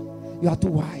wise.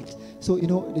 So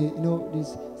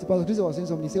this Pastor Chris was saying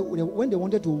something. He said when they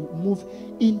wanted to move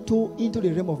into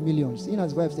the realm of millions, he and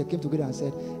his wife, they came together and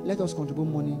said, let us contribute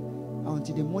money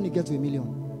until the money gets to 1 million,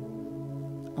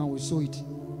 and we sow it.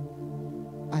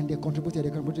 And they contributed,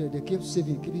 they kept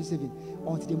saving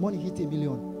until the money hit 1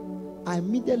 million. And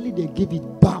immediately they gave it,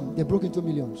 bam, they broke into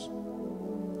millions.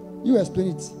 You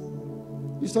explain it.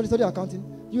 You study accounting,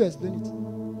 you explain it.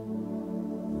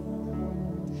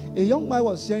 A young man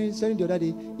was sharing the other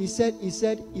day. He said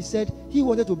he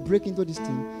wanted to break into this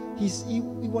thing. He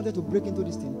wanted to break into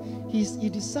this thing. He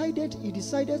decided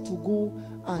to go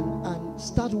and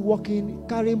start working,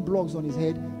 carrying blocks on his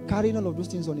head, carrying all of those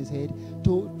things on his head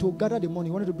to gather the money.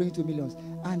 He wanted to bring it to millions.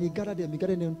 And he gathered them.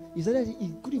 He said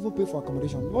he couldn't even pay for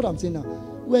accommodation. What I'm saying now,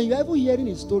 when you're ever hearing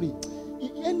his story,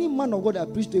 any man of God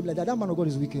that preached to him like that man of God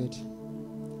is wicked.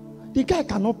 The guy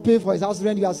cannot pay for his house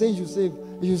rent. You are saying you save.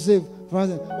 For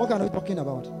instance, what kind of talking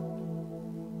about?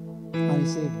 And he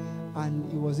saved. And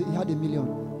he had $1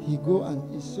 million. He go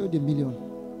and he showed $1 million.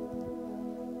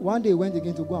 One day he went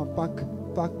again to go and pack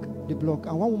the block.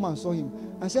 And one woman saw him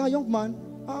and said, young man,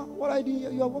 what are you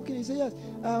doing? You are working? He said, yes.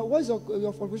 What is your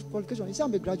qualification? He said,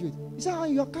 I'm a graduate. He said,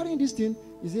 you are carrying this thing?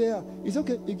 He said, yeah. It's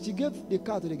okay. She gave the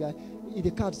card to the guy. He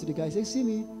said, see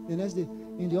me the next day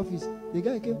in the office. The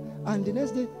guy came, and the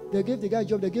next day they gave the guy a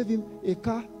job. They gave him a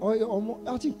car, or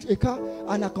I think a car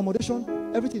and accommodation.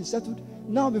 Everything settled.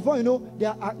 Now, before you know,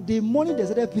 the money they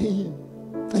started paying him.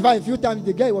 In fact, a few times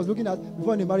the guy was looking at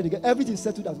before they married the guy. Everything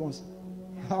settled at once.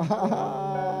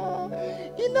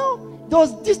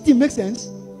 Does this thing make sense?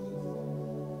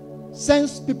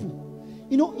 Sense people.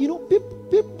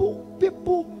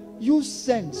 People use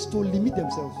sense to limit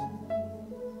themselves.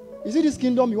 Is it this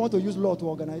kingdom you want to use law to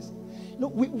organize? No,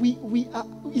 we are.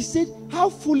 He said, "How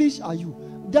foolish are you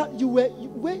that you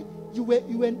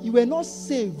were not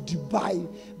saved by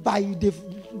the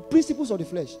principles of the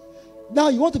flesh? Now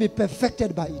you want to be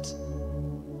perfected by it."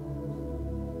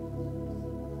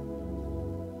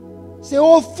 Say,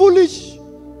 "Oh, foolish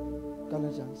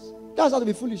Galatians." That's how to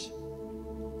be foolish.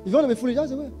 If you want to be foolish,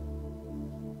 that's the way.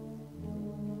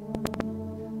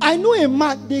 I know a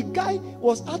man, the guy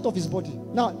was out of his body.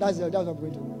 Now, that's what I'm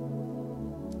going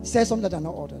to say something that are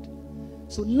not ordered.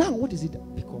 So now, what is it?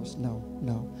 Because now.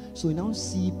 So we now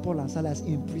see Paul and Silas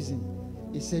in prison.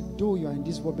 He said, though you are in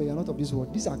this world, but you are not of this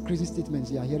world. These are crazy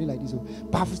statements you are hearing like this.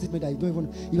 Powerful statement that you don't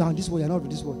even, you are in this world, you are not of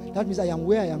this world. That means I am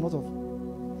where I am not of.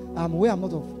 I am where I am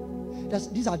not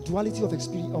of. These are duality of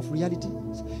experience, of reality.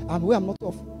 I am where I am not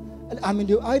of. I'm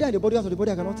either in the body or the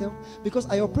body, I cannot tell. Because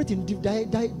I operate in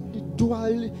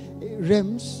dual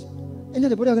realms. And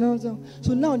the body, I cannot tell.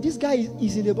 So now this guy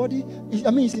is in the body.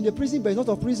 He's in the prison, but he's not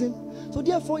of prison. So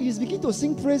therefore, he's beginning to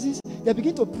sing praises. They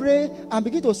begin to pray and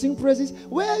begin to sing praises.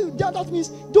 Well, that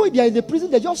means, though they are in the prison,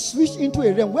 they just switch into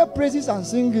a realm where praises and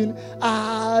singing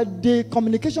are the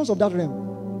communications of that realm.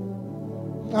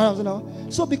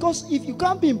 So because if you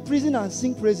can't be in prison and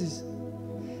sing praises,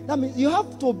 that means you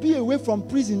have to be away from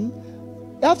prison.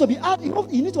 You have to be out.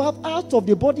 You need to have out of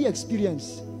the body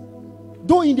experience.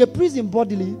 Though in the prison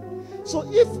bodily. So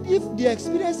if the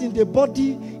experience in the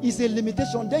body is a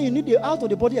limitation, then you need the out of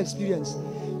the body experience.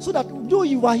 So that though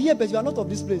you are here, but you are not of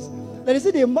this place. Like they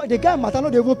say the guy matter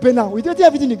not even pay now. We don't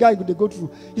everything the guy they go through.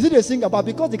 You see they sing about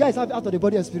because the guy is out of the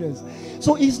body experience.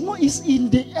 So it's in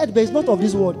the head, but it's not of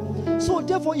this world. So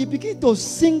therefore he begin to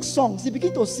sing songs.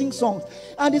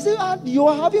 And they say, you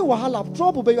are having wahala,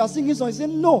 trouble, but you are singing songs. He said,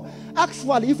 no.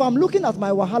 Actually, if I'm looking at my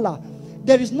wahala,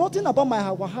 there is nothing about my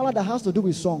wahala that has to do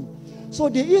with song. So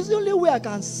the only way I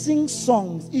can sing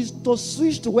songs is to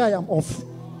switch to where I am off.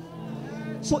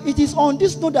 So it is on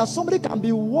this note that somebody can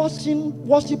be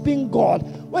worshiping God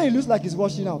when it looks like he's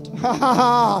washing out.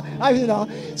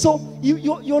 So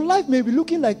your life may be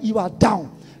looking like you are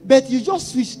down, but you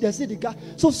just switch. They say the guy.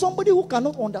 So somebody who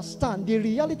cannot understand the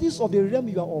realities of the realm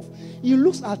you are of, he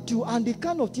looks at you and the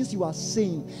kind of things you are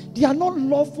saying, they are not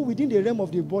lawful within the realm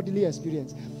of the bodily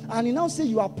experience. And he now says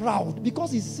you are proud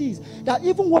because he sees that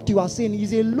even what you are saying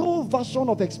is a low version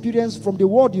of experience from the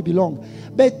world you belong.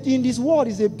 But in this world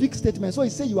is a big statement. So he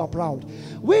says you are proud.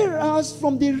 Whereas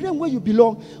from the realm where you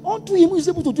belong, unto him who is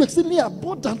able to do exceedingly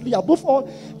abundantly above all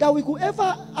that we could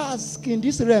ever ask in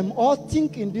this realm or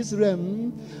think in this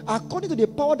realm, according to the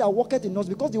power that worketh in us.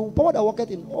 Because the power that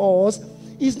worketh in us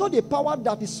is not the power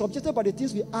that is subjected by the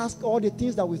things we ask or the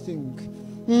things that we think.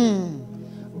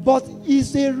 But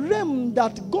it's a realm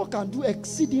that God can do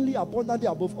exceedingly abundantly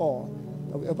above all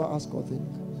that we ever ask or think.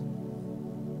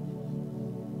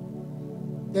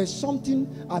 There's something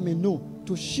I may know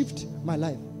to shift my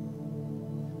life.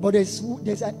 But there's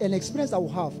an experience I will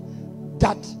have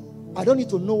that I don't need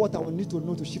to know what I will need to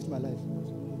know to shift my life.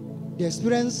 The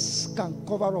experience can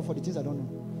cover up for the things I don't know.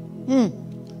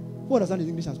 Who understands the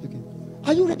English I'm speaking?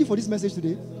 Are you ready for this message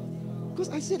today? Because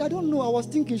I said, I don't know. I was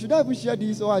thinking, should I even share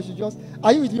this or I should just...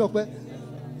 Are you with me, Okwe?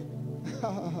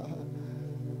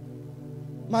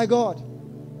 My God.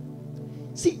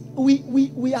 See,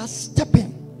 we are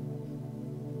stepping.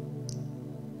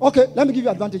 Okay, let me give you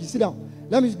advantage. Sit down.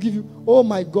 Let me give you... Oh,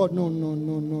 my God. No.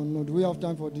 Do we have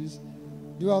time for this?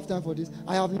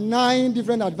 I have 9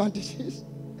 different advantages.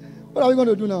 What are we going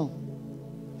to do now?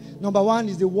 Number 1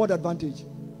 is the word advantage.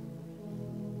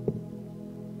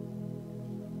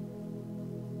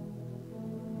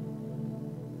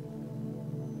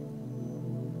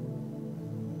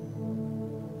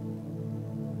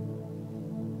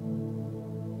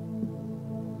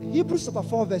 Hebrews chapter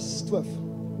 4 verse 12.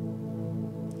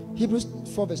 Hebrews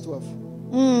 4 verse 12.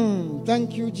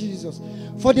 Thank you, Jesus.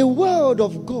 For the word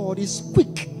of God is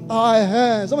quick.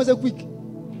 Someone say quick.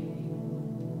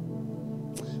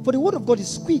 For the word of God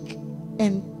is quick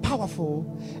and powerful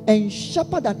and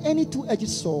sharper than any two-edged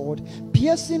sword,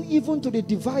 piercing even to the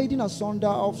dividing asunder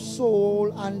of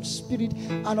soul and spirit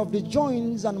and of the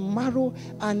joints and marrow,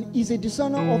 and is a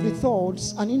discerner of the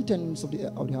thoughts and intents of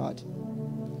the heart.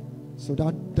 So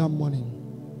that morning,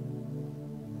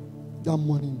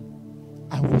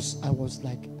 I was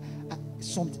like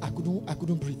something. I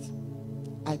couldn't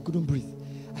breathe.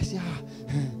 I said,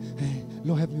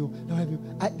 Lord help me,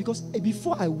 because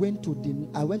before I went to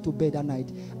bed that night,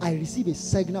 I received a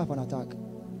signal of an attack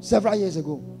several years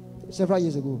ago.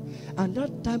 And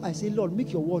that time I said, Lord,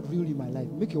 make your word real in my life.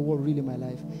 Make your word real in my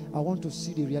life. I want to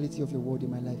see the reality of your word in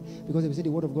my life. Because they say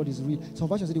the word of God is real. Some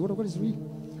versions say the word of God is real.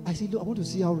 I said, Lord, I want to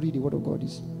see how real the word of God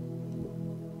is.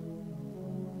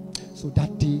 So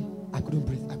that day, I couldn't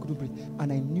breathe.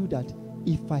 And I knew that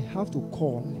if I have to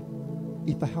call,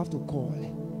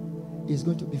 it's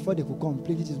going to, before they could come,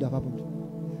 plenty things would have happened.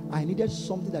 I needed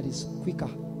something that is quicker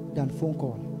than phone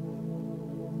call.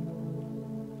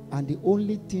 And the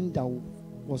only thing that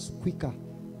was quicker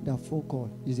than phone call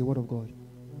is the word of God.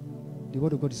 The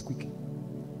word of God is quick.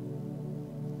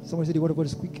 Somebody say the word of God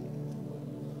is quick.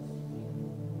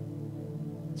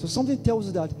 So something tells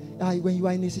you that when you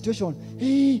are in a situation,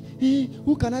 hey,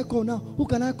 who can I call now?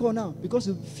 Because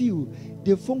you feel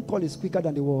the phone call is quicker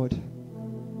than the word.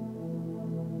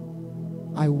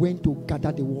 I went to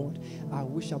gather the word. I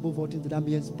wish above all things that I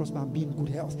may prosper and be in good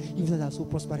health, even as I so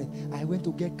prospered. I went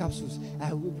to get capsules.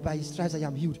 By his stripes I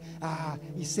am healed.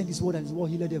 He sent his word and his word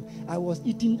healed them. I was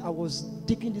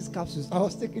taking these capsules.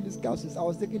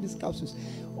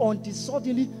 Until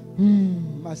suddenly,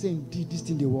 I said, indeed, this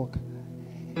thing they work.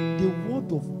 The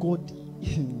word of God.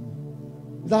 Is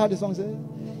that how the song says?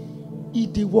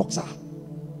 It works.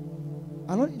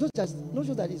 And not just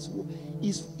that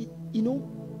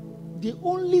the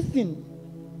only thing,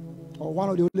 or one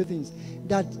of the only things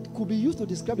that could be used to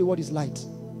describe the word is light.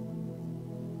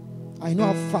 I know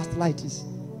how fast light is.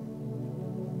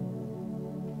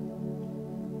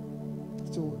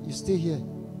 So you stay here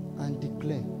and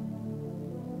declare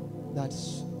that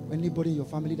anybody in your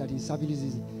family that is serving is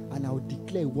easy, and I will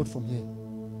declare a word from here.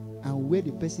 And where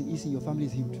the person is in your family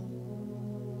is healed.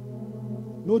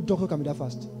 No doctor can be that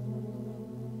fast.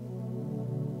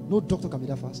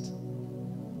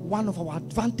 One of our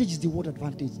advantage is the word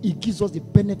advantage. It gives us the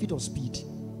benefit of speed.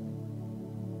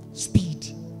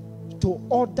 Speed to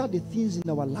order the things in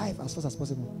our life as fast as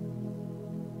possible.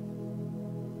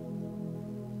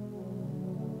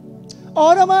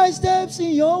 Order my steps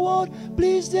in your word,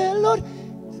 please, dear Lord.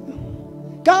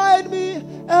 Guide me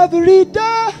every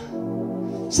day.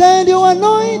 Send your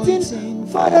anointing,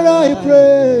 Father, I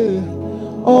pray.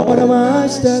 Order my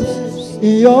steps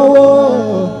in your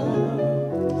word.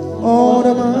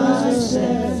 Order my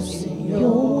steps in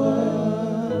your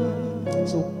word.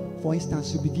 So, for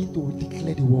instance, you begin to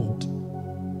declare the word.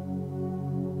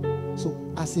 So,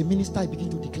 as a minister, you begin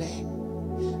to declare.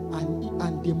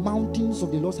 And the mountains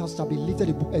of the Lord's house shall be lifted,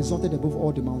 exalted above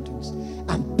all the mountains.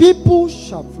 And people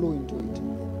shall flow into it.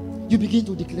 You begin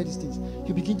to declare these things.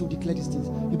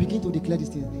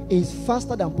 It's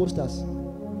faster than posters.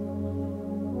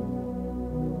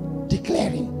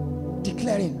 Declaring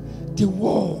the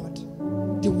word.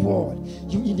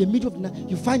 You in the middle of the night,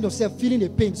 you find yourself feeling a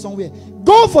pain somewhere.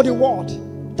 Go for the word.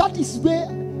 That is where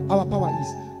our power is.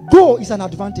 Go is an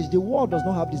advantage. The world does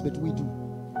not have this, but we do.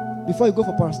 Before you go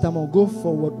for paracetamol, go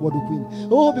for Wadoquin.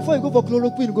 Oh, before you go for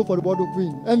chloroquine, go for the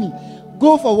Wadoquin.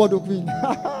 Go for Wadoquin.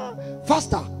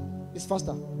 Faster. It's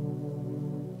faster.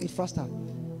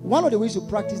 One of the ways you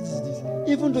practice this is this.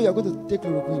 Even though you are going to take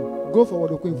chloroquine, go for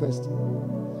Wadoquin first.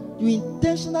 You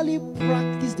intentionally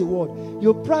practice the word.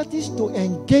 You practice to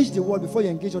engage the word before you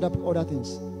engage other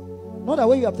things. Not that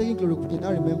when you are taking chloroquine, you're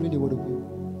not remembering the word of God.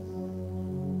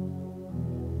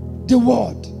 The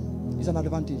word is an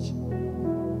advantage.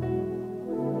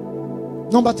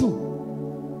 Number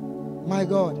 2. My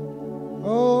God.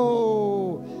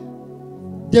 Oh,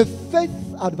 the faith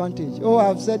advantage. Oh,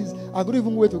 I've said this. I couldn't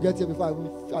even wait to get here before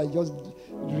I just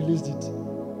released it.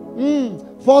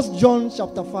 1 John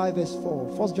chapter 5 verse 4.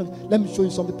 1 John, let me show you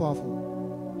something powerful.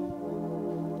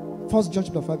 1 John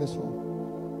chapter 5 verse 4.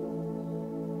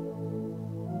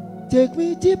 Take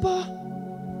me deeper.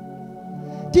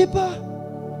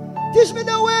 Teach me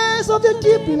the ways of the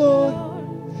deep, Lord.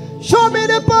 Show me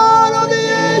the power of the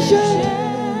ancient.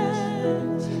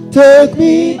 Take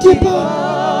me deeper.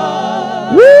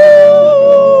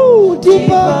 Woo!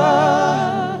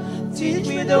 Deeper. Teach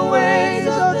me the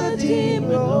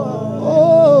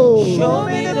Show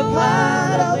me the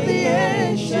path of the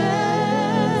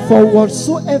ancient. For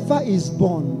whatsoever is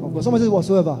born of God. Someone says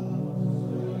whatsoever.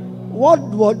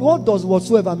 What does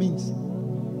whatsoever means?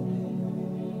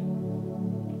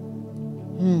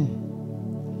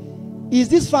 Is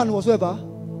this fan whatsoever?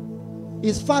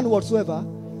 Is fan whatsoever?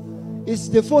 Is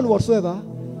the phone whatsoever?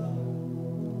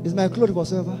 Is my clothes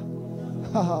whatsoever?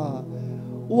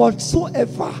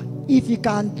 Whatsoever, if you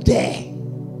can dare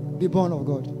be born of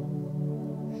God.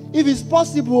 If it's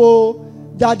possible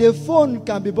that the phone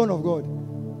can be born of God.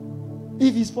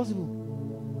 If it's possible.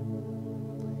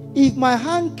 If my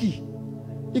hanky,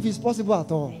 if it's possible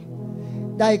at all,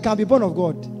 that it can be born of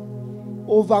God,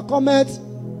 overcometh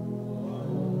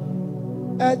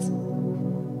earth,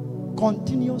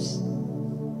 continuous,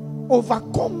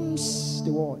 overcomes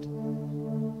the world.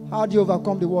 How do you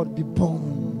overcome the world? Be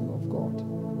born of God.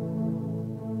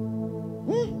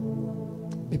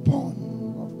 Be born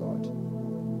of God.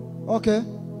 Okay.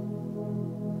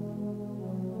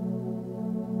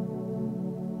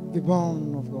 Be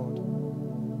born of God.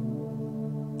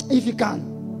 If you can.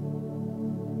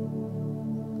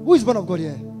 Who is born of God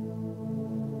here?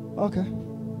 Okay.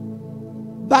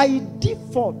 By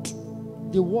default,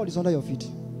 the world is under your feet.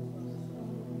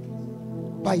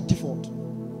 By default.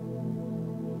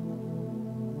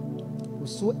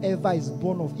 Whosoever is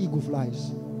born of eagle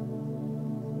flies.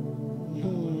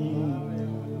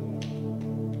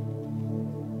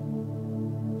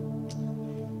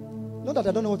 Not that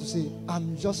I don't know what to say.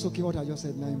 I'm just soaking what I just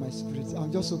said now in my spirit.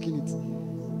 I'm just soaking it.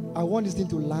 I want this thing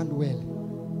to land well.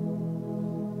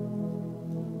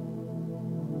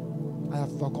 I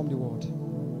have overcome the world.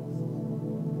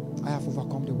 I have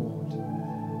overcome the world.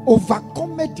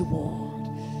 Overcome the world.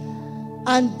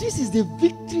 And this is the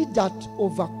victory that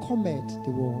overcometh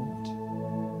the world.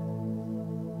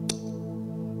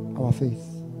 Our faith.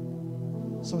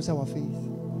 Some say our faith.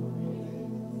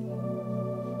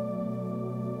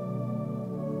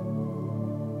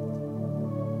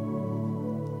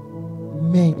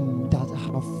 Men that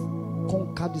have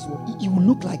conquered this world. It will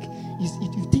look like you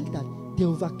think that they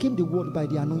overcame the world by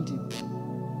the anointing.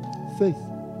 Faith.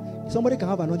 Somebody can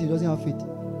have anointing, he doesn't have faith.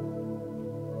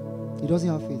 He doesn't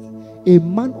have faith. A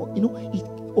man, or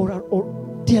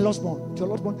T.L. Osborne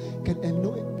can,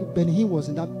 when he was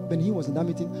in that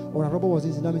meeting, or Robert was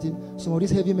in that meeting, some of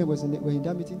these heavy men were in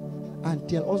that meeting, and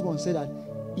T.L. Osborne said that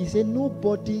he said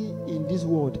nobody in this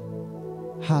world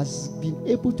has been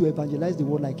able to evangelize the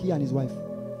world like he and his wife.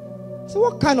 So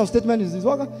what kind of statement is this?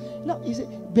 He said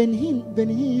when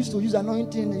he used to use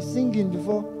anointing, singing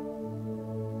before,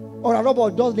 or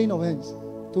Robert does laying of hands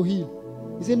to heal.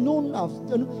 He said none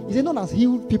has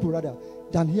healed people rather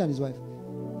than he and his wife.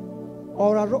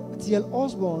 Or T.L.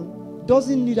 Osborne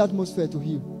doesn't need atmosphere to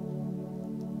heal.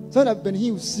 So that when he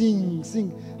will sing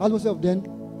atmosphere of then,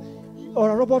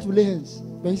 or Robert will lay hands,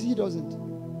 but he doesn't.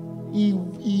 He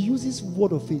uses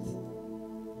word of faith,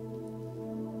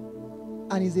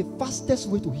 and it's the fastest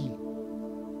way to heal.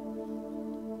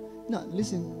 Now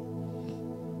listen,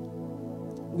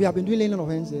 we have been doing laying on of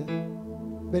hands here,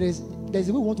 but there's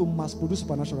a way we want to mass produce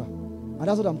supernatural, and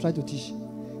that's what I'm trying to teach.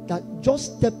 That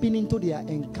just stepping into their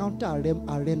encounter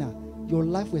arena, your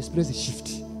life will experience a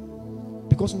shift.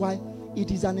 Because why?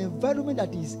 It is an environment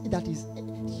that is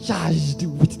charged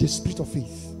with the spirit of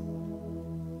faith.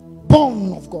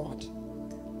 Born of God.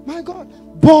 My God,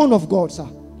 born of God, sir.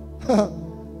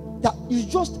 That is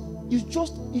just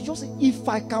if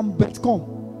I can but come.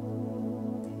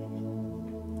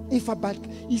 If I but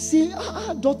you see,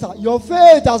 daughter, your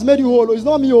faith has made you whole. It's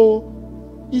not me, oh.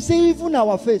 You see, even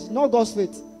our faith, not God's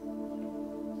faith.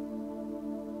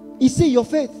 You see your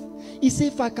faith. He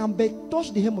said, if I can but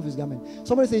touch the hem of his garment.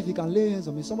 Somebody say, if he can lay hands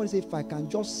on me. Somebody say, if I can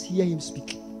just hear him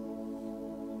speak.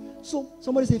 So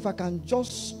somebody say, if I can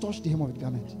just touch the hem of the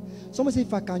garment. Somebody say,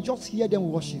 if I can just hear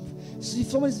them worship. So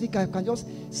if somebody say, if I can just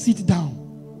sit down.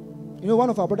 You know, one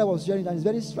of our brothers was sharing that. It's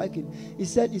very striking. He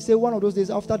said one of those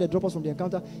days after they dropped us from the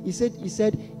encounter, he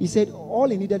said all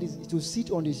he needed is to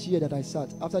sit on the chair that I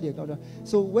sat after the encounter.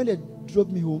 So when they drove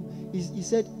me home, he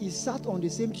said he sat on the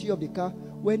same chair of the car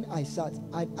when I sat,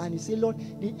 and he said, Lord,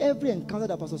 every encounter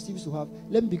that Pastor Steve used to have,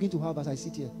 let me begin to have as I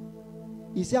sit here.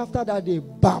 He said after that day,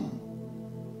 bam,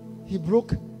 he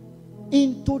broke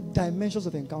into dimensions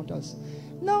of encounters.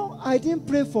 Now, I didn't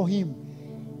pray for him.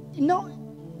 Now,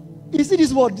 you see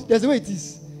this word, there's the way it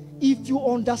is. If you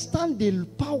understand the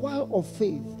power of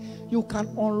faith, you can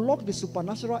unlock the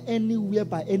supernatural anywhere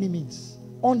by any means,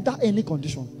 under any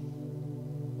condition.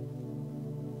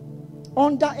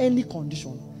 Under any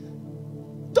condition.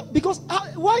 because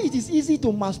why it is easy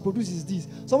to mass produce is this.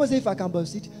 Somebody say if I can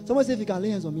burst it. Somebody say if you can lay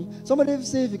hands on me. Somebody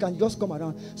say if you can just come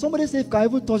around. Somebody say if I can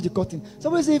even touch the curtain.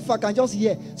 Somebody say if I can just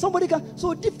hear. Somebody can.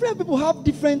 So different people have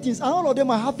different things, and all of them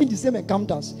are having the same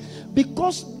encounters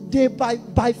because they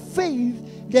by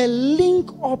faith they link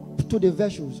up to the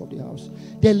virtues of the house.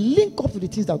 They link up to the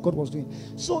things that God was doing.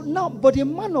 So now, but a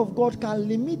man of God can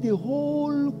limit the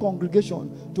whole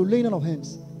congregation to laying on of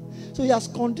hands. So he has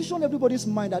conditioned everybody's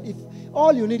mind that if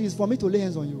all you need is for me to lay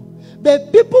hands on you.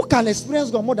 But people can experience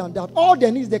God more than that. All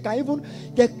they need is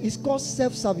it's called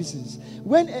self-services.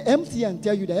 When MTN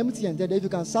tell you that if you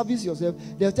can service yourself,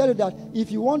 they'll tell you that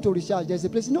if you want to recharge, there's a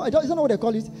place. No, it's not what they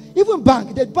call it. Even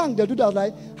bank, they'll do that,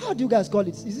 right? How do you guys call it?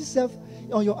 Is it self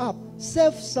on your app?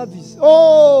 Self-service.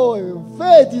 Oh,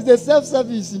 faith is the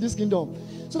self-service in this kingdom.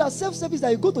 So that self-service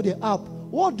that you go to the app,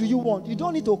 what do you want? You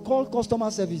don't need to call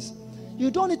customer service. You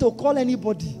don't need to call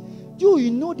anybody. You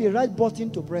know the right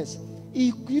button to press.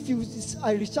 If you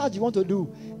recharge you want to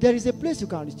do, there is a place you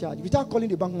can recharge without calling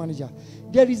the bank manager.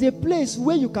 There is a place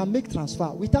where you can make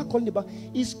transfer without calling the bank.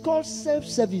 It's called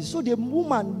self-service. So the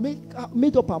woman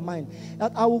made up her mind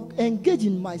that I will engage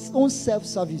in my own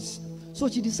self-service. So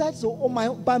she decides,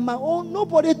 by my own,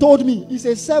 nobody told me. It's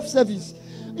a self-service.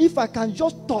 If I can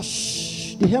just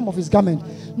touch the hem of his garment.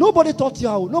 Nobody taught you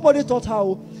how. Nobody taught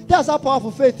how. That's how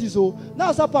powerful faith is.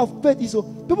 That's how powerful faith is.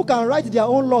 People can write their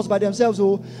own laws by themselves.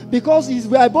 Because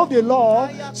we are above the law,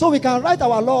 so we can write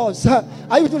our laws. Are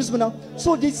you with this now?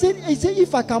 So they say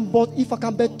if I can but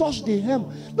touch the hem.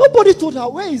 Nobody told her.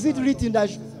 Where is it written that?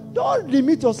 Don't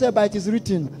limit yourself by it is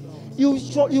written.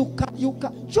 You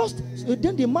can just.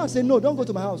 Then the man said, no, don't go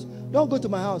to my house. Don't go to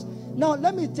my house. Now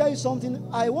let me tell you something.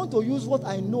 I want to use what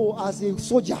I know as a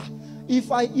soldier.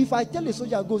 If I tell a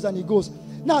soldier goes and he goes.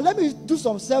 Now let me do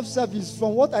some self-service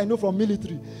from what I know from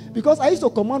military, because I used to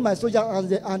command my soldier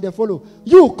and they follow.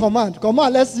 You command,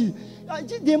 let's see.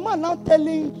 The man now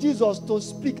telling Jesus to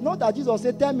speak, not that Jesus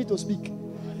said, tell me to speak.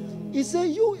 He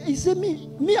said,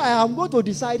 me, I am going to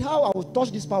decide how I will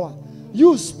touch this power.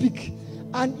 You speak.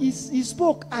 And he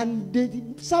spoke, and the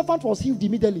servant was healed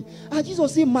immediately. And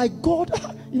Jesus said, my God.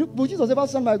 Would Jesus ever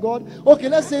say, my God? Okay,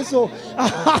 let's say so.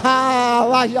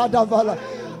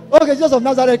 Okay, Jesus of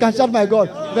Nazareth can shout, my God.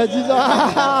 But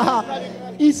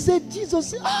Jesus, he said,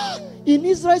 Jesus said, in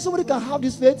Israel, somebody can have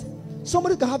this faith.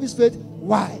 Somebody can have this faith.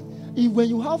 Why? When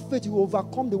you have faith, you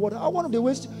overcome the world. One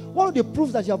of the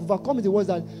proofs that you have overcome the world is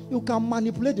that you can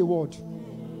manipulate the world.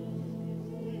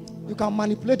 You can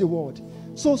manipulate the world.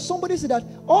 So somebody said that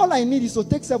all I need is to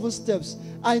take 7 steps,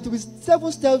 and it will be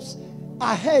 7 steps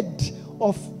ahead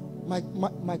of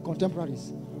my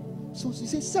contemporaries. So he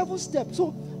said 7 steps.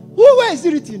 So where is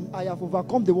it written? I have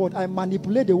overcome the world. I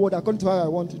manipulate the world according to how I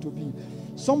want it to be.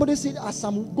 Somebody said, as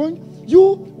I'm going,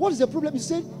 what is the problem? He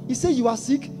said, you are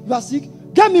sick.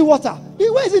 Get me water.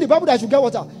 Where is it in the Bible that I should get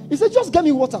water? He said, just get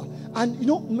me water. And you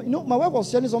know, my wife was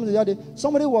sharing something the other day.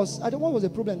 Somebody was, I don't know what was the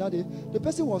problem that day. The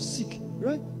person was sick,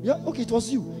 right? Yeah, okay, it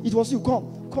was you.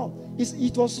 Come.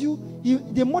 It was you.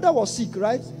 The mother was sick,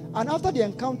 right? And after the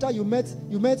encounter, you met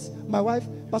my wife,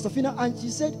 Pastor Fina, and she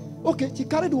said, okay, she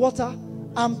carried water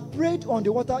and prayed on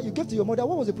the water. You gave to your mother.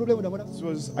 What was the problem with the mother? It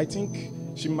was, I think,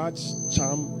 she matched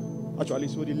charm, actually,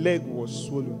 so the leg was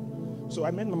swollen. So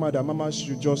I met my mother. Mama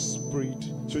should just pray it.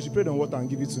 So she prayed on water and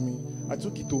give it to me. I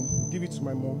took it home, give it to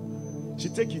my mom. She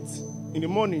take it. In the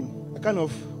morning, I kind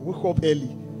of woke up early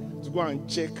to go and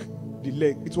check the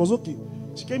leg. It was okay.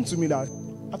 She came to me that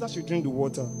after she drank the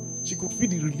water, she could feel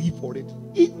the relief already.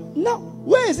 Now,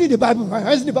 where is it in the Bible? Where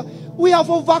is it in the Bible? We have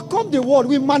overcome the world.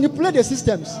 We manipulate the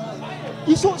systems.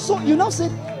 So you now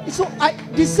said,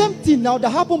 the same thing now that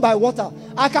happened by water.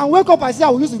 I can wake up and say I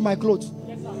will use it with my clothes.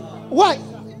 Why?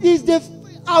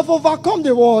 I've overcome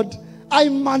the world. I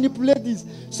manipulate this.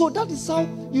 So that is how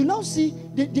you now see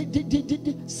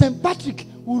the St. Patrick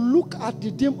will look at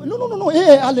the demon. No.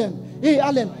 Hey,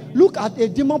 Alan. Look at a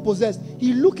demon possessed.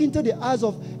 He look into the eyes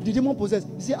of the demon possessed.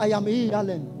 He said, I am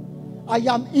Alan. I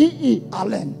am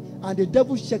Alan. And the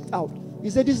devil checked out. He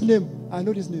said, this name, I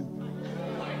know this name.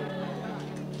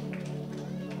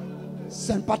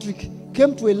 St. Patrick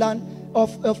came to a land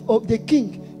of the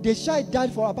king. The child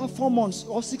died for about 4 months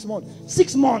or 6 months.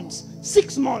 6 months.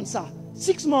 6 months, sir.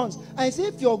 6 months. And I say,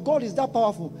 if your God is that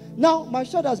powerful. Now, my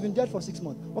child has been dead for 6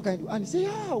 months. What can I do? And he say,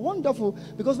 wonderful.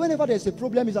 Because whenever there's a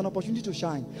problem, it's an opportunity to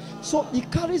shine. So he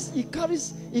carries a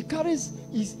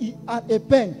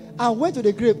pen and went to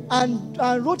the grave and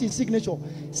wrote his signature.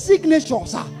 Signature,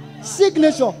 sir.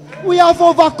 Signature. We have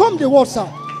overcome the world,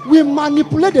 sir. We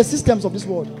manipulate the systems of this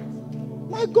world.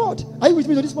 My God. Are you with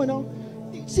me to this point now?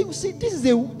 See, this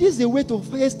is a way to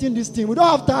hasten this thing. We don't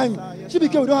have time. We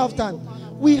don't have time.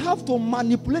 we have to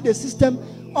manipulate the system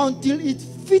until it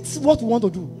fits what we want to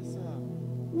do.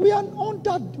 We are not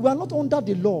under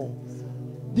the law,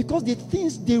 because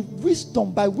the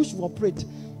wisdom by which we operate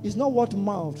is not what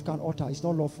mouth can utter. It's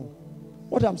not lawful.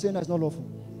 What I'm saying is not lawful.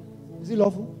 Is it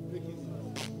lawful?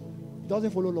 It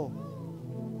doesn't follow law.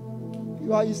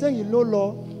 You're saying you know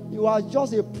law. You are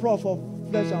just a prof of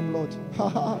flesh and blood.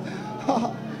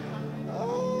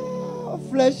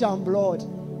 Flesh and blood.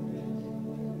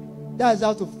 That is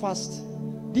how to fast.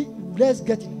 Let's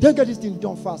get it. Don't get this thing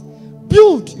done fast.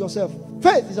 Build yourself.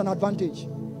 Faith is an advantage.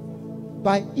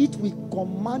 By it we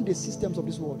command the systems of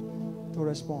this world to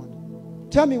respond.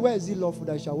 Tell me, where is it lawful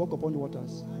that you shall walk upon the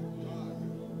waters?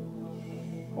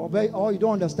 Or you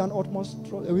don't understand utmost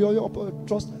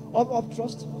trust, up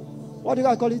trust. What do you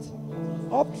guys call it?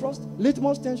 Up trust,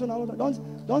 litmus tension.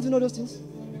 Don't you know those things?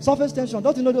 Surface tension.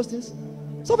 Don't you know those things?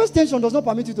 Surface tension does not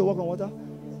permit you to walk on water.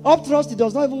 Up trust, it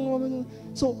does not even.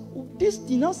 So this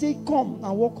did not say come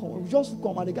and walk on. Just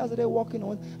come, and the guys started walking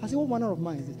on. I said, what manner of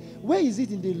mind is it? Where is it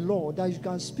in the law that you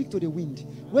can speak to the wind?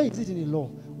 Where is it in the law?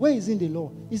 Where is it in the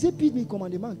law? He said, bid me come,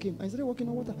 and the man came and he started walking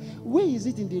on water. Where is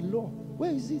it in the law?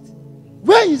 Where is it?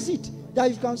 Where is it that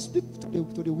you can speak to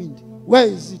the wind? Where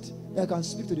is it that you can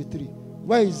speak to the tree?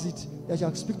 Where is it that you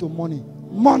can speak to money?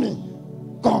 Money,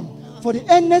 come. For the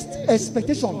earnest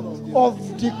expectation of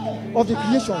the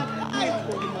creation.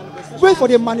 Wait for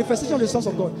the manifestation of the sons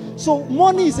of God. So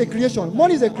money is a creation.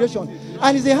 Money is a creation.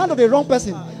 And it's the hand of the wrong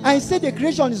person. And he said the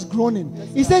creation is groaning.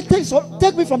 He said,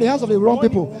 take me from the hands of the wrong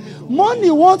people.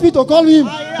 Money wants me to call him.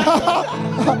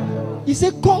 He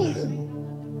said, come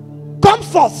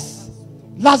forth,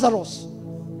 Lazarus.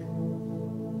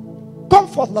 Come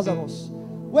forth, Lazarus.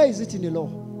 Where is it in the law?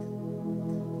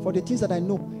 For the things that I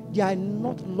know, they are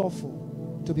not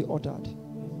lawful to be uttered.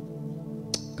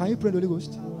 Can you pray in the Holy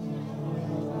Ghost?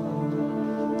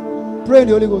 Pray in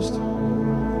the Holy Ghost.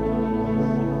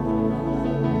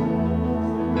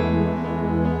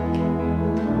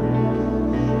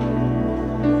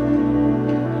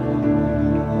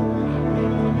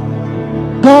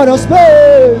 God of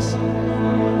space,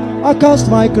 I cast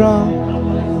my crown.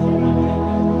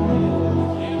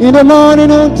 In the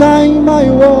morning and time I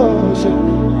worship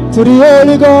to the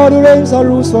holy God who reigns and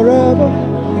rules forever.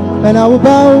 And I will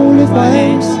bow, lift my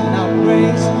hands,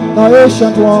 the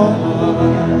ancient one.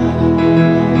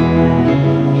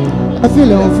 I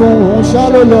feel it from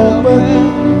shallow love.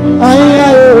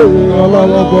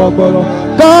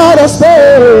 God of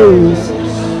space,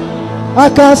 I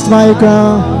cast my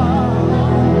crown.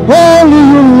 Only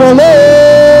you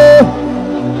alone,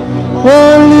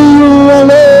 only you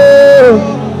alone,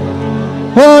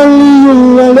 only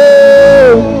you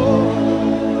alone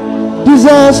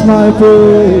deserves my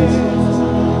praise.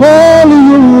 Only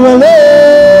you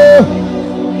alone,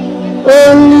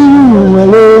 only you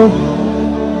alone,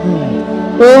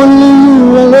 only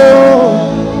you alone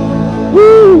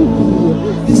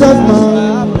deserves my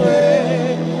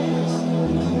praise.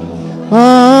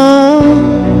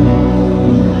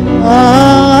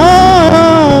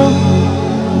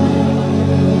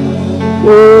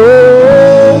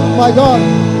 Oh my God.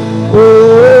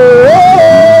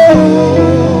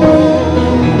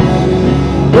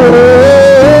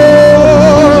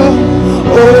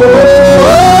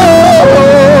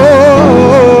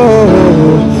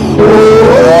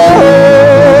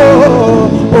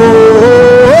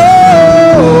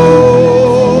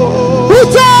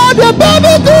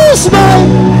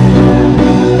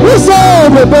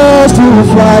 The birds to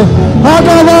fly, I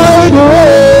can hide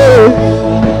away.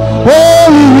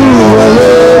 Only you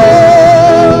alone.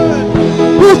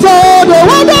 We told the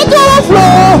water to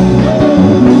flow.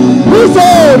 We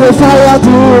told the fire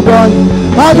to burn,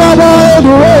 I can hide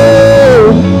away.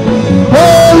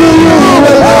 Only you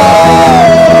alone.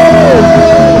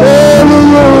 Only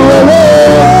you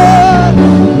alone.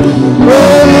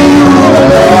 Only you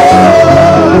alone.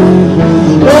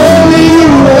 Only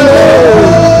you alone.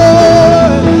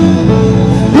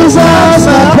 Deserves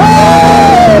my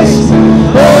praise.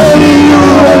 Only you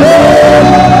alone.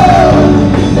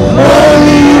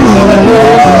 Only you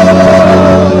alone.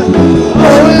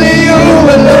 Only you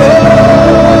alone.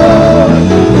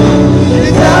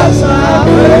 Deserves my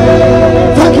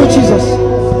praise. Thank you, Jesus.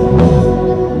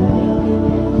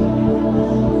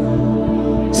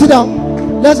 Sit down.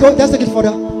 Let's go. Let's take it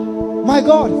further. My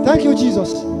God, thank you,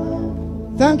 Jesus.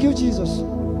 Thank you, Jesus.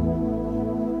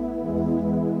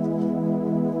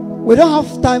 We don't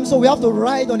have time, so we have to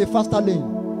ride on the faster lane.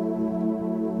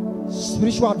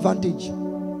 Spiritual advantage.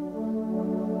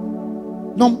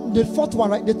 No, the fourth one,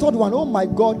 right? The third one, oh my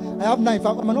God, I have 9.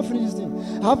 I'm not finishing this thing.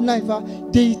 I have 9.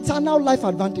 The eternal life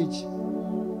advantage.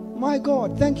 My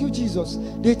God, thank you, Jesus.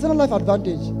 The eternal life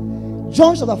advantage.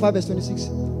 John chapter 5 verse 26.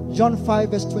 John 5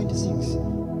 verse 26.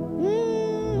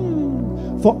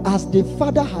 For as the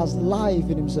Father has life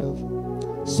in himself,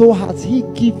 so has he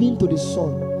given to the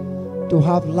Son to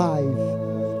have life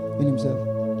in himself.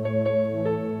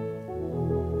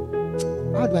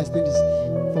 How do I explain this?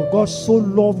 For God so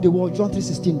loved the world, John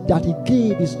 3:16, that he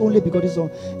gave his only begotten Son,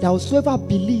 that whosoever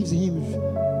believes in him,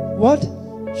 what?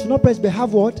 Should not perish but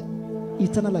have what?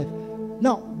 Eternal life.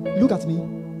 Now, look at me.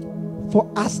 For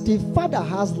as the Father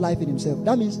has life in himself,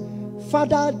 that means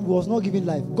Father was not giving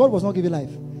life. God was not giving life.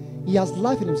 He has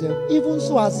life in himself. Even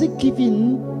so has he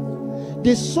given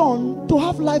the Son to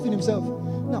have life in himself.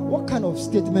 Now, what kind of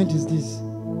statement is this?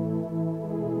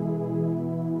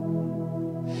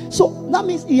 So that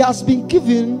means he has been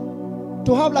given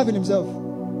to have life in himself.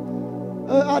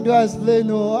 How do I explain?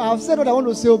 No, I've said what I want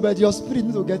to say, but your spirit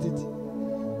needs to get it.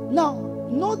 Now,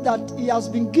 not that he has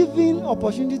been given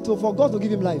opportunity for God to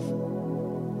give him life,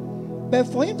 but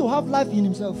for him to have life in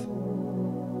himself.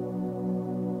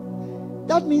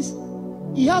 That means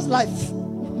he has life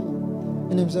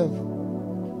in himself.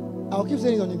 I'll keep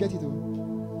saying it until you get it.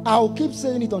 I'll keep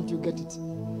saying it until you get it.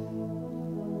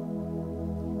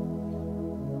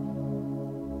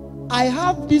 I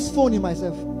have this phone in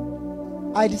myself.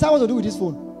 I decide what to do with this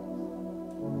phone.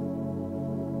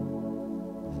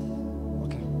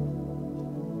 Okay.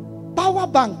 Power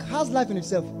bank has life in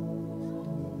itself.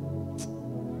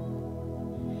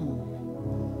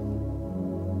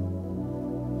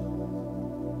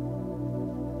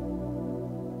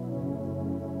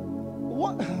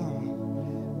 What?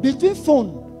 Between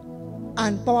phone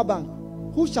and power bank,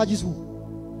 who charges who?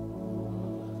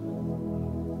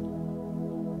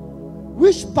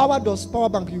 Which power does power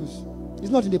bank use? It's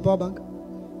not in the power bank.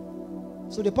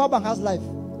 So the power bank has life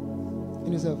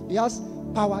in itself. He has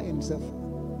power in himself.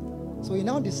 So he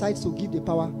now decides to give the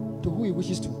power to who he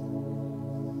wishes to.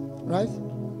 Right?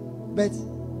 But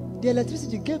the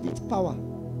electricity gave it power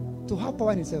to have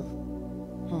power in itself.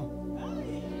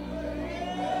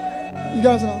 You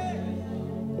guys know?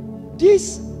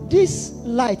 This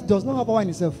light does not have power in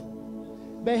itself.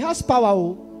 But it has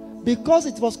power because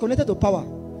it was connected to power.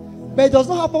 But it does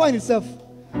not have power in itself.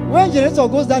 When generator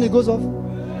goes down, it goes off.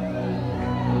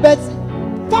 But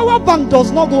power bank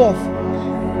does not go off.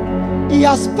 It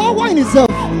has power in itself.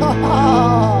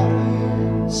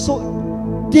 So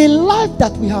the life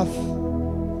that we have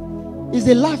is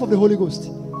the life of the Holy Ghost.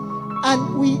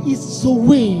 And is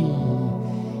Zoe.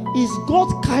 Is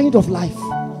God kind of life.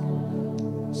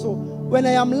 So when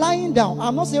I am lying down,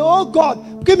 I'm not saying, oh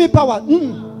God, give me power.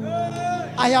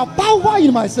 I have power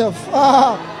in myself.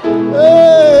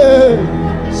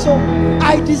 So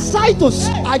I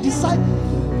decide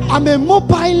I'm a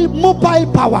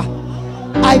mobile power.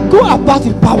 I go about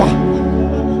with power.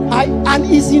 And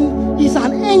is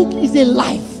an end, is a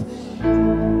life.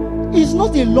 It's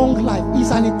not a long life,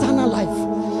 it's an eternal life.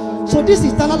 So this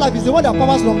eternal life is the one that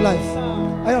powers long life.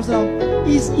 I understand.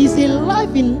 Is a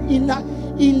life in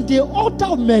the order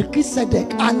of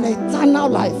Melchizedek, an eternal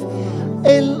life.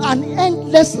 An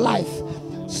endless life.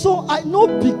 So I know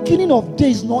beginning of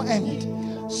days, no end.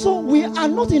 So we are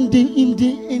not in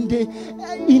the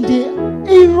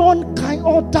Aaron kind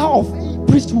order of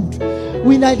priesthood.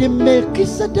 We are in the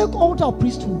Melchizedek order of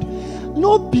priesthood.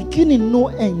 No beginning, no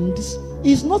ends.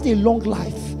 It's not a long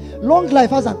life. Long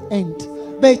life has an end,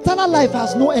 but eternal life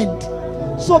has no end.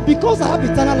 So because I have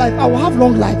eternal life, I will have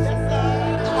long life.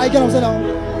 I get what I'm saying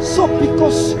now. So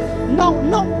because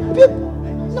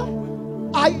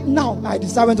now I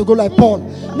decided to go like Paul.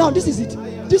 Now this is it.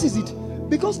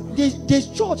 Because the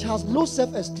church has low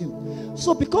self-esteem.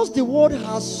 So because the world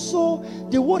has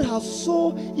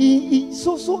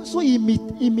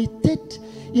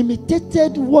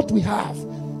imitated what we have.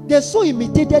 They so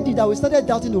imitated it that we started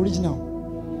doubting the original.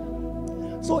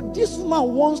 So this woman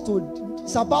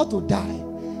is about to die,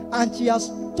 and she has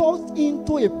taught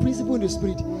into a principle in the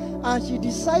spirit, and she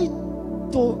decides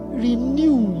to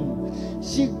renew.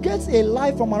 She gets a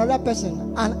life from another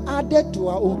person and added to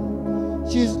her own.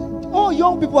 All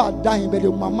young people are dying, but the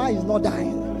mama is not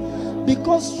dying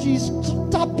because she's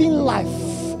tapping life.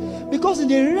 Because in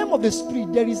the realm of the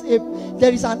spirit, there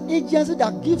is an agency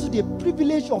that gives you the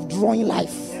privilege of drawing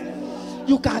life.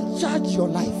 You can charge your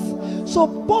life. So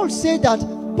Paul said that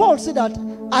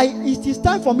it is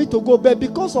time for me to go, but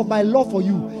because of my love for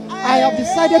you, I have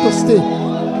decided to stay.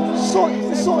 So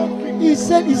he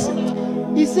said,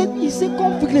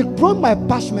 come quickly, bring my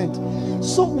parchment.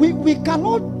 So we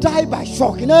cannot die by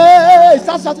shock.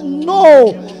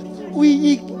 No.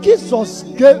 He gives us,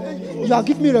 you have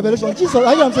given me revelation. Jesus,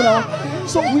 I am saying now.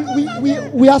 So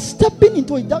we are stepping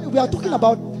into it. We are talking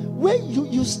about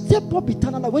when you step up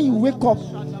eternal life, when you wake up,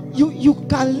 you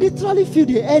can literally feel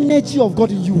the energy of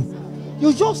God in you.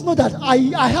 You just know that I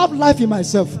have life in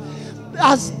myself.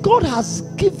 As God has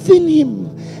given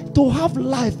him to have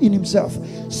life in himself,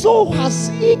 so has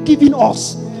he given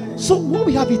us. So when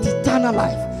we have it, eternal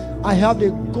life, I have the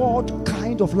God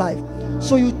kind of life.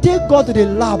 So you take God to the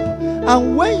lab,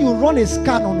 and when you run a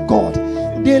scan on God,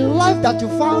 the life that you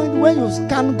find when you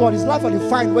scan God is life that you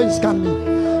find when you scan me.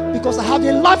 Because I have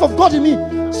the life of God in me.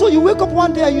 So you wake up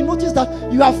one day and you notice that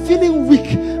you are feeling weak,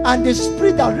 and the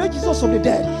spirit that raises us from the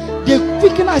dead, the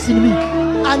quickness in me,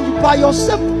 and you by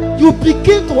yourself, you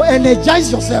begin to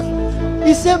energize yourself.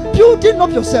 It's a building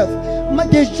up yourself.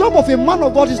 The job of a man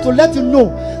of God is to let you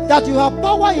know that you have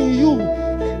power in you.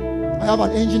 I have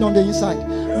an engine on the inside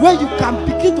where you can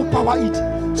begin to power it.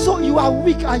 So you are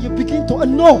weak and you begin to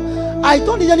no, I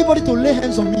don't need anybody to lay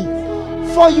hands on me.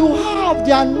 For you have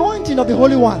the anointing of the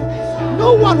Holy One.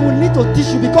 No one will need to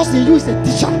teach you, because in you is a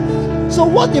teacher. So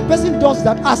what the person does,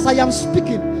 that as I am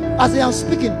speaking,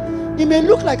 it may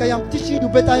look like I am teaching you,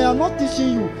 but I am not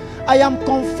teaching you. I am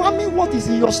confirming what is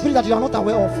in your spirit that you are not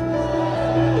aware of.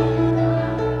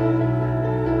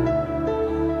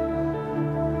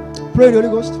 Pray the Holy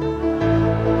Ghost.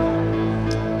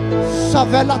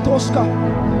 Savela Tosca.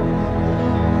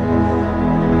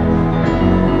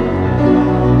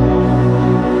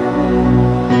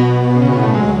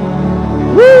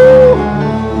 Woo!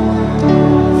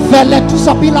 Vele tu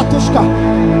sapila Tosca.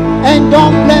 And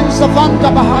don't blend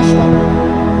Savanta Bahashka.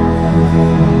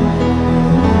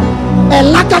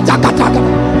 Elakataka.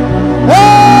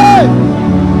 Hey!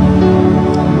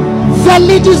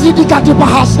 Velidis Idikati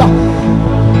Bahashka.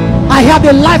 I have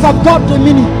the life of God in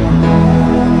me.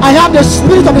 I have the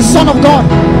spirit of the Son of God.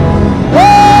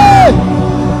 Hey!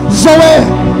 Zoe,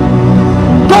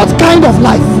 God kind of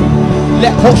life.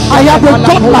 I have the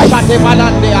God life. I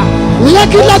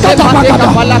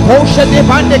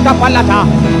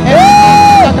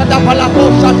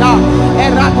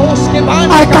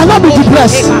cannot be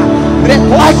depressed.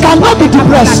 I cannot be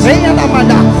depressed.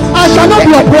 I cannot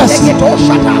be oppressed.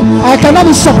 I cannot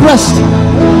be suppressed.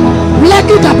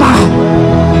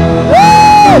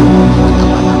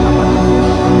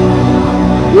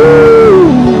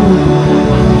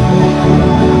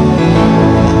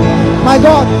 My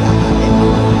God,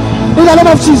 in the name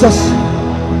of Jesus.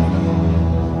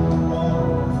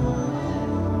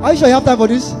 Are you sure you have time for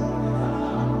this?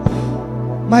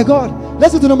 My God,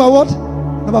 let's go to number what?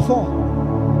 Number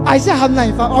 4. I say I have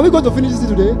 9. Are we going to finish this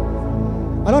today?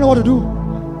 I don't know what to do.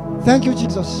 Thank you,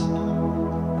 Jesus.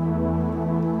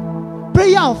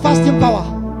 Prayer and fasting power.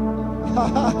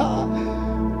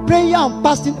 Prayer and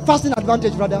fasting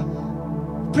advantage, brother.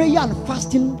 Prayer and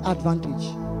fasting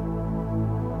advantage.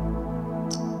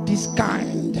 This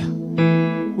kind.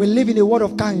 We live in a world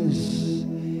of kinds.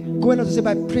 Going on to say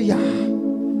by prayer,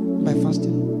 by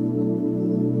fasting.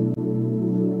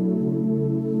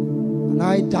 And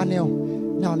I, Daniel.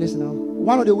 Now listen now.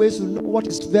 One of the ways to know what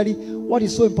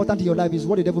is so important in your life is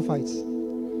what the devil fights.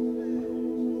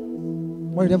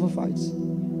 What the devil fights.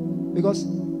 Because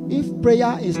if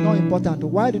prayer is not important,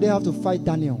 why do they have to fight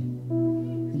Daniel?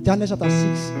 In Daniel chapter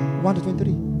 6,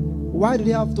 1-23. Why do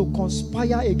they have to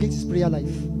conspire against his prayer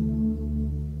life?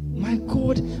 My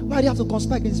God, why do they have to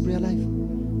conspire against his prayer life?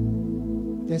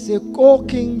 They say, "Oh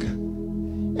King,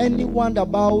 anyone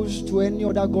that bows to any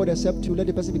other God except you, let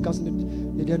the person be cast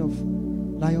in the den of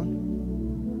lion."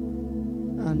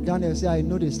 And Daniel said, "I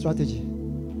know the strategy.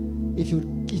 If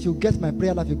you get my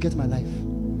prayer life, you get my life."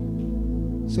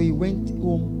 So he went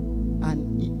home,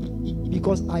 and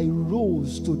because I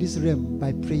rose to this realm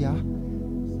by prayer,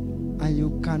 and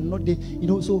you cannot,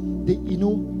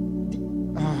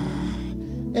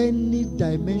 any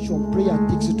dimension prayer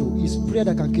takes you to is prayer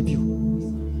that can keep you.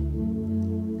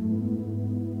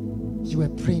 You were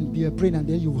praying, and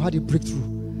then you had a breakthrough.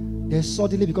 Then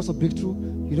suddenly, because of breakthrough,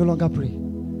 you no longer pray.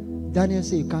 Daniel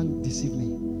said, "You can't deceive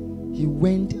me." He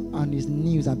went on his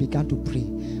knees and began to pray,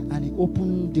 and he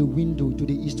opened the window to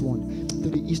the east to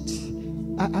the east.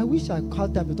 I wish I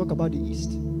had time to talk about the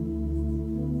east.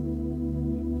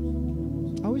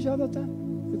 I wish I had that time,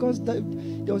 because there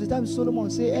was a time Solomon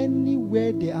said,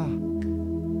 "Anywhere they are,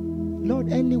 Lord,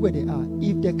 anywhere they are,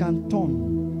 if they can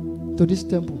turn to this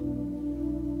temple,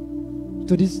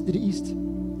 to the east,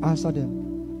 answer them."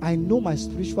 I know my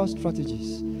spiritual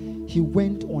strategies. He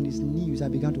went on his knees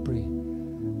and began to pray,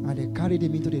 and they carried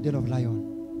him into the den of lion.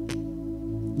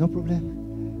 No problem.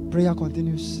 Prayer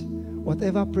continues.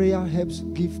 Whatever prayer helps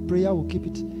give, prayer will keep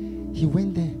it. He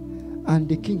went there, and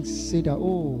the king said that,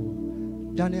 "Oh,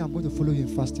 Daniel, I'm going to follow you in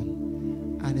fasting."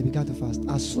 And he began to fast.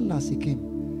 As soon as he came,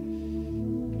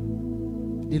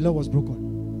 the law was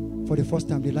broken. For the first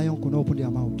time, the lion could not open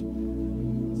their mouth.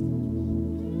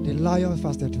 The lion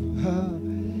fasted.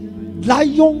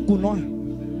 Lion could not.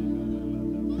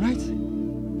 Right?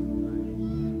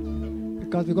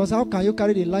 Because how can you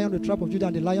carry the lion of the tribe of Judah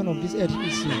and the lion of this earth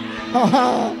eat him?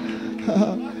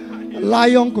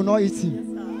 Lion could not eat him.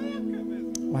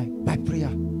 Why? By prayer.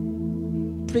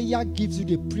 Prayer gives you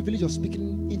the privilege of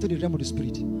speaking into the realm of the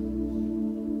spirit.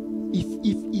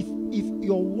 If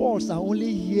your words are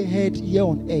only heard here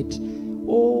on earth,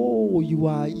 oh, you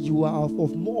are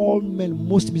of all men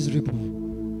most miserable.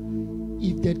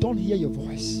 If they don't hear your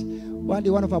voice. One day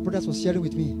one of our brothers was sharing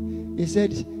with me. He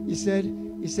said,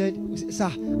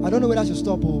 sir, I don't know whether I should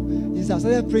stop. He said, I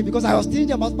started praying because I was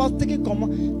thinking about taking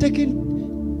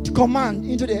command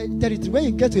into the territory. When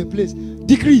you get to a place,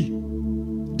 decree.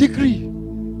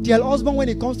 Tell husband when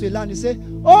he comes to a land, he say,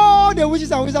 oh, the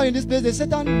witches and wizards in this place, the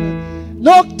Satan,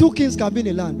 no two kings can be in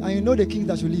a land, and you know the king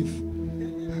that should live.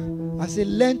 I say,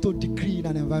 learn to decree in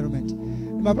an environment.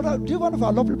 My brother, one of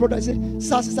our lovely brothers, said,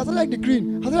 sir, I started like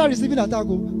decreeing. I started receiving attack.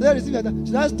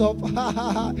 Should I stop?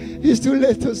 It's too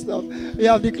late to stop. You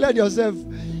have declared yourself.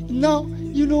 Now,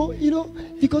 you know,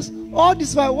 because all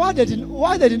this while, why they didn't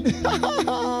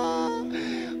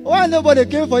why nobody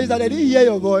came for you that they didn't hear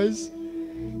your voice?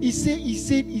 He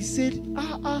said,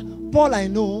 Paul I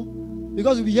know,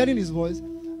 because we'll be hearing his voice.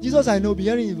 Jesus I know, be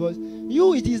hearing his voice.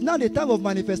 You, it is now the time of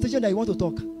manifestation that you want to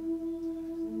talk.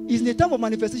 It's the time of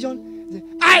manifestation.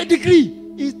 I decree.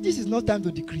 This is not time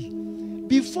to decree.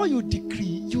 Before you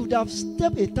decree, you would have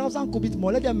stepped 1,000 cubits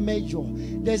more. Let them measure.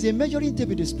 There's a measuring tape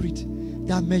in the spirit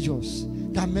that measures.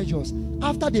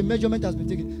 After the measurement has been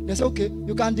taken, they say, okay,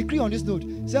 you can decree on this note.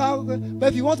 Say, okay, but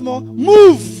if you want more,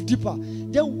 move deeper.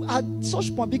 Then at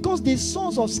such point, because the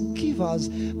sons of skivers,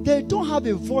 they don't have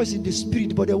a voice in the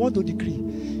spirit, but they want to decree.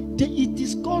 It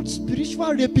is called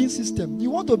spiritual raping system. You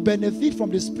want to benefit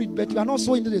from the spirit, but you are not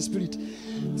so into the spirit.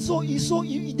 So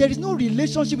there is no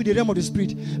relationship with the realm of the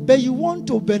spirit, but you want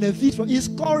to benefit from. It's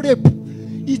called rape.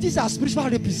 These are spiritual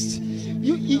rapists.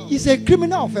 It's a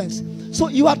criminal offense. So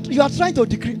you are trying to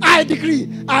decree. I decree.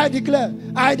 I declare.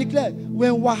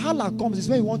 When wahala comes, is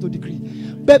when you want to decree.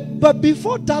 But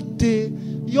before that day,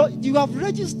 you have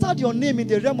registered your name in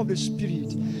the realm of the spirit.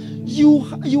 Do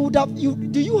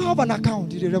you have an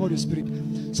account in the realm of the spirit?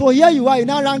 So here you are, you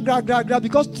now run grab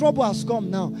because trouble has come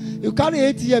now. You carry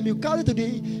ATM, you carry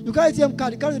ATM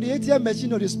card, you carry to the ATM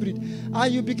machine of the spirit,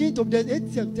 and you begin to the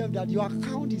ATM tell that your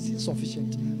account is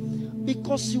insufficient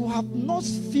because you have not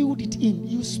filled it in.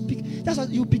 You speak. That's why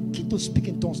you begin to speak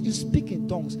in tongues. You speak in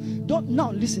tongues. Don't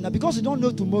now listen. Because you don't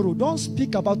know tomorrow, don't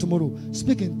speak about tomorrow.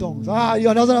 Speak in tongues. You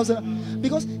understand?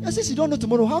 Because since you don't know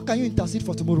tomorrow, how can you intercede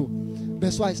for tomorrow?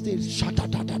 That's why I stay.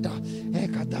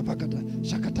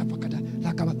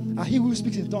 He who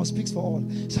speaks in tongues speaks for all.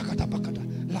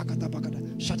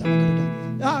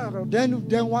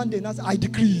 Then one day, I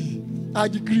decree.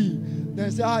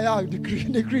 Then say, I decree.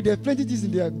 There are plenty things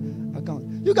in their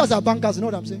account. You guys are bankers, you know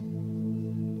what I'm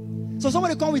saying? So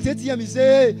somebody come with ATM, he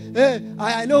say, hey,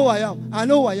 I know who I am.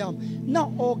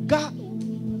 Now, Oga,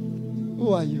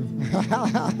 who are you?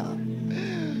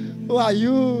 Who are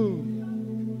you?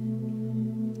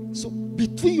 So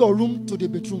between your room to the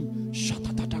bedroom,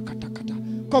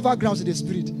 cover grounds in the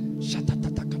spirit.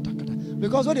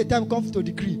 Because when the time comes to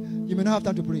decree, you may not have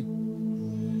time to pray.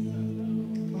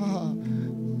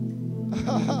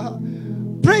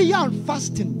 Prayer and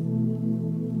fasting.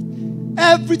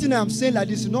 Everything I'm saying like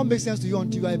this will not make sense to you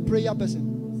until you are a prayer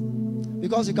person.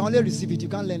 Because you can only receive it, you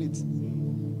can't learn it.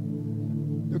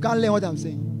 You can't learn what I'm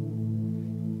saying.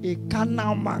 A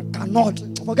carnal man cannot.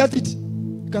 Forget it.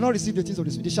 You cannot receive the things of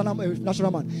the spirit. The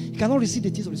natural man. He cannot receive the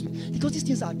things of the spirit. Because these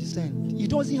things are discerned. He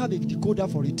doesn't have a decoder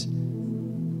for it.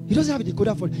 He doesn't have a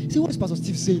decoder for it. See what is Pastor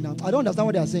Steve saying now? I don't understand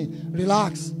what they are saying.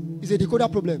 Relax. It's a decoder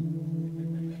problem.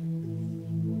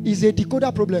 It's a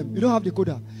decoder problem. You don't have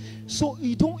decoder. So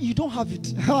you don't have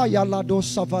it. Are you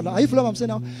following what I'm saying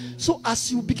now? So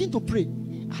as you begin to pray,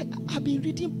 I've been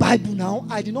reading Bible now.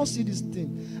 I did not see this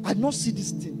thing. I did not see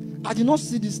this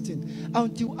thing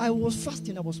until I was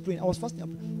fasting. I was praying.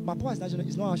 My power is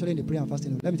not actually in the prayer and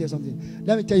fasting. Let me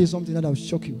tell you something that will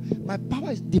shock you. The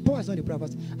power is not in the prayer and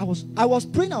fasting. I was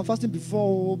praying and fasting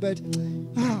before, but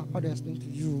how do I explain to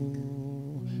you?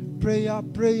 Prayer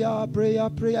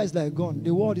is like gun.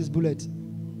 The word is bullet.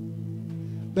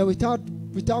 But without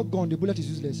gun, the bullet is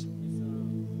useless.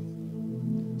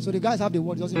 So the guys have the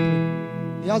word, doesn't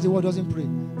pray. He has the word, doesn't pray.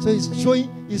 So he's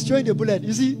showing the bullet.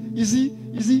 You see.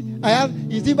 He's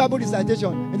in Bible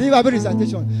recitation.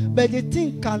 But the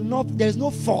thing cannot, there is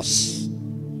no force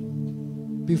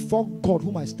before God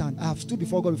whom I stand. I have stood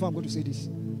before God before I'm going to say this.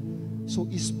 So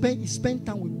he spent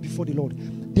time before the Lord.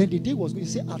 Then the day was going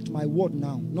to say, at my word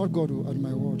now, not God, at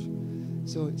my word.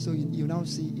 So you now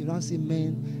see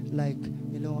men like,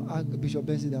 Bishop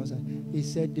Benson outside. He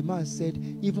said, the man said,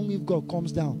 even if God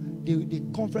comes down, the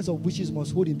conference of witches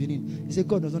must hold in Benin. He said,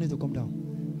 God does not need to come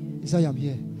down. He said, I am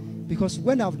here. Because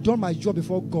when I've done my job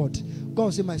before God, God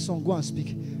will say, my son, go and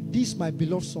speak. This is my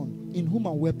beloved son, in whom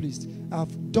I'm well pleased.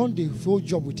 I've done the whole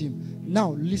job with him.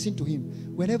 Now listen to him.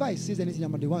 Whenever he says anything,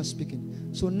 I'm the one speaking.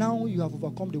 So now you have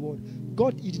overcome the world.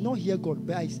 God, he did not hear God,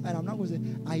 but and I'm not going to say,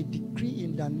 I decree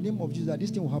in the name of Jesus that this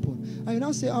thing will happen. And you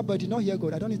now say, but I did not hear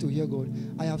God. I don't need to hear God.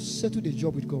 I have settled the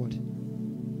job with God.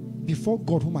 Before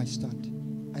God whom I stand,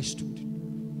 I stood.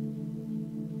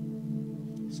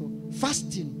 So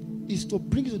fasting is to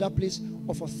bring you to that place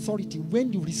of authority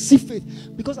when you receive faith.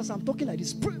 Because as I'm talking like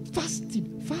this, fasting.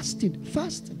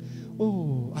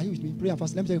 Oh, are you with me? Pray and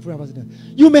fast. Let me tell you, pray and fast.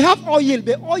 You may have oil,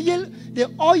 but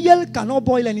the oil cannot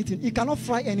boil anything. It cannot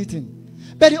fry anything.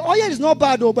 But the oil is not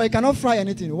bad though, but it cannot fry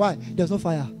anything. Why? There's no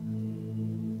fire.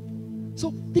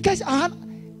 So the guys are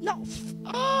now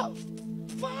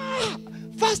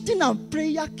fasting and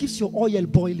prayer keeps your oil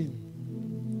boiling.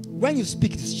 When you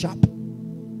speak, it is sharp.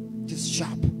 It is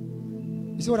sharp.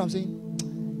 You see what I'm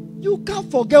saying? You can't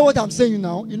forget what I'm saying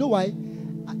now. You know why?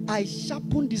 I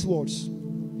sharpen these words.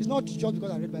 It's not just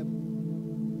because I read Bible.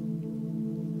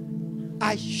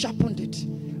 I sharpened it.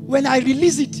 When I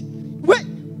release it,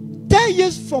 10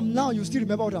 years from now, you still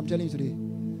remember what I'm telling you today.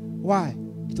 Why?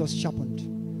 It was sharpened.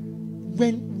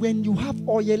 When you have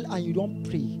oil and you don't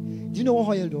pray, do you know what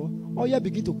oil do? Oil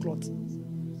begin to clot.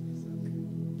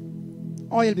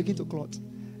 Oil begin to clot.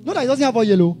 Not that it doesn't have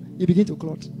oil, it begin to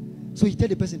clot. So he tell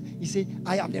the person, he say,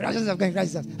 I am the righteousness of God in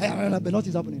Christ. But nothing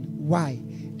is happening. Why?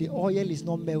 The oil is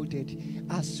not melted.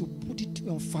 As you put it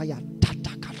on fire,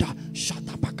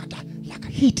 like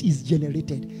heat is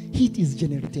generated. Heat is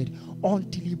generated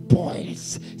until it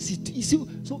boils. See,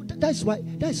 so that's why.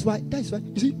 You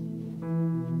see,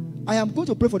 I am going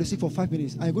to pray for the sick for 5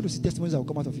 minutes. I am going to see testimonies that will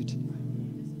come out of it.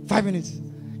 5 minutes.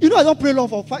 You know, I don't pray long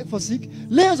for sick.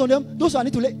 Lay hands on them. Those who I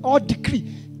need to lay or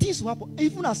decree. This will happen.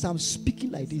 Even as I'm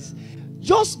speaking like this,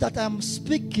 just that I'm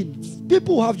speaking,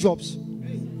 people will have jobs.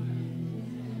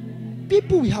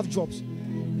 People will have jobs.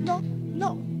 No,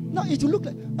 it will look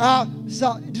like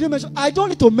sir, did you mention? I don't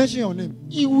need to mention your name.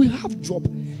 You will have job.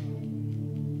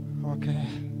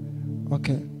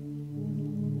 Okay.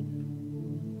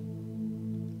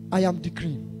 I am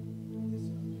decreeing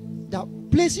that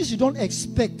places you don't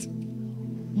expect,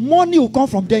 money will come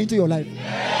from there into your life.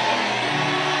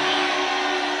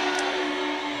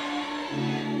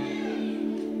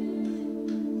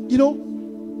 You know,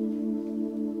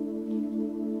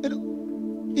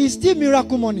 it's still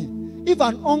miracle money. If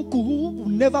an uncle who will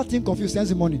never think of you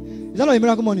sends him money, is that not a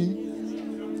miracle money?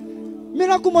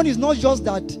 Miracle money is not just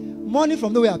that money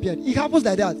from nowhere appeared. It happens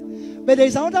like that. But there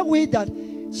is another way that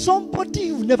somebody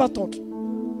you never thought,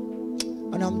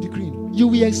 and I'm decreeing, you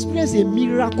will experience a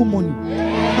miracle money.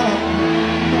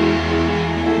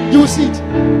 You will see it.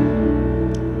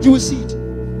 You will see it.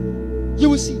 You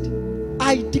will see it.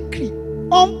 I decree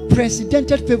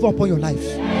unprecedented favor upon your life.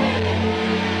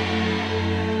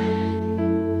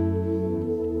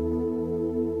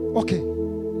 Okay,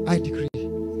 I decree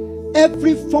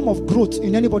every form of growth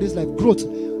in anybody's life, growth,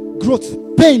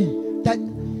 pain, that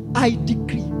I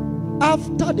decree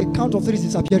after the count of 3 is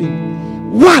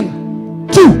disappearing. 1,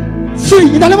 2,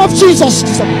 3, in the name of Jesus.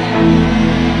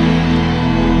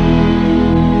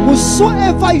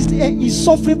 Whosoever is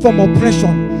suffering from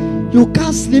oppression, you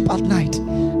can't sleep at night.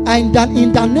 And then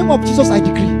in the name of Jesus, I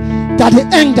decree that the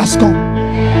end has come.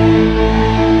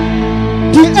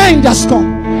 The end has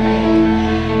come.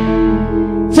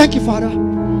 Thank you, Father.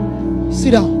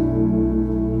 Sit down.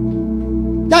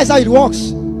 That is how it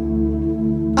works.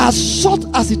 As short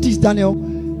as it is, Daniel,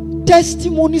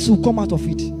 testimonies will come out of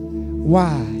it.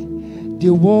 Why?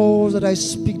 The words that I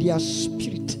speak, they are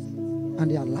spirit and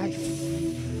they are life.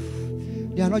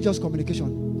 They are not just communication.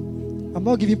 I'm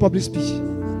not giving public speech.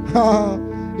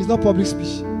 It's not public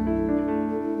speech.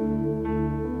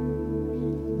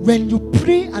 When you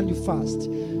pray and you fast,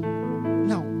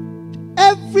 now,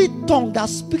 every tongue that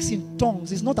speaks in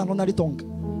tongues is not an ordinary tongue.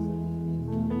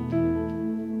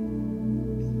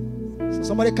 So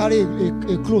somebody carry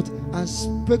a cloth and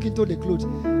spoke into the cloth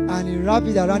and he wrapped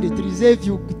it around the tree. Say, if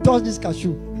you touch this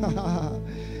cashew,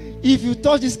 if you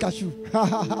touch this cashew,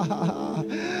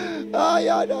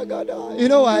 you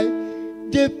know why?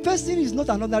 The person is not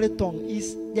an ordinary tongue.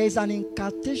 There is an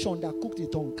incantation that cooked the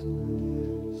tongue.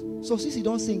 So since you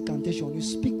don't say incantation, you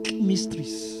speak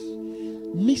mysteries.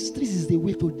 Mysteries is the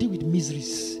way to deal with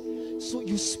miseries. So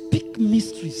you speak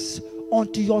mysteries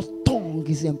until your tongue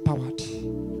is empowered.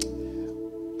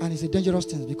 And it's a dangerous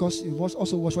thing because you must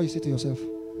also watch what you say to yourself.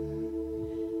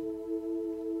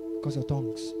 Because your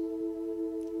tongues.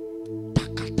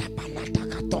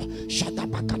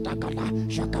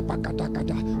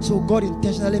 So God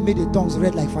intentionally made the tongues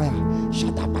red like fire. As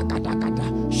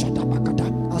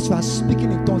you are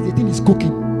speaking in tongues, the thing is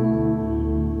cooking.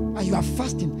 And you are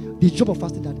fasting. The job of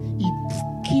fasting that it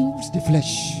kills the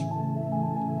flesh.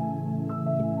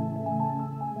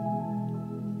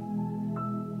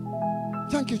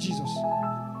 Thank you, Jesus.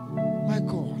 My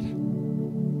God.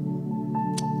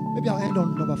 Maybe I'll end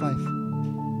on number 5.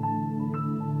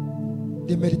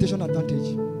 The meditation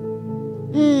advantage.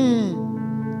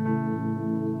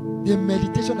 The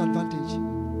meditation advantage.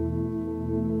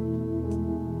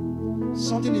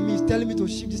 Something in me is telling me to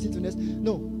shift this into next.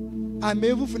 No. I may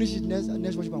even finish it next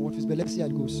worship and worship, but let's see how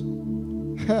it goes.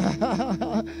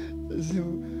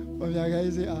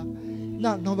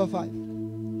 Now, number 5.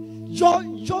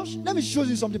 Josh, let me show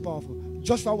you something powerful.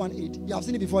 Joshua 1:8. You have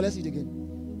seen it before. Let's see it again.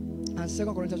 And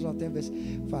 2 Corinthians 10 verse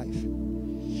 5.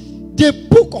 The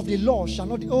book of the law shall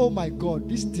not. Oh my God,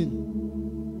 this thing.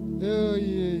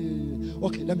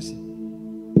 Okay, let me see.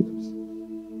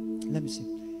 Let me see.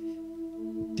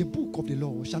 The book of the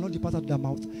law shall not depart out of thy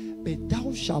mouth, but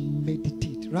thou shalt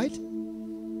meditate. Right?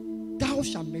 Thou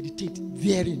shalt meditate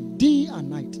therein day and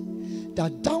night,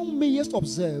 that thou mayest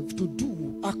observe to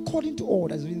do according to all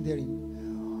that is written therein.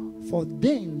 For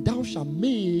then thou shalt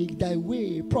make thy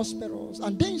way prosperous,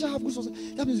 and then you shall have good success.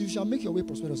 That means you shall make your way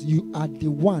prosperous. You are the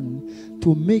one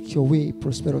to make your way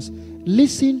prosperous.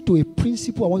 Listen to a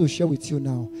principle I want to share with you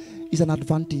now. It's an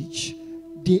advantage.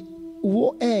 The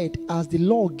word as the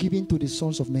law given to the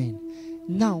sons of men.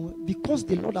 Now, because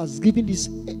the Lord has given this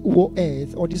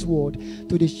earth or this word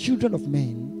to the children of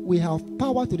men, we have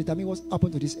power to determine what's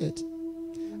happened to this earth.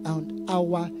 And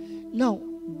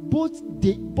both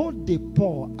the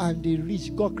poor and the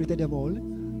rich, God created them all.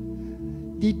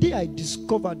 The day I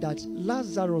discovered that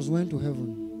Lazarus went to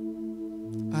heaven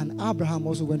and Abraham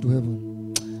also went to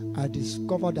heaven, I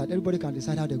discovered that everybody can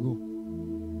decide how they go,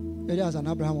 whether as an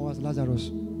Abraham or as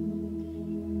Lazarus.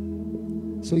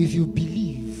 So if you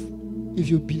believe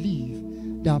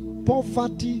that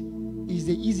poverty is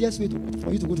the easiest way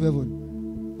for you to go to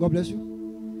heaven, God bless you.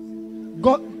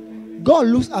 God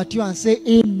looks at you and say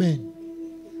amen.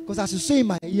 Because as you say in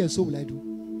my ear, so will I do.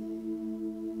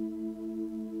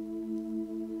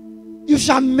 You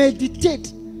shall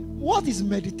meditate. What is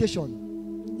meditation?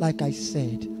 Like I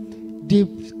said, the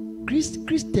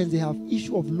Christians, they have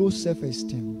issue of low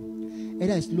self-esteem.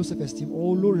 Either it's low self-esteem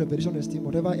or low revelation esteem,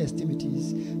 whatever esteem it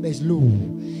is, but it's low.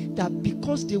 That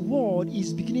because the world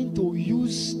is beginning to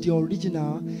use the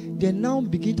original, they now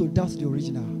begin to doubt the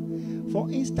original. For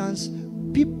instance,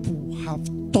 people have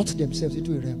taught themselves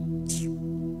into a realm.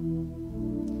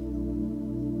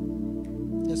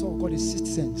 That's what we call the sixth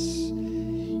sense.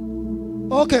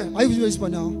 Okay, are you with this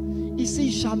one now? It says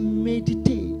you shall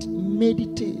meditate.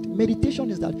 Meditate. Meditation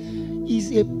is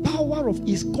a power of,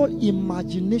 it's called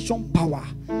imagination power.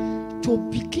 To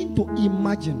begin to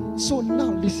imagine. So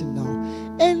now listen now.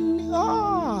 And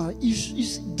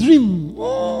it's dream.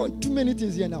 Oh, too many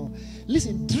things here now.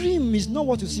 Listen, dream is not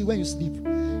what you see when you sleep.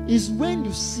 It's when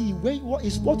you see,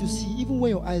 it's what you see even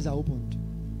when your eyes are opened.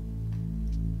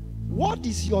 What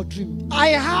is your dream? I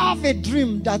have a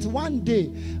dream that one day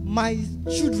my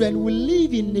children will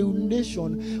live in a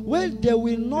nation where they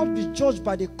will not be judged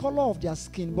by the color of their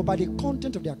skin, but by the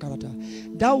content of their character.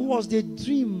 That was the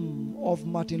dream of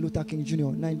Martin Luther King Jr.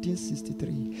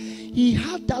 1963. He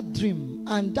had that dream,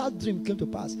 and that dream came to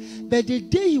pass. But the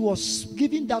day he was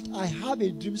giving that I have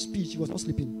a dream speech, he was not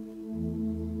sleeping.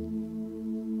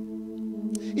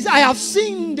 He said, I have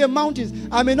seen the mountains.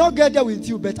 I may not get there with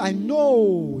you, but I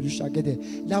know you shall get there.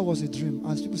 That was a dream.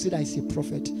 And people say that is a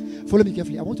prophet. Follow me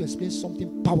carefully. I want to explain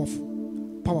something powerful.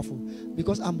 Powerful.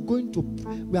 Because what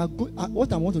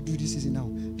I want to do this season now,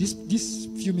 this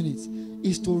few minutes,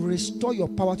 is to restore your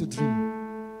power to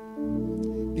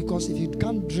dream. Because if you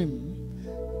can't dream,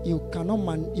 you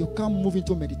can't move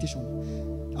into meditation.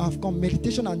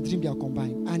 Meditation and dream, they are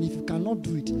combined. And if you cannot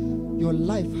do it, your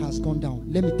life has gone down.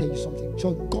 Let me tell you something.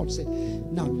 So God said,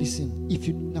 now listen,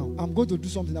 I'm going to do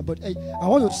something, but I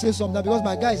want to say something because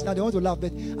my guys now they want to laugh,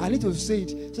 but I need to say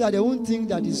it so that they won't think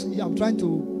that I'm trying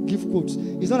to give quotes.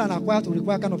 It's not an acquire to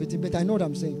require kind of a thing, but I know what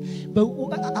I'm saying. But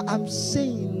I'm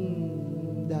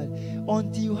saying that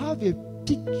until you have a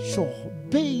picture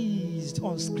based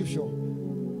on scripture,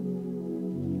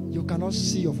 you cannot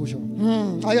see your future. I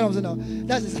know what I'm saying now.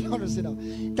 That's what I'm saying now.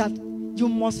 That you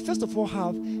must first of all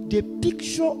have the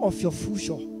picture of your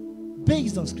future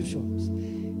based on scriptures.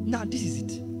 Now, this is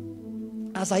it.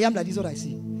 As I am like this, what I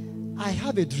see. I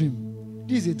have a dream.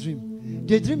 This is a dream.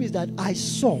 The dream is that I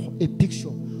saw a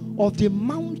picture of the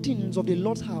mountains of the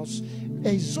Lord's house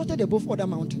exalted above other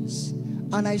mountains.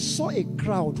 And I saw a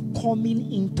crowd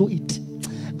coming into it.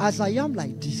 As I am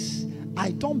like this,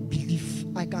 I don't believe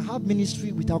I can have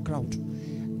ministry without crowd.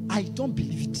 I don't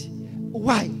believe it.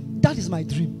 Why? That is my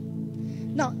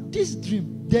dream. Now, this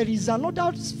dream, there is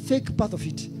another fake part of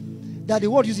it that the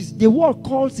world uses. The world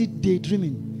calls it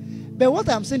daydreaming. But what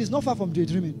I'm saying is not far from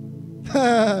daydreaming.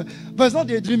 But it's not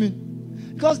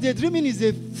daydreaming. Because daydreaming is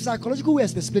a psychological way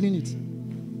of explaining it.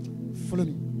 Follow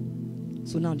me.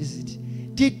 So now this is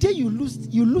it. The day you lose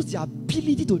the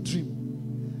ability to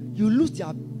dream, you lose the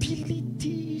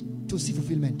ability to see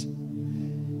fulfillment.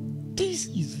 This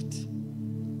is it.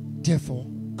 Therefore,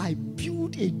 I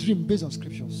built a dream based on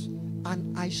scriptures.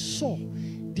 And I saw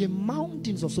the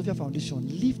mountains of Sophia Foundation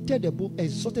lifted above,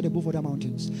 exalted above other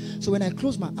mountains. So when I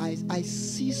close my eyes, I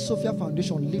see Sophia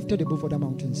Foundation lifted above other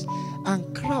mountains,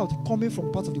 and crowd coming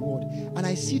from parts of the world. And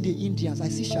I see the Indians, I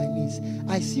see Chinese,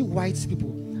 I see white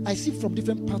people, I see from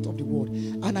different parts of the world,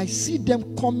 and I see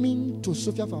them coming to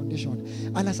Sophia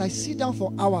Foundation. And as I sit down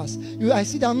for hours, I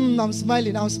sit down, I'm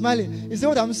smiling. Is that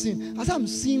what I'm seeing? As I'm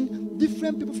seeing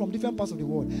different people from different parts of the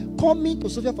world coming to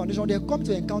Sophia Foundation, they come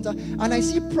to encounter, and I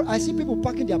see people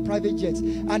parking their private jets,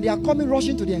 and they are coming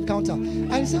rushing to the encounter.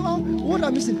 And I say, well, what am I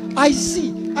missing? I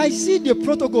see the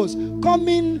protocols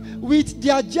coming with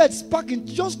their jets parking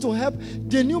just to help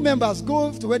the new members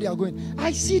go to where they are going.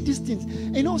 I see these things.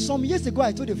 You know, some years ago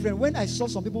I told a friend, when I saw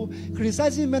some people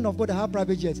criticizing men of God that have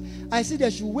private jets, I said they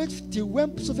should wait till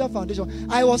when Sophia Foundation.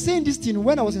 I was saying this thing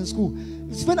when I was in school.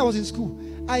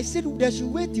 I said they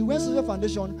should wait till when Sophia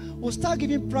Foundation will start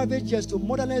giving private jets to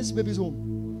motherless babies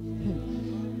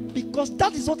home. Because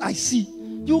that is what I see.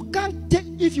 You can't take,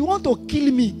 if you want to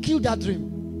kill me, kill that dream.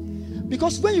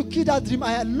 Because when you kill that dream,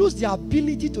 I lose the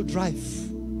ability to drive.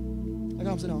 Like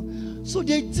I'm saying now. So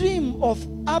the dream of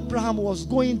Abraham was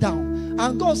going down.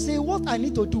 And God said, what I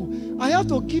need to do, I have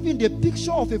to give him the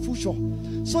picture of a future.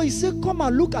 So he said, come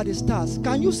and look at the stars.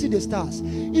 Can you see the stars?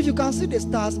 If you can see the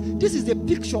stars, this is the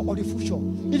picture of the future.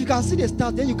 If you can see the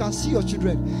stars, then you can see your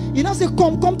children. He now said,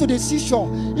 come to the seashore.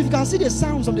 If you can see the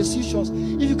sounds of the seashores,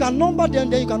 if you can number them,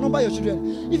 then you can number your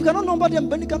children. If you cannot number them,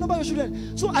 then you can number your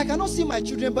children. So I cannot see my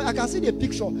children, but I can see the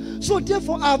picture. So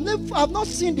therefore, I've not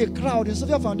seen the crowd in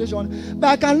Sophia Foundation, but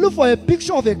I can look for a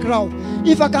picture of a crowd.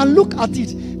 If I can look at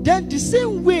it, then the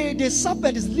same way the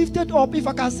serpent is lifted up, if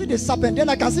I can see the serpent, then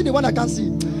I can see the one I can see.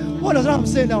 What is that I'm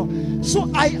saying now?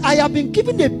 So I have been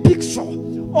given a picture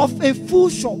of a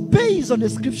future based on the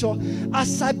scripture.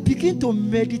 As I begin to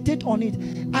meditate on it,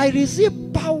 I receive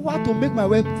power to make my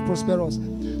way prosperous.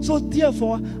 So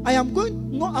therefore, I'm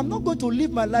not going to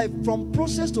live my life from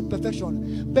process to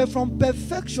perfection, but from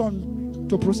perfection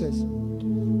to process.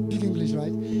 Big English,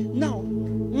 right? Now,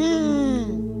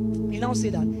 he now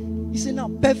say that. He said, now,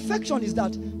 perfection is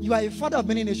that you are a father of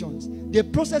many nations. The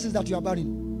process is that you are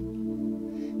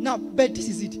barren. Now, but this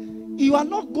is it. You are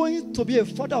not going to be a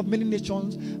father of many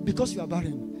nations because you are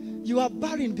barren. You are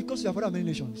barren because you are a father of many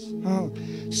nations.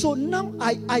 So now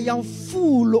I am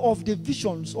full of the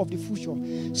visions of the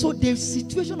future. So the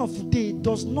situation of today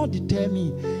does not deter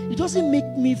me. It doesn't make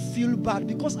me feel bad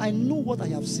because I know what I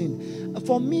have seen.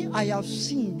 For me, I have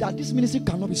seen that this ministry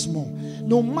cannot be small.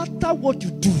 No matter what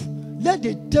you do, let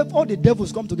all the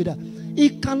devils come together.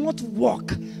 It cannot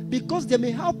work because they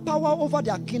may have power over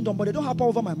their kingdom, but they don't have power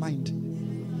over my mind.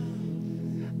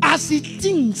 As it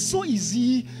thinks, so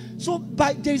easy. So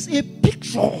there is a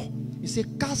picture. It's a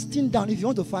casting down. If you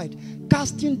want to fight,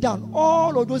 casting down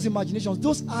all of those imaginations,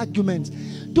 those arguments,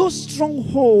 those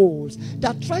strongholds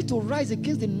that try to rise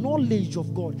against the knowledge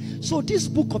of God. So this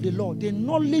book of the Lord, the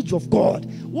knowledge of God,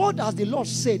 what has the Lord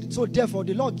said? So therefore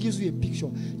the Lord gives you a picture.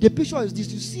 The picture is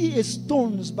this: you see a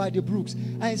stones by the brooks,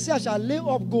 and he says, I shall lay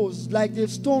up goals like the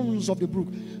stones of the brook.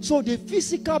 So the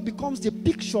physical becomes the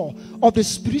picture of the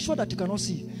spiritual that you cannot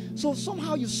see. So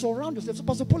somehow you surround yourself. So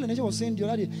Pastor Paul was saying the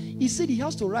other day, he said he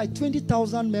has to write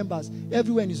 20,000 members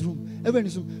everywhere in his room.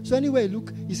 So anywhere you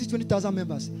look, you see 20,000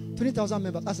 members. 20,000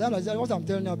 members. As what I'm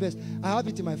telling you best, I have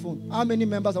it in my phone. How many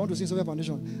members I want to see in Sophia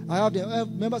Foundation? I have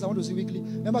them. Members I want to see weekly.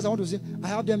 Members I want to see. I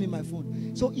have them in my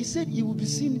phone. So he said he will be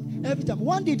seen every time.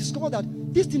 One day he discovered that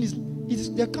this thing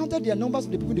is they counted their numbers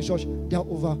of the people in the church. They are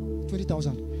over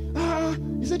 20,000.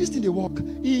 He said, this thing they work.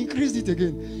 He increased it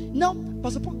again. Now,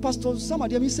 Pastor Sam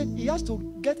Adem, he said he has to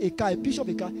get a car, a picture of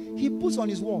a car. He puts on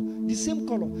his wall the same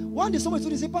color. One day somebody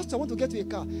told him, say, Pastor, I want to get you a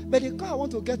car. But the car I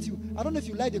want to get you, I don't know if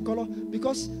you like the color,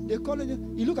 because the color,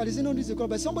 you look at it, no, this is the color.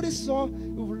 But somebody saw,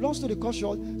 long story cut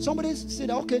short, somebody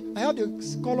said, okay, I have the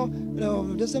color,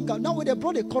 the same car. Now when they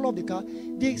brought the color of the car,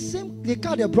 the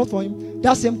car they brought for him,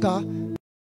 that same car,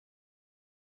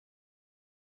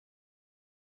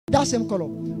 that same color.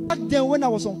 Back then when I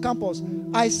was on campus,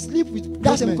 I sleep with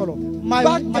that same color. My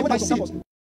seat.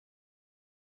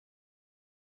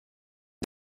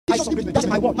 That's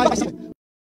my wall. Go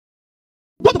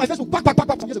to my Facebook, back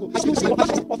some years ago. I see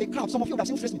of a crowd. Some of you have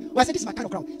seen me. Well, I said this is my kind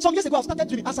of crowd. Some years ago, I started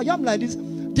dreaming. As I am like this,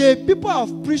 the people I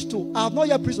have preached to, I have not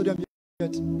yet preached to them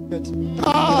yet.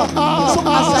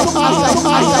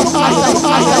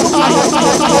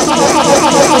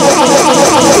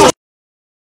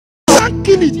 Can't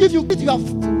kill it. If you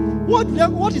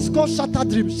have what is called shattered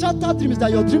dreams. Shattered dream is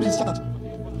that your dream is shattered.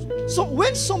 So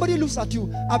when somebody looks at you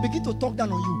and begin to talk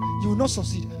down on you, you will not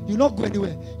succeed. You will not go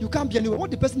anywhere. You can't be anywhere.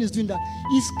 What the person is doing that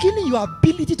is killing your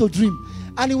ability to dream.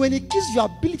 And when it kills your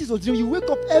ability to dream, you wake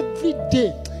up every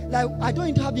day. Like, I don't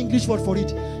even have English word for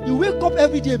it. You wake up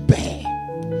every day bare.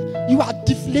 You are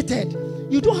deflated.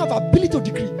 You don't have ability to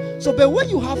decree. So, but when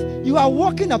you are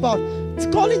walking about,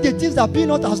 calling the things that be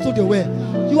not as though they were.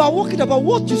 You are walking about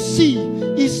what you see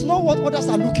is not what others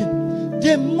are looking.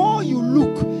 The more you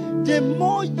look, the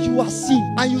more you are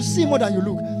seeing, and you see more than you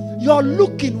look. Your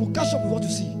looking will catch up with what you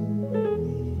see.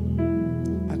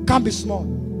 And can't be small.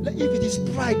 If it is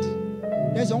pride,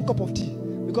 there's one cup of tea.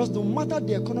 Because no matter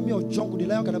the economy of jungle, the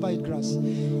lion can never eat grass.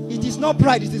 It is not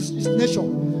pride, it's nature.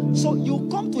 So you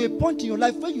come to a point in your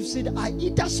life where you say that I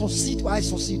either succeed or I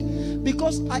succeed.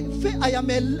 Because I am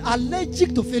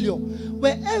allergic to failure.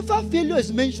 Wherever failure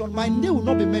is mentioned, my name will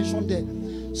not be mentioned there.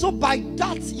 So by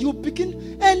that, you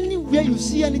begin, anywhere you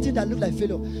see anything that looks like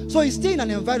failure. So you stay in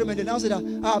an environment and now say that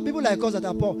people like us that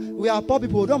are poor, we are poor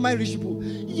people, we don't mind rich people.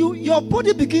 Your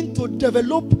body begin to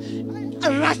develop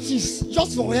rashes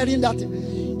just for hearing that.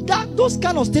 Those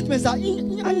kind of statements are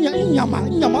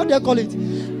how they call it.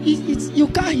 You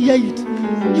can't hear it.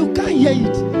 You can't hear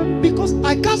it because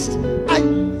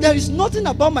there is nothing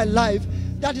about my life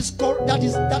that is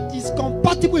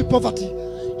compatible with poverty.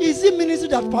 Is it ministry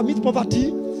that permits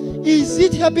poverty? Is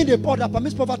it helping the poor that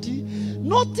permits poverty?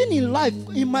 Nothing in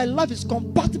my life is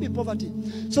compatible with poverty.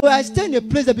 So I stay in a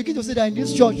place that begin to say that in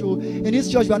this church,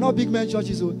 we are not big men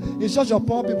churches. In church of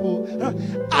poor people.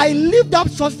 I leave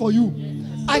that church for you.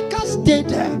 I can't stay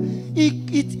there.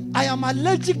 I am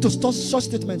allergic to such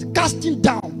statements, casting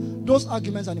down those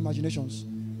arguments and imaginations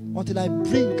until I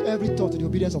bring every thought to the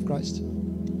obedience of Christ.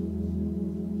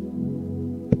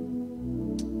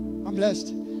 I'm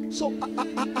blessed. So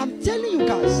I'm telling you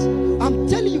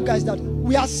guys that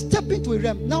we are stepping to a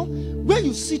realm. Now, when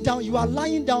you sit down, you are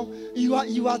lying down, you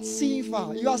are seeing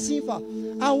far. You are seeing far.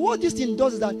 And what this thing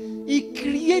does is that it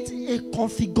creates a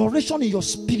configuration in your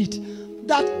spirit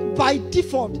that by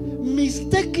default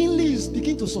mistakenly is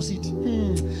beginning to succeed.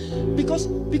 Because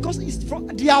it's from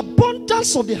the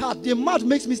abundance of the heart, the mouth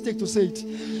makes mistake to say it.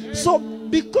 So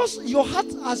because your heart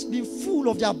has been full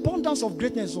of the abundance of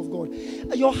greatness of God,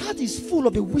 your heart is full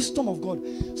of the wisdom of God.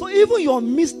 So even your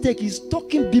mistake is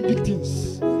talking big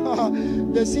things.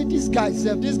 They say this guy,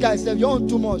 you're on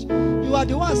too much. You are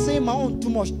the one saying my own too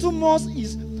much. Too much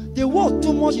is the word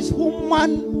too much is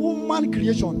human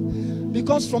creation.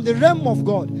 Because from the realm of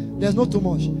God, there's no too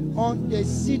much. On the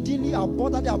exceedingly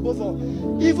abundantly above all,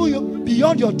 even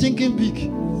beyond your thinking big.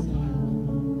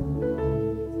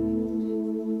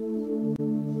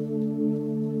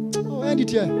 Oh, end it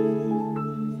here.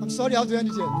 I'm sorry, I have to end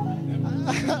it here.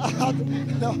 I have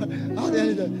to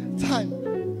end it here. Time.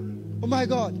 Oh my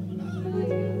God.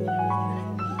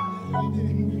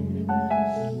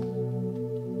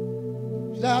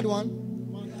 Did I add one?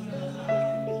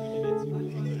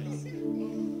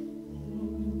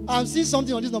 I'm seeing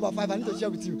something on this number 5. I need to share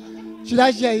with you. Should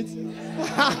I share it?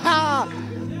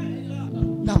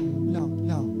 Now.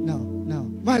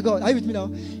 My God, are you with me now?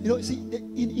 You know, see,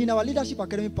 in our leadership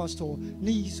academy, Pastor, so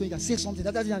he can say something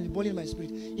that is boiling in my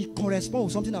spirit. It corresponds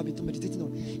with something I've been meditating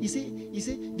on. He said,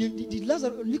 the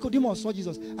Lazarus, Nicodemus saw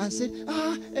Jesus and said,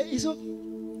 he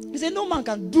said, no man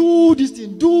can do this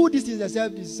thing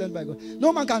except it's sent by God.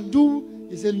 No man can do.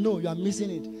 He said, no, you are missing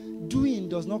it. Doing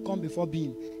does not come before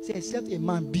being. Say, except a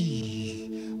man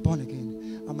be born again.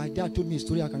 And my dad told me a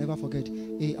story I can never forget.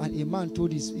 A man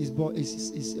told his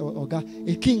guy,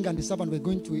 a king and the servant were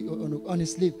going to on a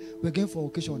slave. We're going for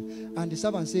occasion. And the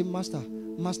servant said, Master,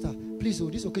 Master, please,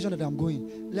 this occasion that I'm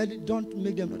going, don't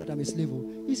make them know that I'm a slave.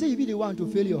 He said, you be the one to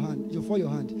fail your hand, you fall your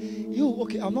hand.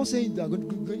 Okay, I'm not saying you are going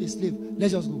to be a slave.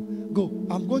 Let's just go. Go.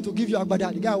 I'm going to give you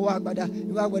agbada. The guy who agbada,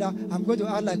 I'm going to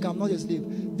act like I'm not a slave.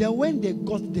 Then when they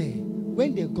got there,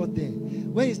 when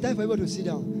it's time for everybody to sit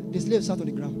down, the slave sat on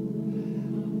the ground.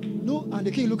 No, and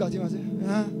the king looked at him and said,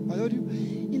 I told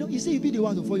you. He said, you be the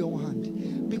one to fall your own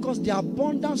hand. Because the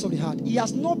abundance of the heart, he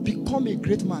has not become a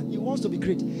great man. He wants to be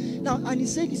great. Now, and he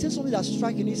said something that's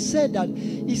striking. He said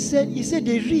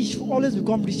the rich will always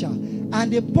become richer,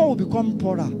 and the poor will become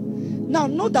poorer. Now,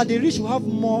 not that the rich will have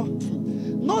more,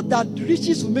 not that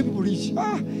riches will make people rich.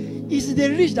 It's the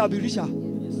rich that will be richer.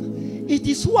 It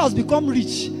is who has become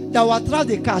rich that will attract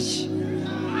the cash.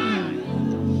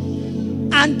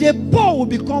 And the poor will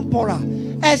become poorer.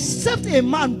 Except a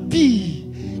man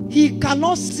be, he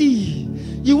cannot see.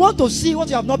 You want to see what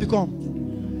you have not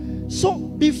become. So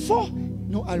before,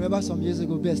 I remember some years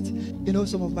ago,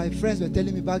 some of my friends were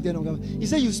telling me back then, he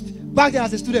said, back then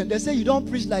as a student, they say you don't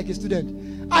preach like a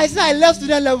student. I said, I left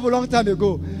student level a long time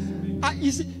ago.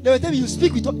 They were telling me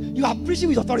you are preaching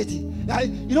with authority.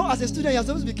 As a student, you're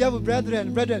supposed to be careful,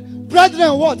 brethren.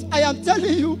 Brethren, what? I am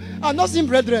telling you, I'm not saying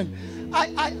brethren.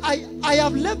 I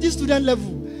have left this student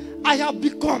level. I have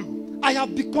become.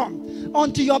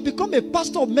 Until you have become a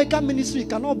pastor of mega ministry, you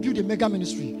cannot build a mega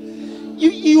ministry.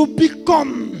 You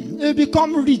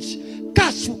become rich.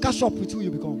 Cash will catch up with who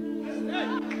you become.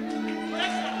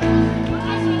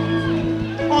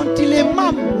 Until a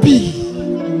man be,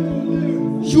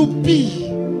 you be.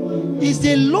 Is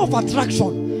the law of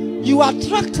attraction. You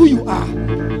attract who you are.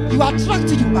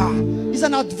 It's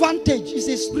an advantage. It's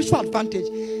a spiritual advantage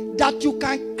that you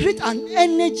can create an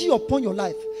energy upon your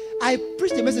life. I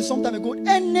preached a message some time ago.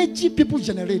 Energy people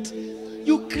generate.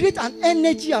 You create an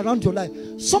energy around your life.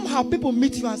 Somehow people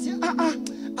meet you and say,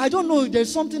 I don't know,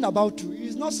 there's something about you.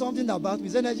 It's not something about me.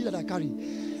 It's energy that I carry.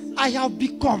 I have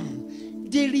become.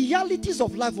 The realities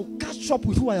of life will catch up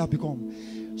with who I have become.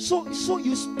 So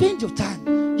you spend your time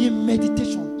in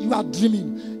meditation. You are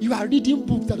dreaming. You are reading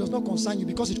books that does not concern you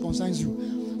because it concerns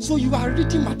you. So you are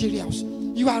reading materials.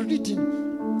 You are reading.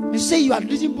 You say you are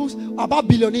reading books about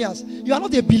billionaires. You are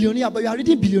not a billionaire, but you are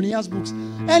reading billionaires' books.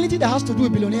 Anything that has to do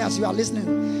with billionaires, you are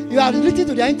listening. You are listening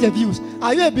to their interviews.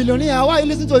 Are you a billionaire? Why are you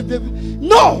listening to it?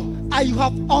 No! You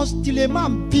have until a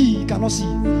man be, he cannot see.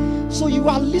 So you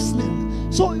are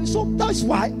listening. So that's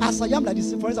why, as I am like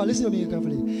this, for instance, listen to me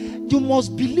carefully. You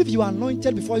must believe you are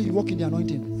anointed before you walk in the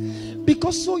anointing.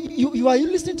 Because you are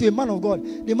listening to a man of God.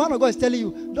 The man of God is telling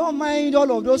you, don't mind all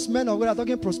of those men of God are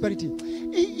talking prosperity.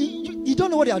 You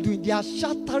don't know what they are doing. They are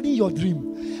shattering your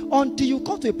dream. Until you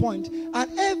come to a point,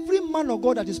 and every man of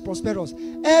God that is prosperous,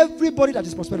 everybody that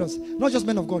is prosperous, not just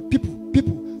men of God, people.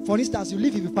 For instance, you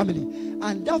live in a family,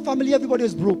 and that family, everybody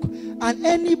is broke. And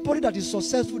anybody that is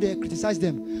successful, they criticize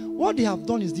them. What they have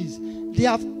done is this. They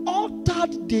have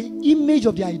altered the image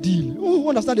of the ideal. Who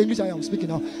understand the English I am speaking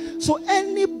now? So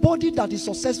anybody that is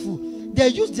successful, they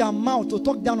use their mouth to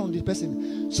talk down on the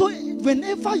person. So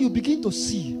whenever you begin to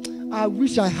see, I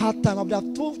wish I had time. I would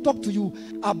have talked to you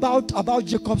about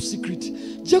Jacob's secret.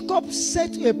 Jacob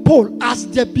set a pole as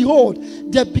they behold.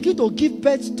 They begin to give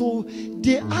birth to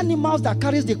the animals that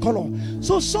carries the color.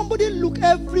 So somebody look,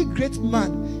 every great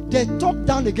man, they talk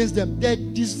down against them. They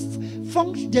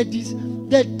dysfunction.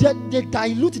 They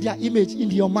dilute their image in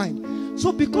your mind.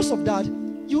 So because of that,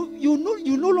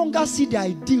 you no longer see the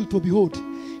ideal to behold.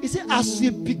 He said, as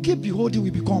we begin beholding, we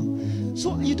become.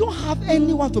 So you don't have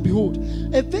anyone to behold.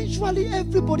 Eventually,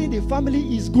 everybody in the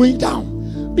family is going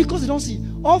down because they don't see.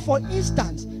 Or for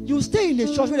instance, you stay in a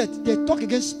church where they talk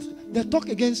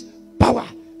against power.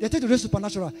 They take to the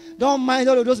supernatural. Don't mind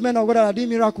all of those men of God that are doing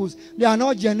miracles. They are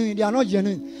not genuine.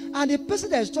 And the person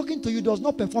that is talking to you does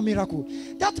not perform miracle.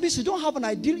 That means you don't have an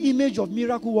ideal image of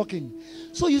miracle working.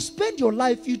 So you spend your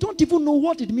life, you don't even know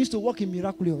what it means to work in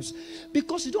miraculous.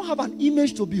 Because you don't have an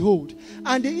image to behold.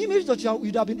 And the image that you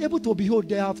have been able to behold,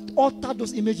 they have altered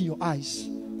those images in your eyes.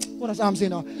 What I'm saying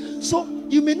now? So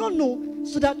you may not know.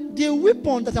 So that the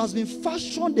weapon that has been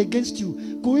fashioned against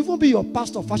you could even be your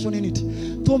pastor fashioning it.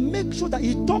 To make sure that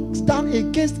he talks down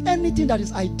against anything that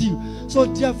is ideal. So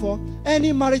therefore,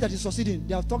 any marriage that is succeeding,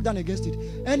 they have talked down against it.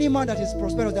 Any man that is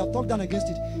prosperous, they have talked down against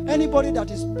it. Anybody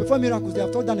that is performing miracles, they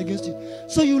have talked down against it.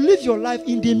 So you live your life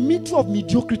in the middle of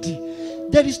mediocrity.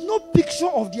 There is no picture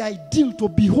of the ideal to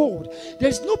behold. There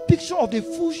is no picture of the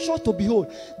future to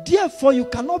behold. Therefore, you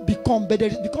cannot become, but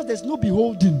because there's no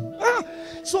beholding.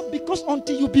 So because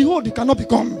until you behold, you cannot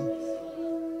become.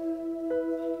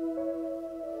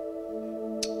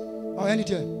 Oh,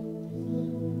 anything.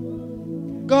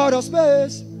 God of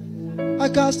space, I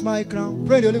cast my crown.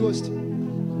 Pray the Holy Ghost.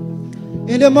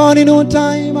 In the morning, noon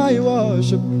time, I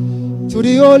worship to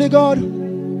the Holy God.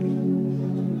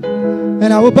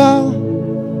 And I will bow,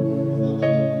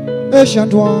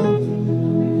 ancient one.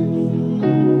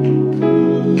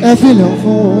 And feel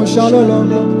for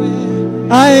shalom.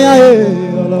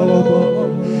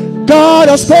 God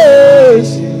of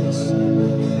space,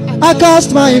 I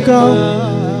cast my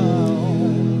crown.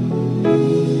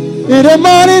 In the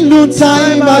morning, noon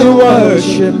time, I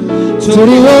worship to the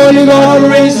Holy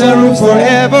God, reigns and rule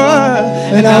forever.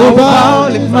 And I will bow,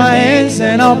 lift my hands,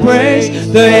 and I'll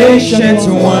praise the ancient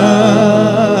one.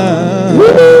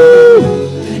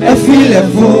 I feel a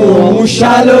fool,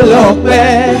 shallow look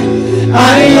back.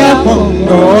 I am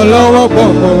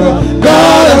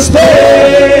God of space,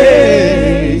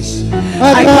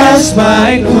 I cast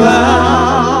my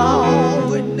crown.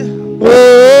 Oh,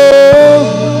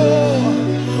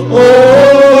 oh,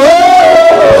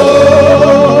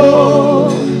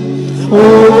 oh, oh,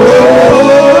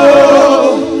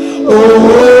 oh,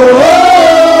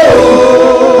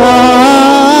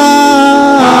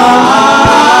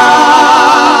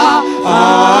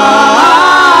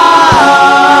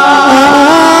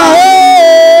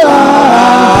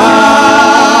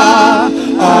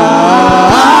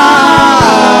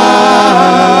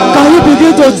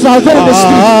 Salvate the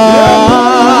Spirit.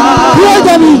 Pray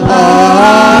to me.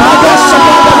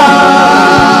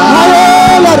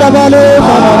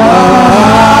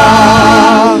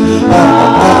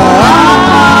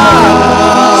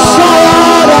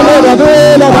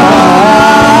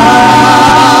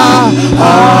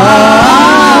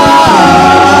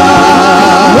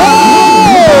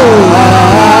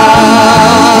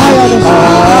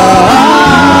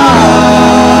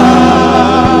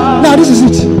 Now this is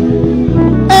it.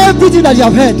 Everything that you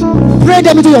have heard, pray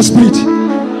them into your spirit.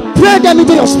 Pray them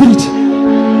into your spirit.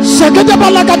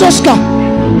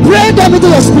 Pray them into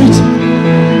your spirit.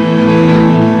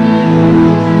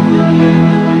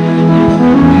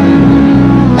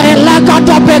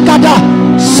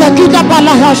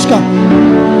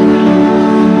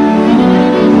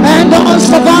 And on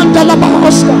Savanta la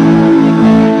Bahoska.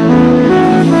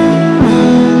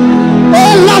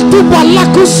 Ela tu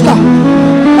balakuska.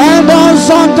 And on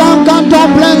Santan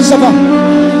Canton Plansava.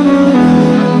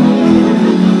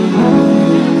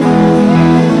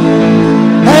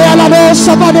 Ayalado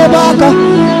Sabade Baka.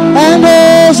 And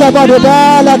Sabade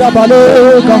Bala da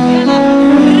Baloka.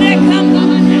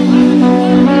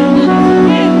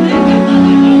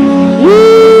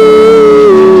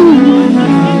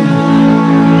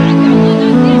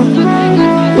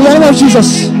 In the name of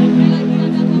Jesus.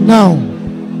 Now,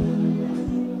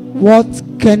 what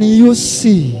can you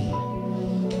see?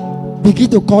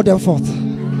 Begin to call them forth.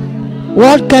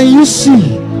 What can you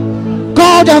see?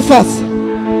 Call them forth.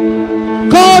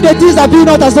 Call the things that be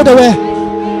not as though they were,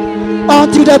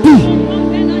 until they be.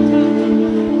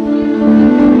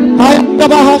 I am the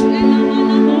Baha.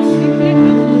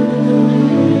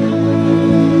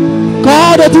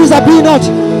 Call the things that be not.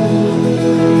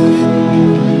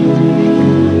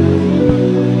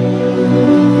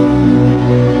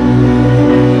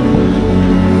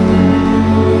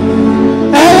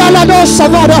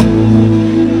 Savada.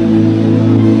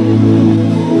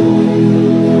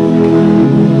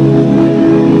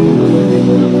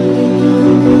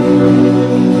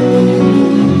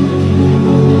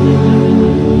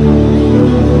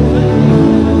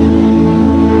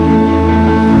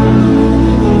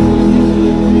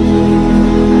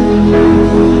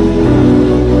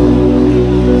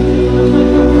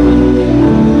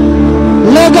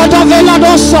 Legata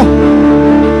veladosa.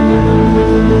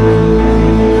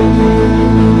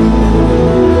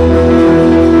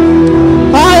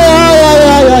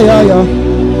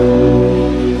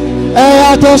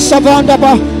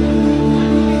 Savandaba.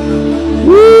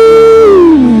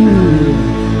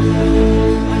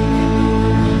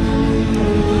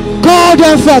 Call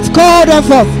them forth. Call them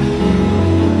forth.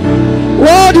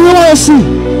 What do you want to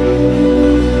see?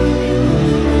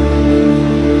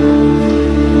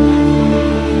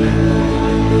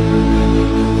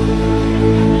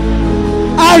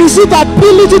 I receive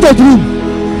ability to dream.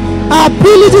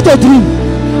 Ability to dream.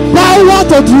 Power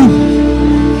to dream.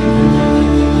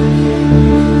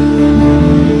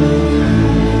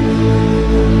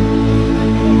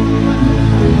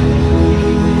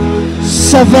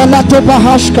 Savella to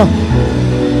Bahashka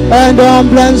and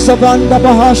ambulance Savanda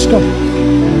Bahashka.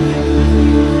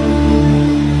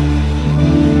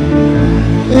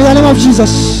 In the name of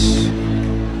Jesus.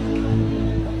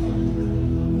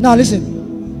 Now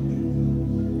listen.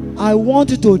 I want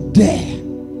you to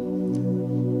dare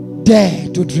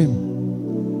to dream.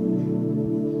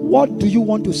 What do you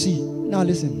want to see? Now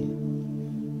listen.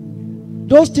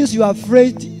 those things you are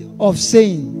afraid of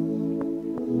saying,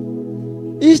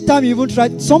 each time you even try,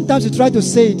 sometimes you try to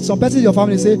say it, some persons in your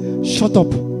family say, shut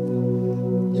up.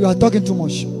 You are talking too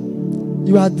much.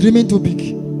 You are dreaming too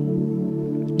big.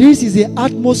 This is the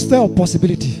atmosphere of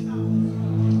possibility.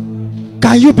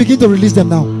 Can you begin to release them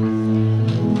now?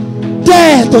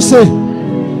 Dare to say.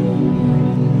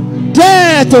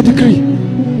 Dare to decree.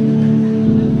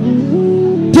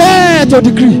 Dare to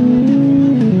decree.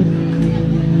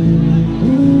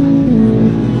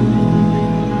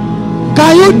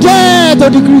 Can you dare to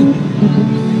decree?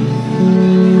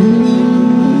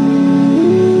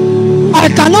 I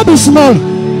cannot be small.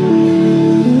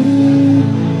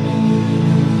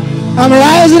 I'm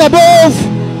rising above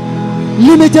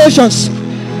limitations.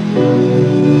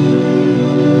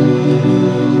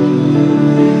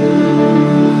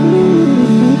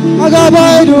 I got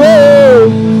by the way,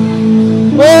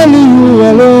 only you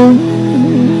alone.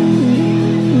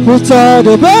 Who taught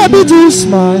the baby to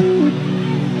smile?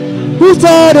 Who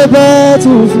taught the bird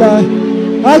to fly?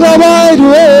 I got by the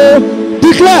way.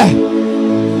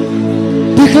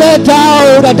 Declare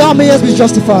thou that thou mayest be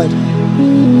justified.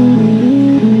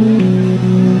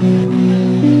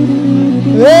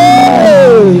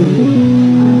 Hey!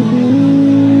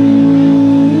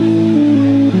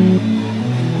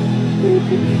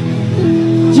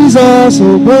 Jesus,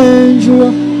 oh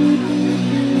bonjour,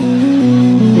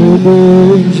 oh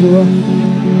bonjour.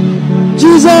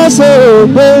 Jesus, oh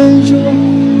bonjour,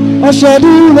 I shall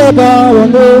do the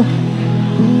barano.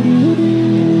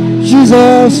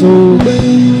 Jesus, oh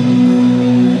bonjour.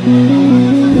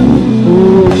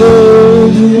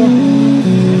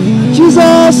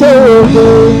 Jesus, oh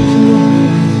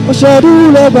bonjour, I shall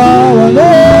do the barano.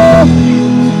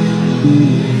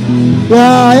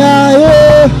 Yeah, yeah,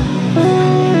 yeah.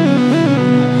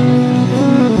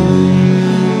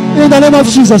 In the name of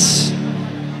Jesus,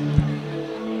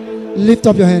 lift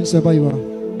up your hands wherever you are.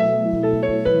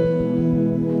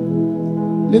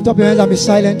 Lift up your hands and be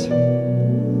silent.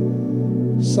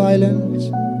 Silent,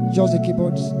 just the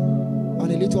keyboards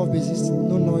and a little of bassist,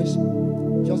 no noise,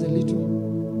 just a little.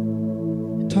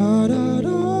 Ta -da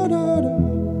 -da -da -da.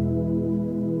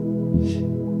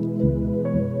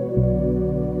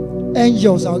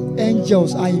 Angels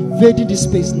are invading this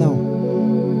space now.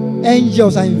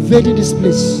 Angels are invading this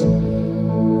place.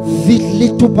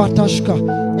 Little batashka.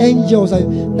 Angels are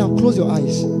now. Close your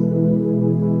eyes.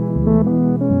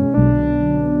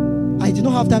 I did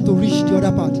not have time to reach the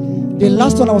other part. The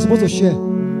last one I was supposed to share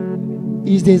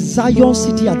is the Zion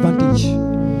City Advantage.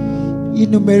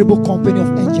 Innumerable company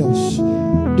of angels.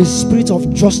 The spirit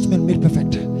of just men made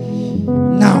perfect.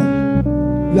 Now,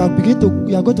 we are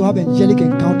going to have angelic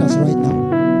encounters right now.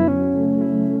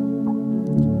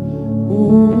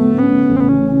 Ooh.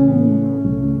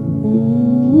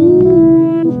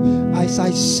 As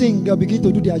I sing, they'll begin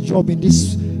to do their job in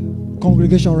this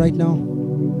congregation right now.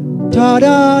 Da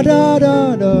da da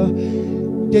da da.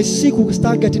 The sick will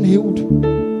start getting healed.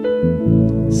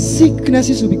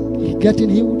 Sicknesses will be getting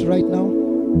healed right now.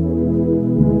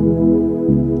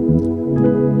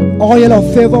 Oil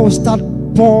of favor will start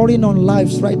pouring on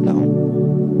lives right now.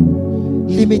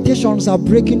 Limitations are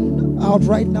breaking out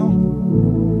right now.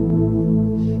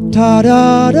 Da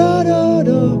da da da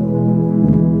da.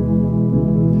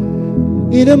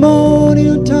 In the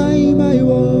morning time I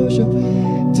worship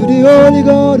to the only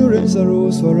God who reigns and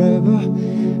rules forever.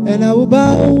 And I will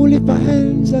bow, lift my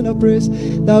hands and I praise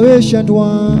thou ancient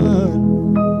one.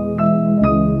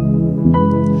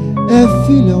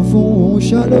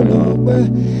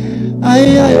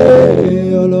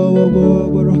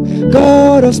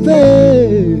 God of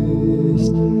space,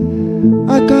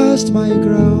 I cast my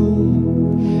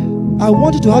crown. I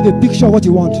want you to have a picture of what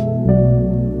you want.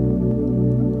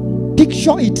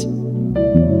 Picture it.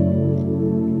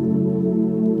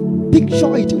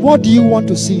 Picture it. What do you want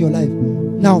to see in your life?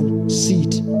 Now, see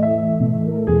it.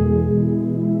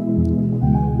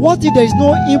 What if there is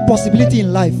no impossibility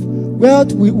in life? Where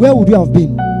would you have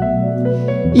been?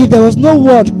 If there was no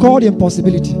word called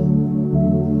impossibility,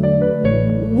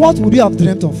 what would you have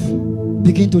dreamt of?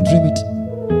 Begin to dream it.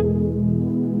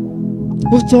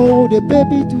 Who told the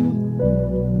baby to?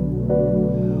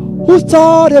 Who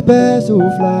taught the birds to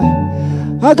fly?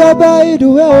 I got by the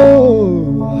way,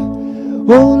 oh,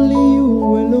 only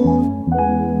you alone.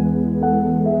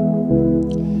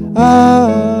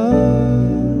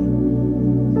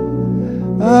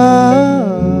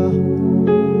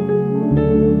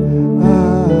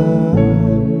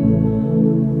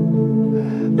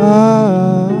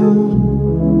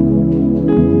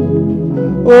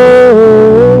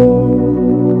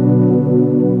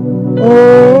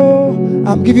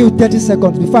 I'm giving you 30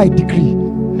 seconds before I decree.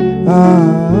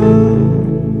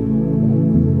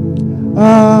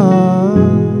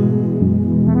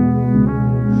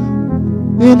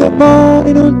 In the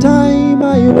morning on time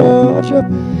I worship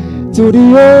to the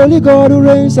holy God who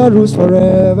reigns and rules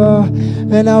forever.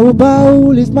 And I will bow,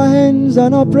 lift my hands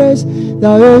and I'll praise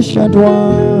the ancient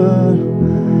one.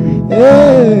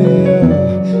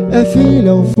 Yeah, I feel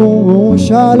a fool,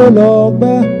 shallow log.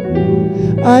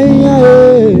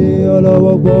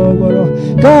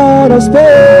 God of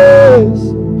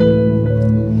space,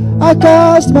 I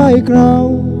cast my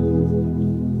crown.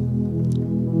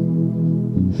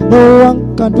 No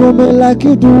one can do me like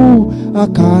you do. I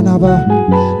can't ever.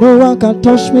 No one can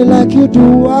touch me like you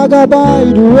do. I got by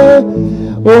the way.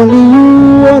 Only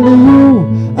you,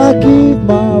 I give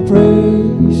my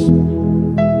praise.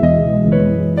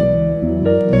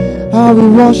 I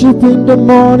will worship in the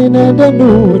morning and the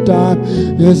noon time.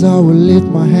 Yes, I will lift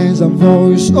my hands and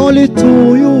voice only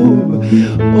to you.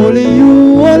 Only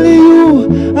you,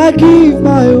 I give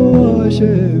my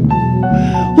worship.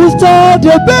 Who taught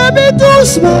the baby to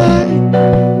smile?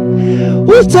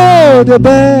 Who taught the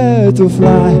bird to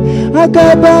fly? I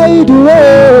got by the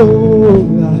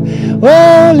road.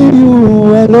 Only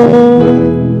you alone.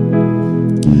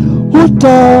 Who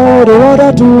taught the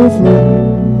water to flow?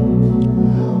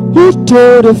 Who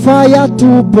told the fire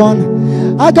to burn?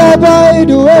 I got by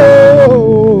the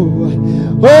road.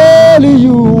 Only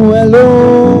you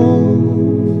alone.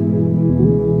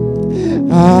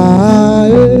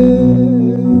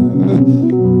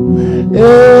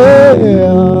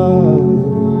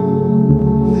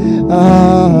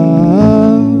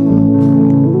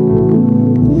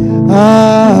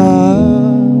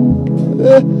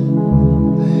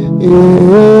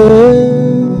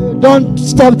 Don't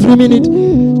stop dreaming it.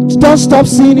 Don't stop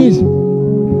seeing it.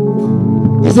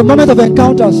 It's a moment of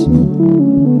encounters.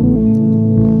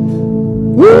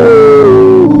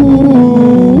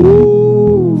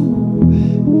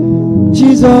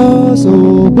 Jesus,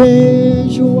 obey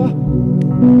you.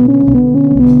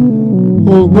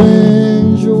 Obey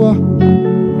you.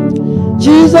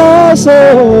 Jesus,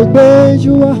 obey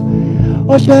you.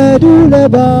 Oshedu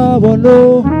leba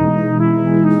wono.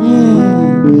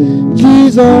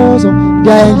 Jesus,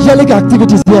 there are angelic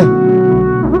activities here.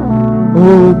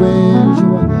 Obey you.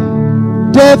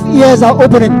 Deaf ears are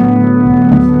opening.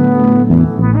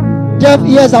 Deaf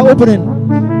ears are opening.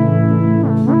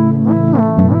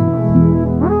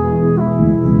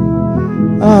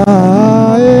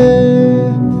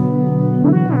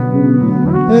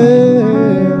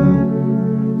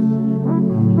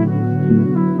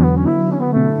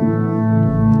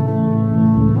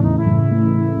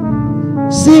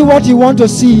 See what you want to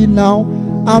see now.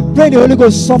 And pray the Holy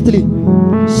Ghost softly.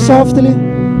 Softly.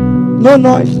 No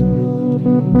noise.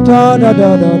 Da da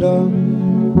da da da.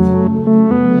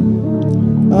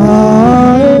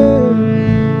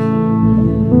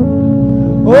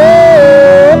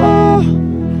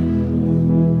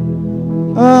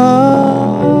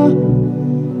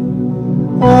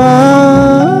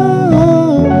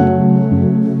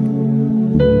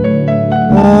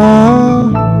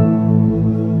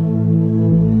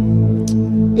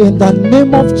 In the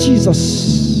name of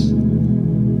Jesus,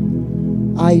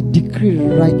 I decree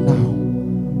right now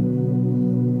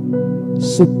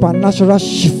supernatural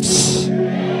shifts.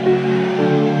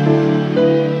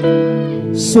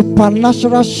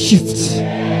 Supernatural shifts.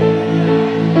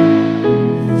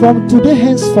 From today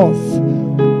henceforth,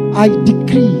 I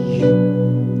decree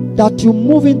that you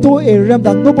move into a realm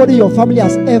that nobody in your family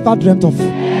has ever dreamt of.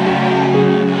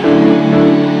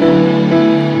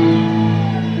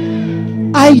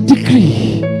 I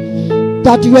decree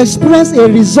that you experience a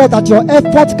result that your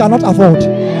effort cannot afford.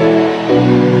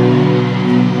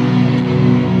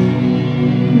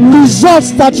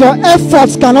 Results that your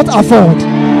efforts cannot afford.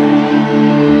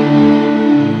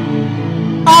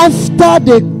 After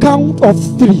the count of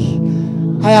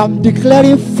 3, I am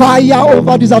declaring fire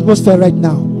over this atmosphere right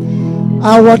now.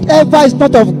 And whatever is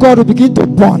not of God will begin to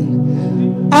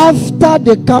burn. After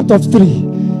the count of 3,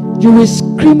 you will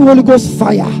scream Holy Ghost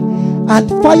fire. And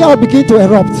fire will begin to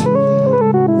erupt.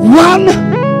 1,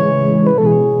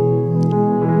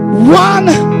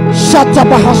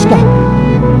 Shatabahaska.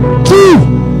 2,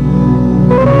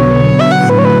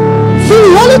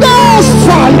 3, Holy Ghost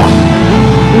fire.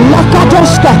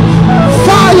 Lakatoska.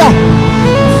 Fire.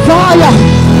 Fire.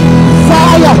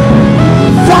 Fire.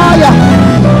 Fire.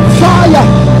 Fire.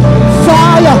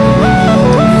 Fire.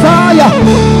 Fire.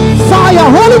 Fire.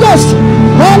 Holy Ghost.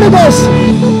 Holy Ghost.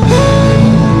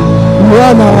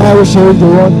 Right now I will show you the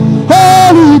one.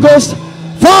 Holy Ghost,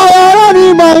 fire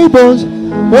in my bones.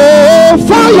 Oh,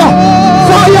 fire,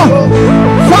 fire,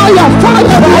 fire,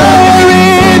 fire, fire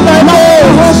in my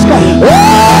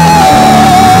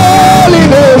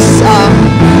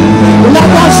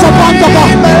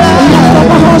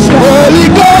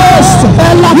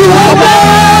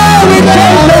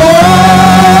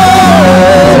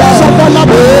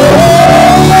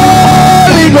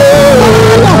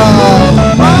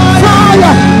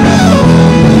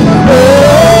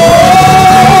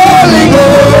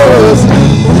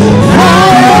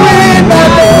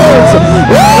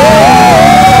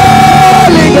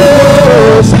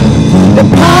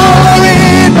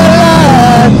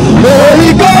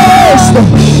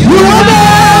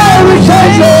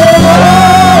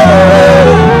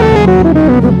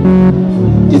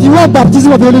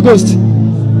baptism of the Holy Ghost.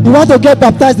 You want to get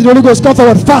baptized in the Holy Ghost? Come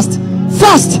forward. Fast.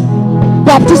 Fast.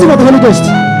 Baptism of the Holy Ghost.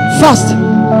 Fast.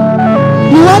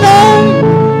 You want to?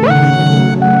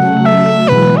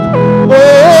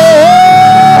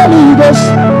 Holy Ghost.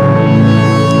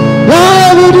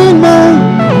 Live within man.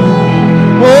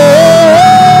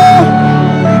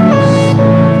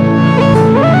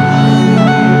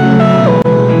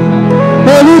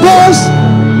 Holy Ghost.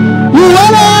 You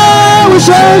and I will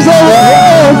change the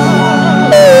world.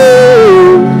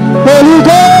 Holy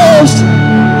Ghost,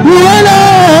 you and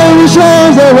I will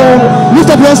change the world. Lift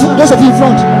up your hands, those of you in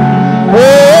front.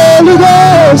 Holy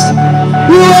Ghost,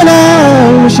 you and I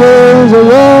will change the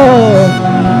world.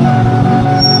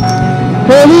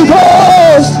 Holy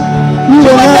Ghost, you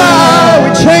and I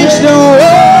will change the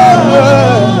world.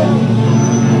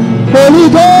 Holy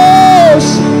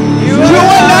Ghost, you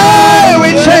and I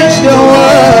will change the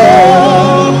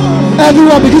world.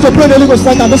 Everyone begin to pray the Holy Ghost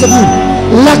right now. Those of you,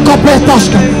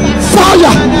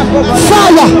 fire,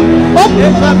 fire.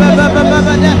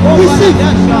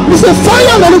 Receive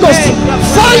fire of the Holy Ghost.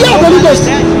 Fire of the Holy Ghost.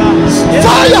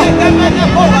 Fire. Fire.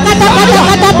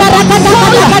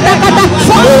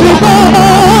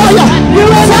 You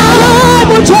and I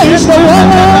will change the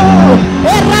world.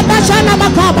 Change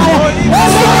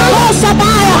the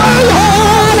world.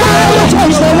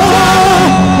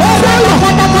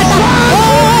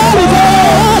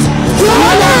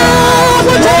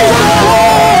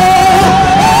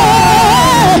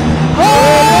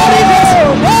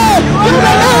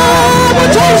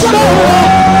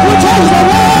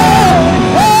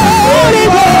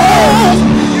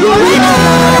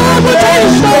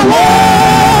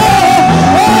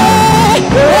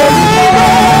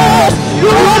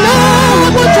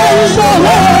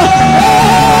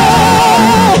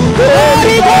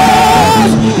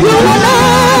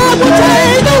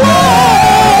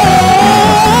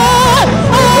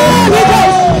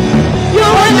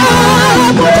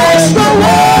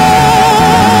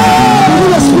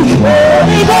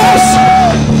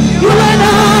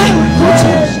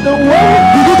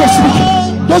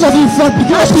 Those of you in front,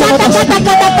 begin to speak.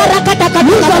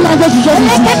 Use the language you just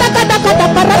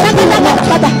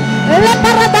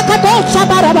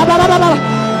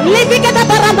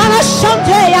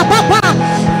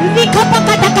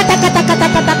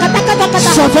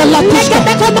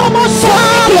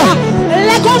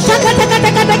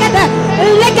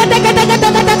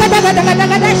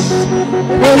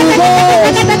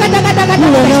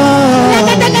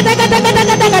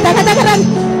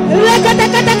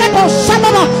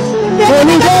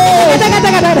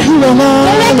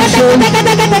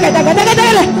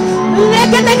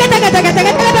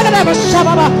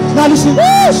Now listen.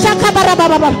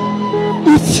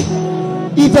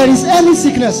 If there is any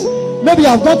sickness, maybe you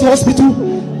have gone to hospital,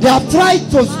 they have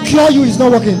tried to cure you, it's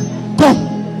not working. Come.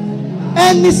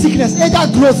 Any sickness, either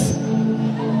growth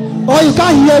or you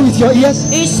can't hear with your ears.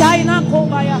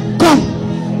 Come.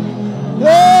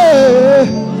 Hey.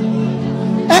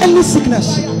 Any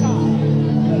sickness.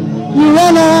 You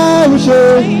run out.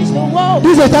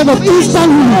 This is a time of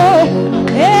instant healing.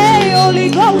 Hey, Holy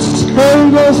Ghost.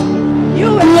 Holy Ghost.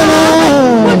 You and I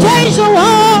will change the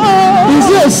world. Is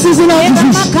it a seasonal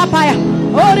disease?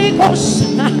 Holy Ghost.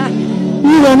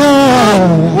 You and I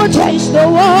will change the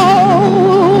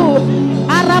world.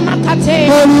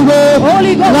 Holy Ghost.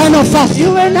 Holy Ghost. Line of fast.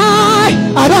 You and I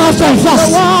don't have time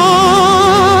fast.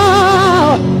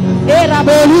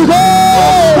 Holy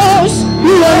Ghost.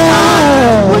 You and I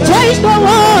will change the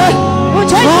world. Will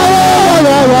change the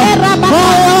world.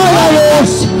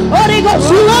 Holy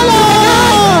Ghost. You and I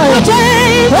will change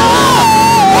the world.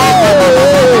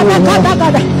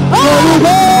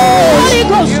 Holy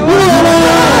Ghost. You and I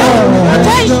will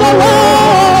change the world.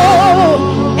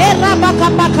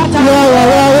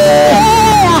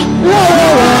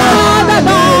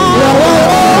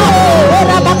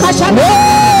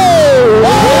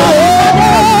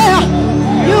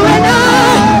 You and I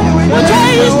will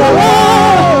change the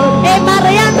world.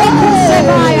 Mariano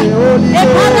Kusevaya,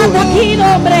 Paradakino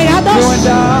Bregados,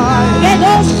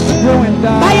 Gedos,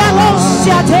 Bayanos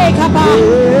Yatekaba,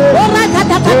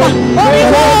 Orakataka, Holy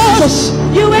Ghost.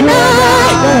 You and I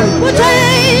will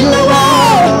change the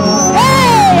world.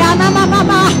 Hey, Anama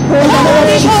Mama,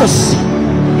 Holy Ghost.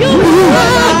 You and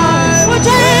I will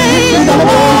change the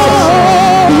world.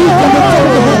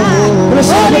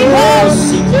 Holy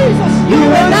Ghost. You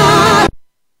and I.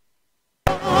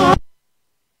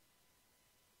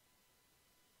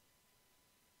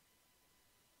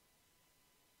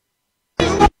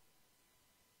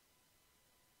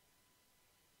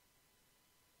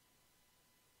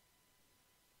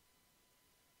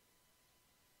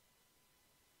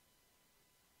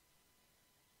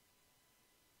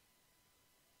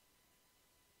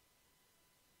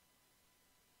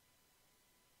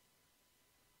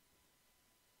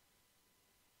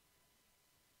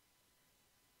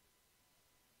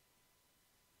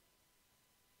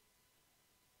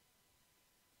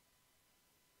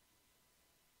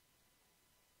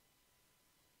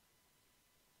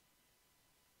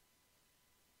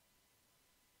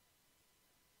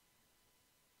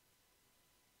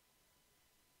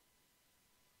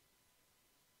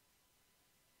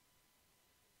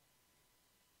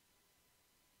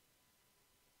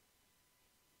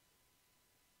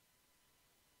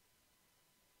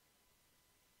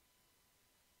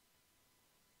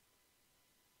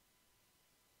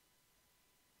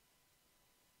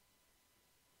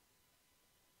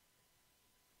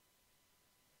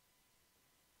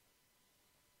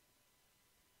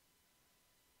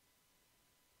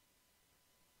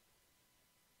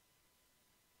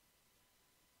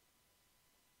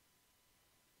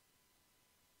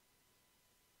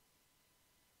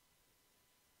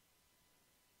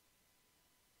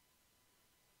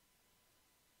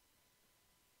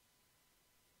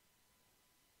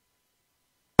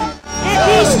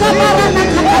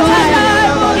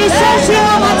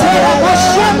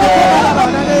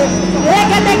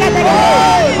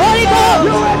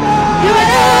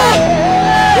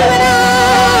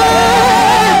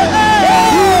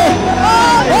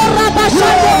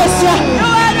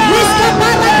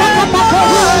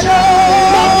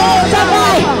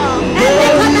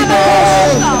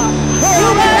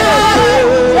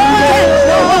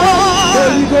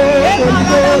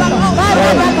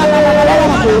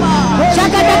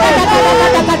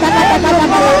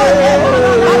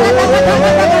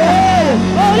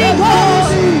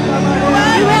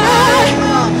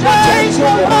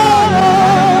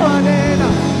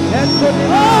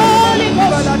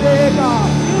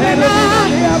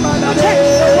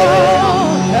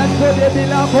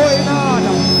 Ebila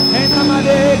Koinana,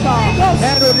 Enamadeka,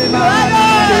 Erodimana,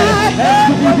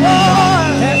 Esubina,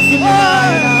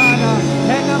 Esubina,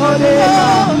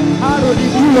 Enamadeka,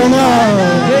 Arodimana,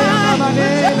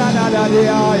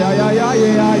 Enamadeka,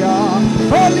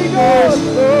 Holy Ghost,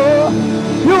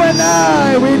 you and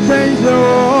I, we change the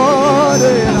world.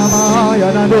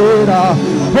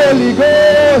 Holy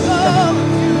Ghost,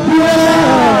 you and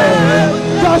I,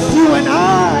 just you and I.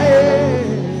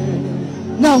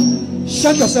 Now,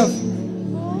 check yourself.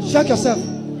 Check yourself.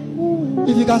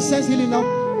 If you can sense healing now,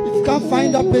 if you can't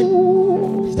find that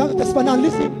pain, it's time to testify. Now,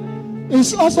 listen.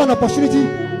 It's also an opportunity.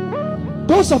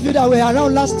 Those of you that were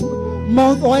around last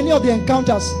month or any of the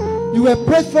encounters, you were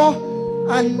prayed for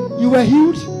and you were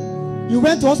healed. You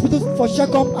went to hospital for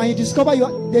checkup and you discovered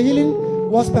the healing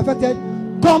was perfected.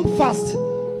 Come fast.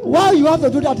 Why you have to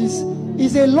do that is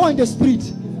a law in the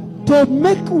spirit to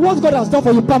make what God has done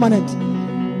for you permanent.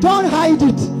 Don't hide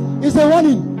it. It's a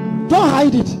warning. Don't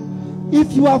hide it.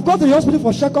 If you have gone to the hospital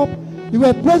for checkup, you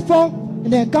were prayed for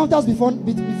in the encounters before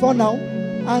now,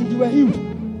 and you were healed.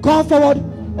 Come forward,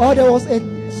 or there was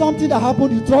something that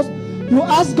happened. You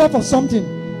asked God for something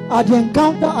at the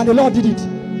encounter, and the Lord did it.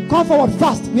 Come forward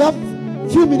fast. We have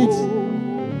few minutes.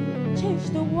 Change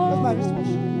the world. That's my response.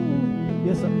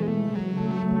 Yes, sir.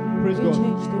 Praise We God.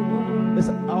 change the world. Yes,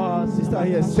 our sister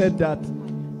here said that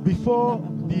before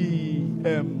the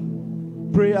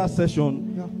prayer session,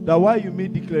 that while you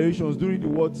made declarations during the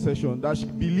word session, that she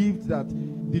believed that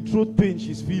the throat pain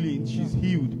she's feeling, she's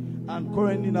healed, and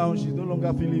currently now she's no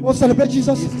longer feeling. Oh, celebrate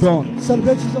Jesus. It's gone.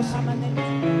 Celebrate Jesus.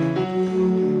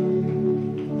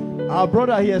 Our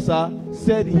brother here, sir,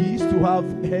 said he used to have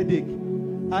headache,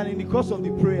 and in the course of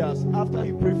the prayers, after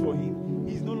he prayed for him,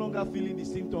 he's no longer feeling the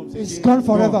symptoms. It's gone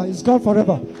forever. It's gone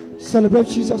forever. Celebrate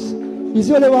Jesus. Is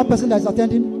there only one person that is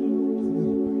attending?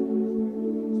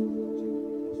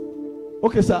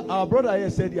 Okay, sir. Our brother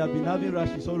here said he had been having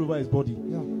rashes all over his body.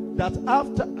 Yeah. That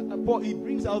after it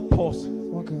brings out pus,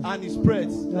 and it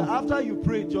spreads. Yeah. That after you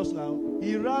prayed just now,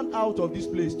 he ran out of this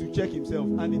place to check himself,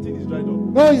 and the thing is dried up.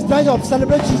 No, it's dried up.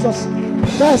 Celebrate Jesus.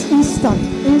 That's instant.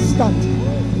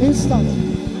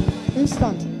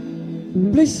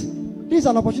 Please, this is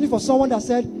an opportunity for someone that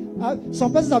said,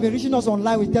 some persons have been reaching us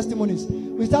online with testimonies.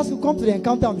 We start to come to the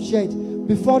encounter and share it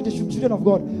before the children of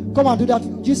God. Come and do that.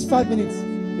 Just 5 minutes.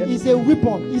 Yes. It's a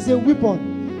weapon. It's a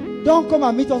weapon. Don't come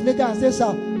and meet us later and say,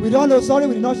 sir, we don't know, sorry,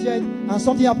 we did not share it, and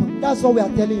something happened. That's what we are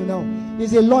telling you now.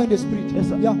 It's a law in the spirit. Yes,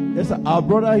 sir. Yeah. Yes, sir. Our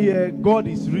brother here, God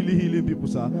is really healing people,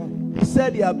 sir. Yeah. He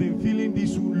said he had been feeling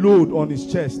this load on his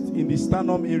chest, in the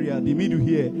sternum area, the middle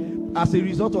here, as a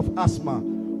result of asthma.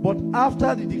 But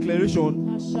after the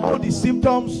declaration, all the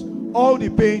symptoms, all the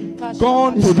pain,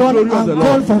 gone It's to the gone glory of and the gone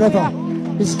Lord. forever.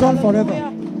 It's gone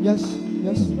forever. Yes.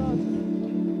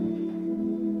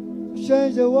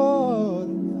 Change the world.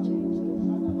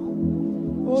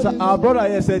 So our brother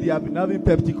here said he had been having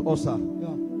peptic ulcer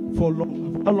Yeah. for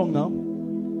long. How long now?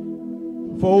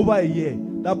 For over a year.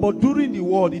 But during the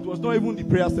word, it was not even the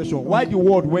prayer session. While the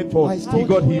word went on, he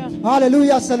got healed.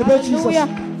 Hallelujah. Celebrate Hallelujah.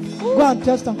 Jesus. Go and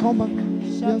test and come back.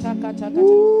 Yes.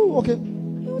 Ooh, okay.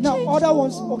 Now, other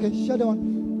ones. Okay, share the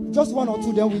one. Just one or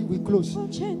two, then we close. We'll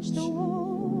change the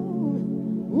world.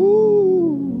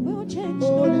 Ooh. We'll change the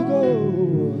Holy world.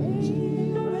 Ghost.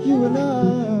 You and I.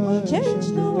 We'll change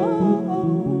the world.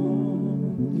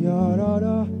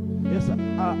 Yarada. Yes, sir.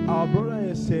 Our brother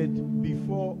here said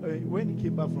before, when he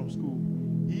came back from school,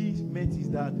 he met his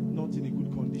dad not in a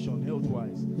good condition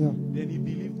health-wise. Yeah. Then he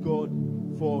believed God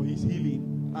for his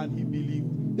healing, and he believed.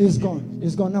 It's gone.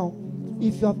 It's gone now.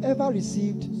 If you have ever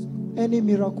received any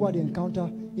miracle at the encounter,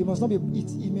 it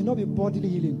may not be bodily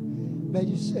healing, but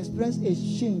you experience a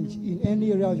change in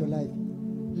any area of your life.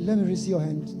 Let me see your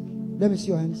hands. Let me see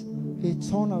your hands. A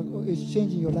turn, a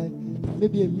change in your life.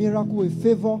 Maybe a miracle, a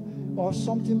favor, or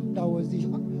something that was the.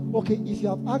 Okay, if you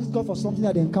have asked God for something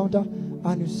at the encounter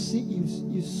and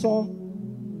you saw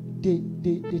the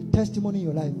testimony in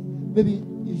your life, maybe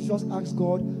you just asked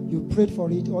God, you prayed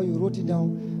for it, or you wrote it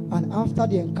down, and after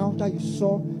the encounter you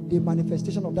saw the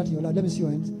manifestation of that in your life. Let me see your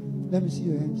hands. Let me see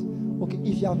your hands. Okay,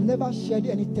 if you have never shared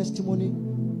any testimony,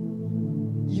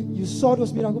 you saw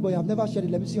those miracles, but you have never shared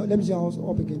it. Let me see your hands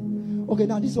up again. Okay,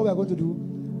 now this is what we are going to do.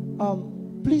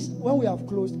 Please, when we have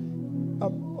closed,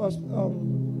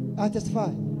 I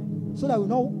testify, so that we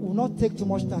will not take too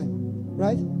much time,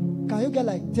 right? Can you get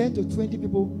like 10 to 20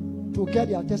 people to get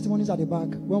their testimonies at the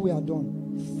back when we are done?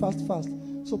 Fast.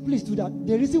 So please do that.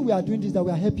 The reason we are doing this, that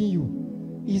we are helping you,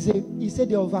 he said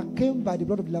they overcame by the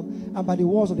blood of the Lamb and by the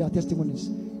words of their testimonies.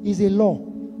 Is a law.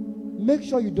 Make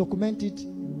sure you document it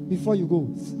before you go.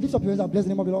 Lift up your hands and bless the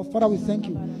name of the Lord. Father, we thank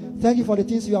you. Thank you for the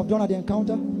things you have done at the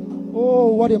encounter.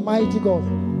 Oh, what a mighty God.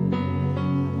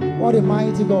 What a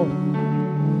mighty God.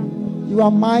 You are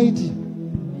mighty.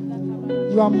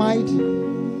 You are mighty.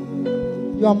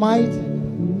 You are mighty.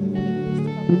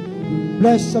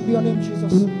 Blessed be your name,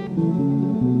 Jesus.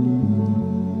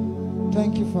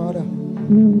 Thank you, Father.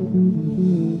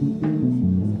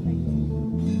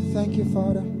 Thank you,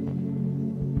 Father.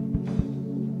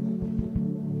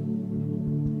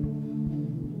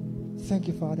 Thank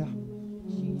you, Father.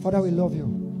 Father, we love you.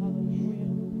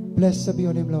 Blessed be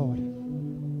your name, Lord.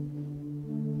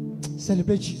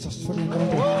 Celebrate Jesus for the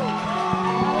encounter.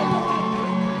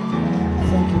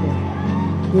 Thank you,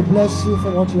 Lord. We bless you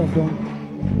for what you have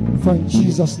done. For in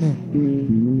Jesus'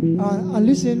 name. And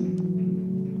listen,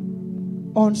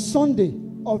 on Sunday,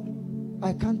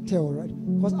 I can't tell, right?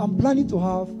 Because I'm planning to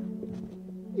have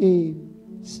a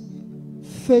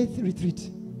faith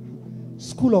retreat,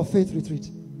 school of faith retreat,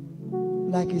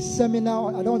 like a seminar.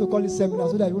 I don't want to call it seminar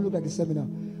so that it won't look like a seminar,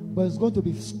 but it's going to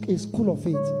be a school of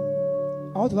faith.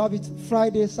 I want to have it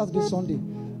Friday, Saturday, Sunday,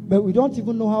 but we don't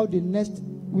even know how the next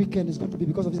weekend is going to be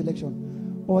because of this election.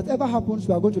 But whatever happens,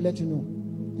 we are going to let you know.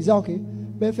 Is that okay?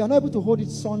 But if you are not able to hold it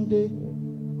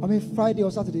Friday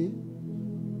or Saturday,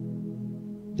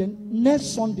 then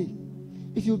next Sunday,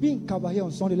 if you'll be in Kaba here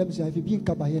on Sunday, let me say, if you'll be in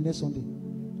Kaba here next Sunday,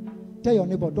 tell your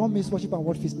neighbor, don't miss worship and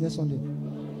word feast next Sunday.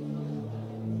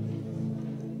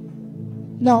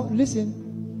 Now, listen,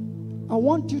 I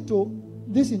want you to,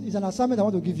 this is an assignment I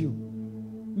want to give you.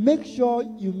 Make sure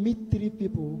you meet 3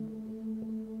 people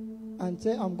and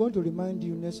say, I'm going to remind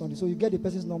you next Sunday. So you get the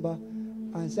person's number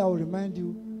and say, I will remind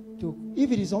you to,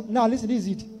 if it is, now listen, this is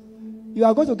it. You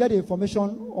are going to get the information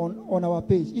on our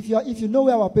page. If you know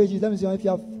where our page is, let me see if you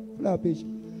have our page.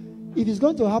 If it's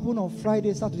going to happen on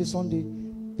Friday, Saturday, Sunday,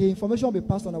 the information will be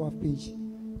passed on our page.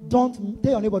 Tell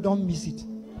your neighbor, don't miss it.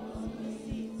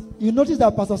 You notice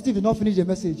that Pastor Steve did not finish the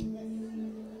message.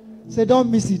 Say,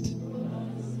 don't miss it.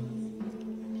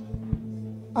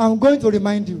 I'm going to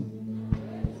remind you.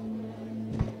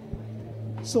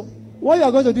 So, what you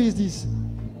are going to do is this.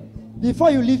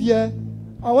 Before you leave here,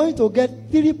 I want you to get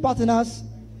 3 partners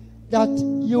that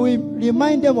you will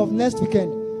remind them of next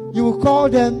weekend. You will call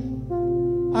them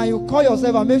and you call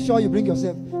yourself and make sure you bring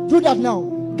yourself. Do that now.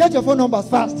 Get your phone numbers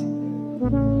fast.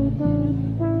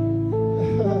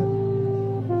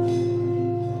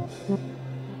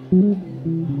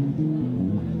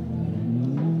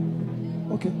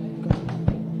 Okay.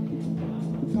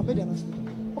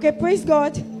 Okay, praise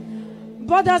God.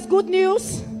 But that's good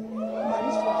news.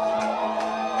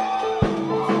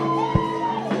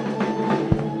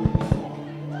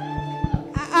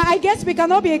 I guess we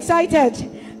cannot be excited.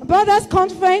 Brothers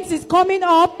Conference is coming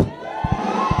up.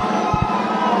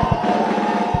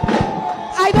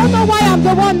 I don't know why I'm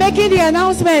the one making the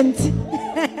announcement.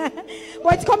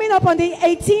 But it's coming up on the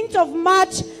 18th of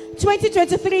March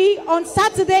 2023, on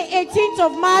Saturday 18th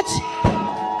of March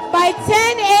by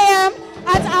 10 a.m.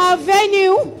 at our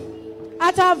venue,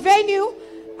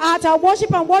 at our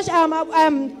worship and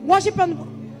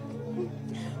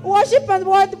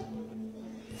word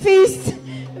feast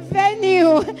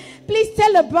venue. Please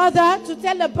tell a brother to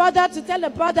tell a brother to tell a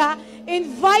brother.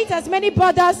 Invite as many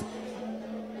brothers.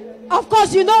 Of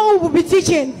course, you know who will be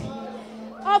teaching.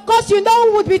 Of course, you know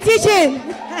who would be teaching.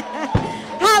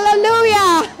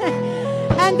 Hallelujah.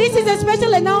 And this is a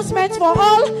special announcement for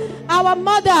all our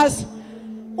mothers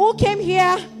who came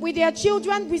here with their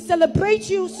children. We celebrate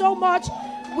you so much.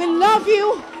 We love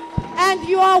you and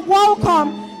you are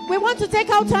welcome. We want to take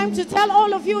our time to tell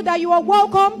all of you that you are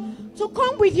welcome to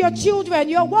come with your children.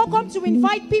 You are welcome to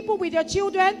invite people with your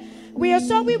children. We are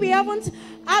sorry we haven't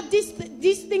had these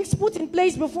things put in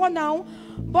place before now.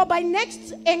 But by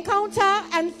next encounter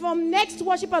and from next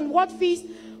worship and word feast,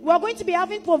 we are going to be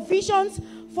having provisions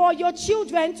for your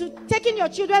children, to taking your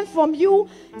children from you,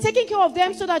 taking care of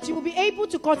them so that you will be able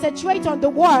to concentrate on the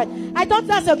word. I thought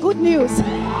that's a good news.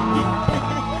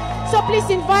 So please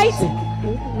invite.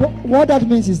 What that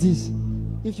means is this.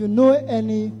 If you know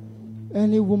any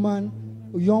woman,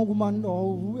 young woman,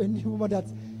 or any woman that,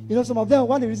 some of them,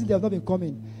 one of the reasons they have not been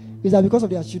coming is that because of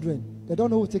their children. They don't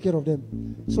know who to take care of them.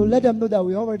 So let them know that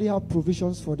we already have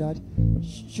provisions for that.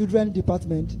 Children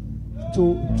department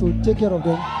to take care of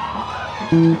them.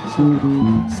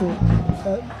 So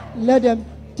let them,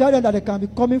 tell them that they can be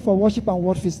coming for worship and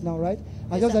word feast now, right?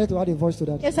 I just wanted to add a voice to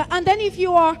that. Yes, sir. And then if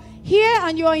you are here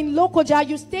and you are in Lokoja,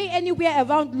 you stay anywhere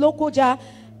around Lokoja,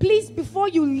 please, before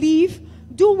you leave,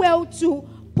 do well to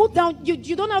put down,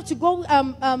 you don't have to go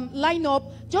line up,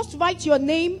 just write your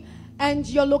name and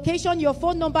your location, your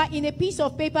phone number in a piece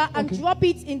of paper and drop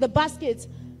it in the basket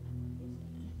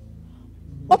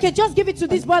Okay, just give it to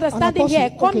this brother An standing apostle. here.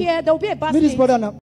 Come Okay. here. There will be a Meet this basket. brother now.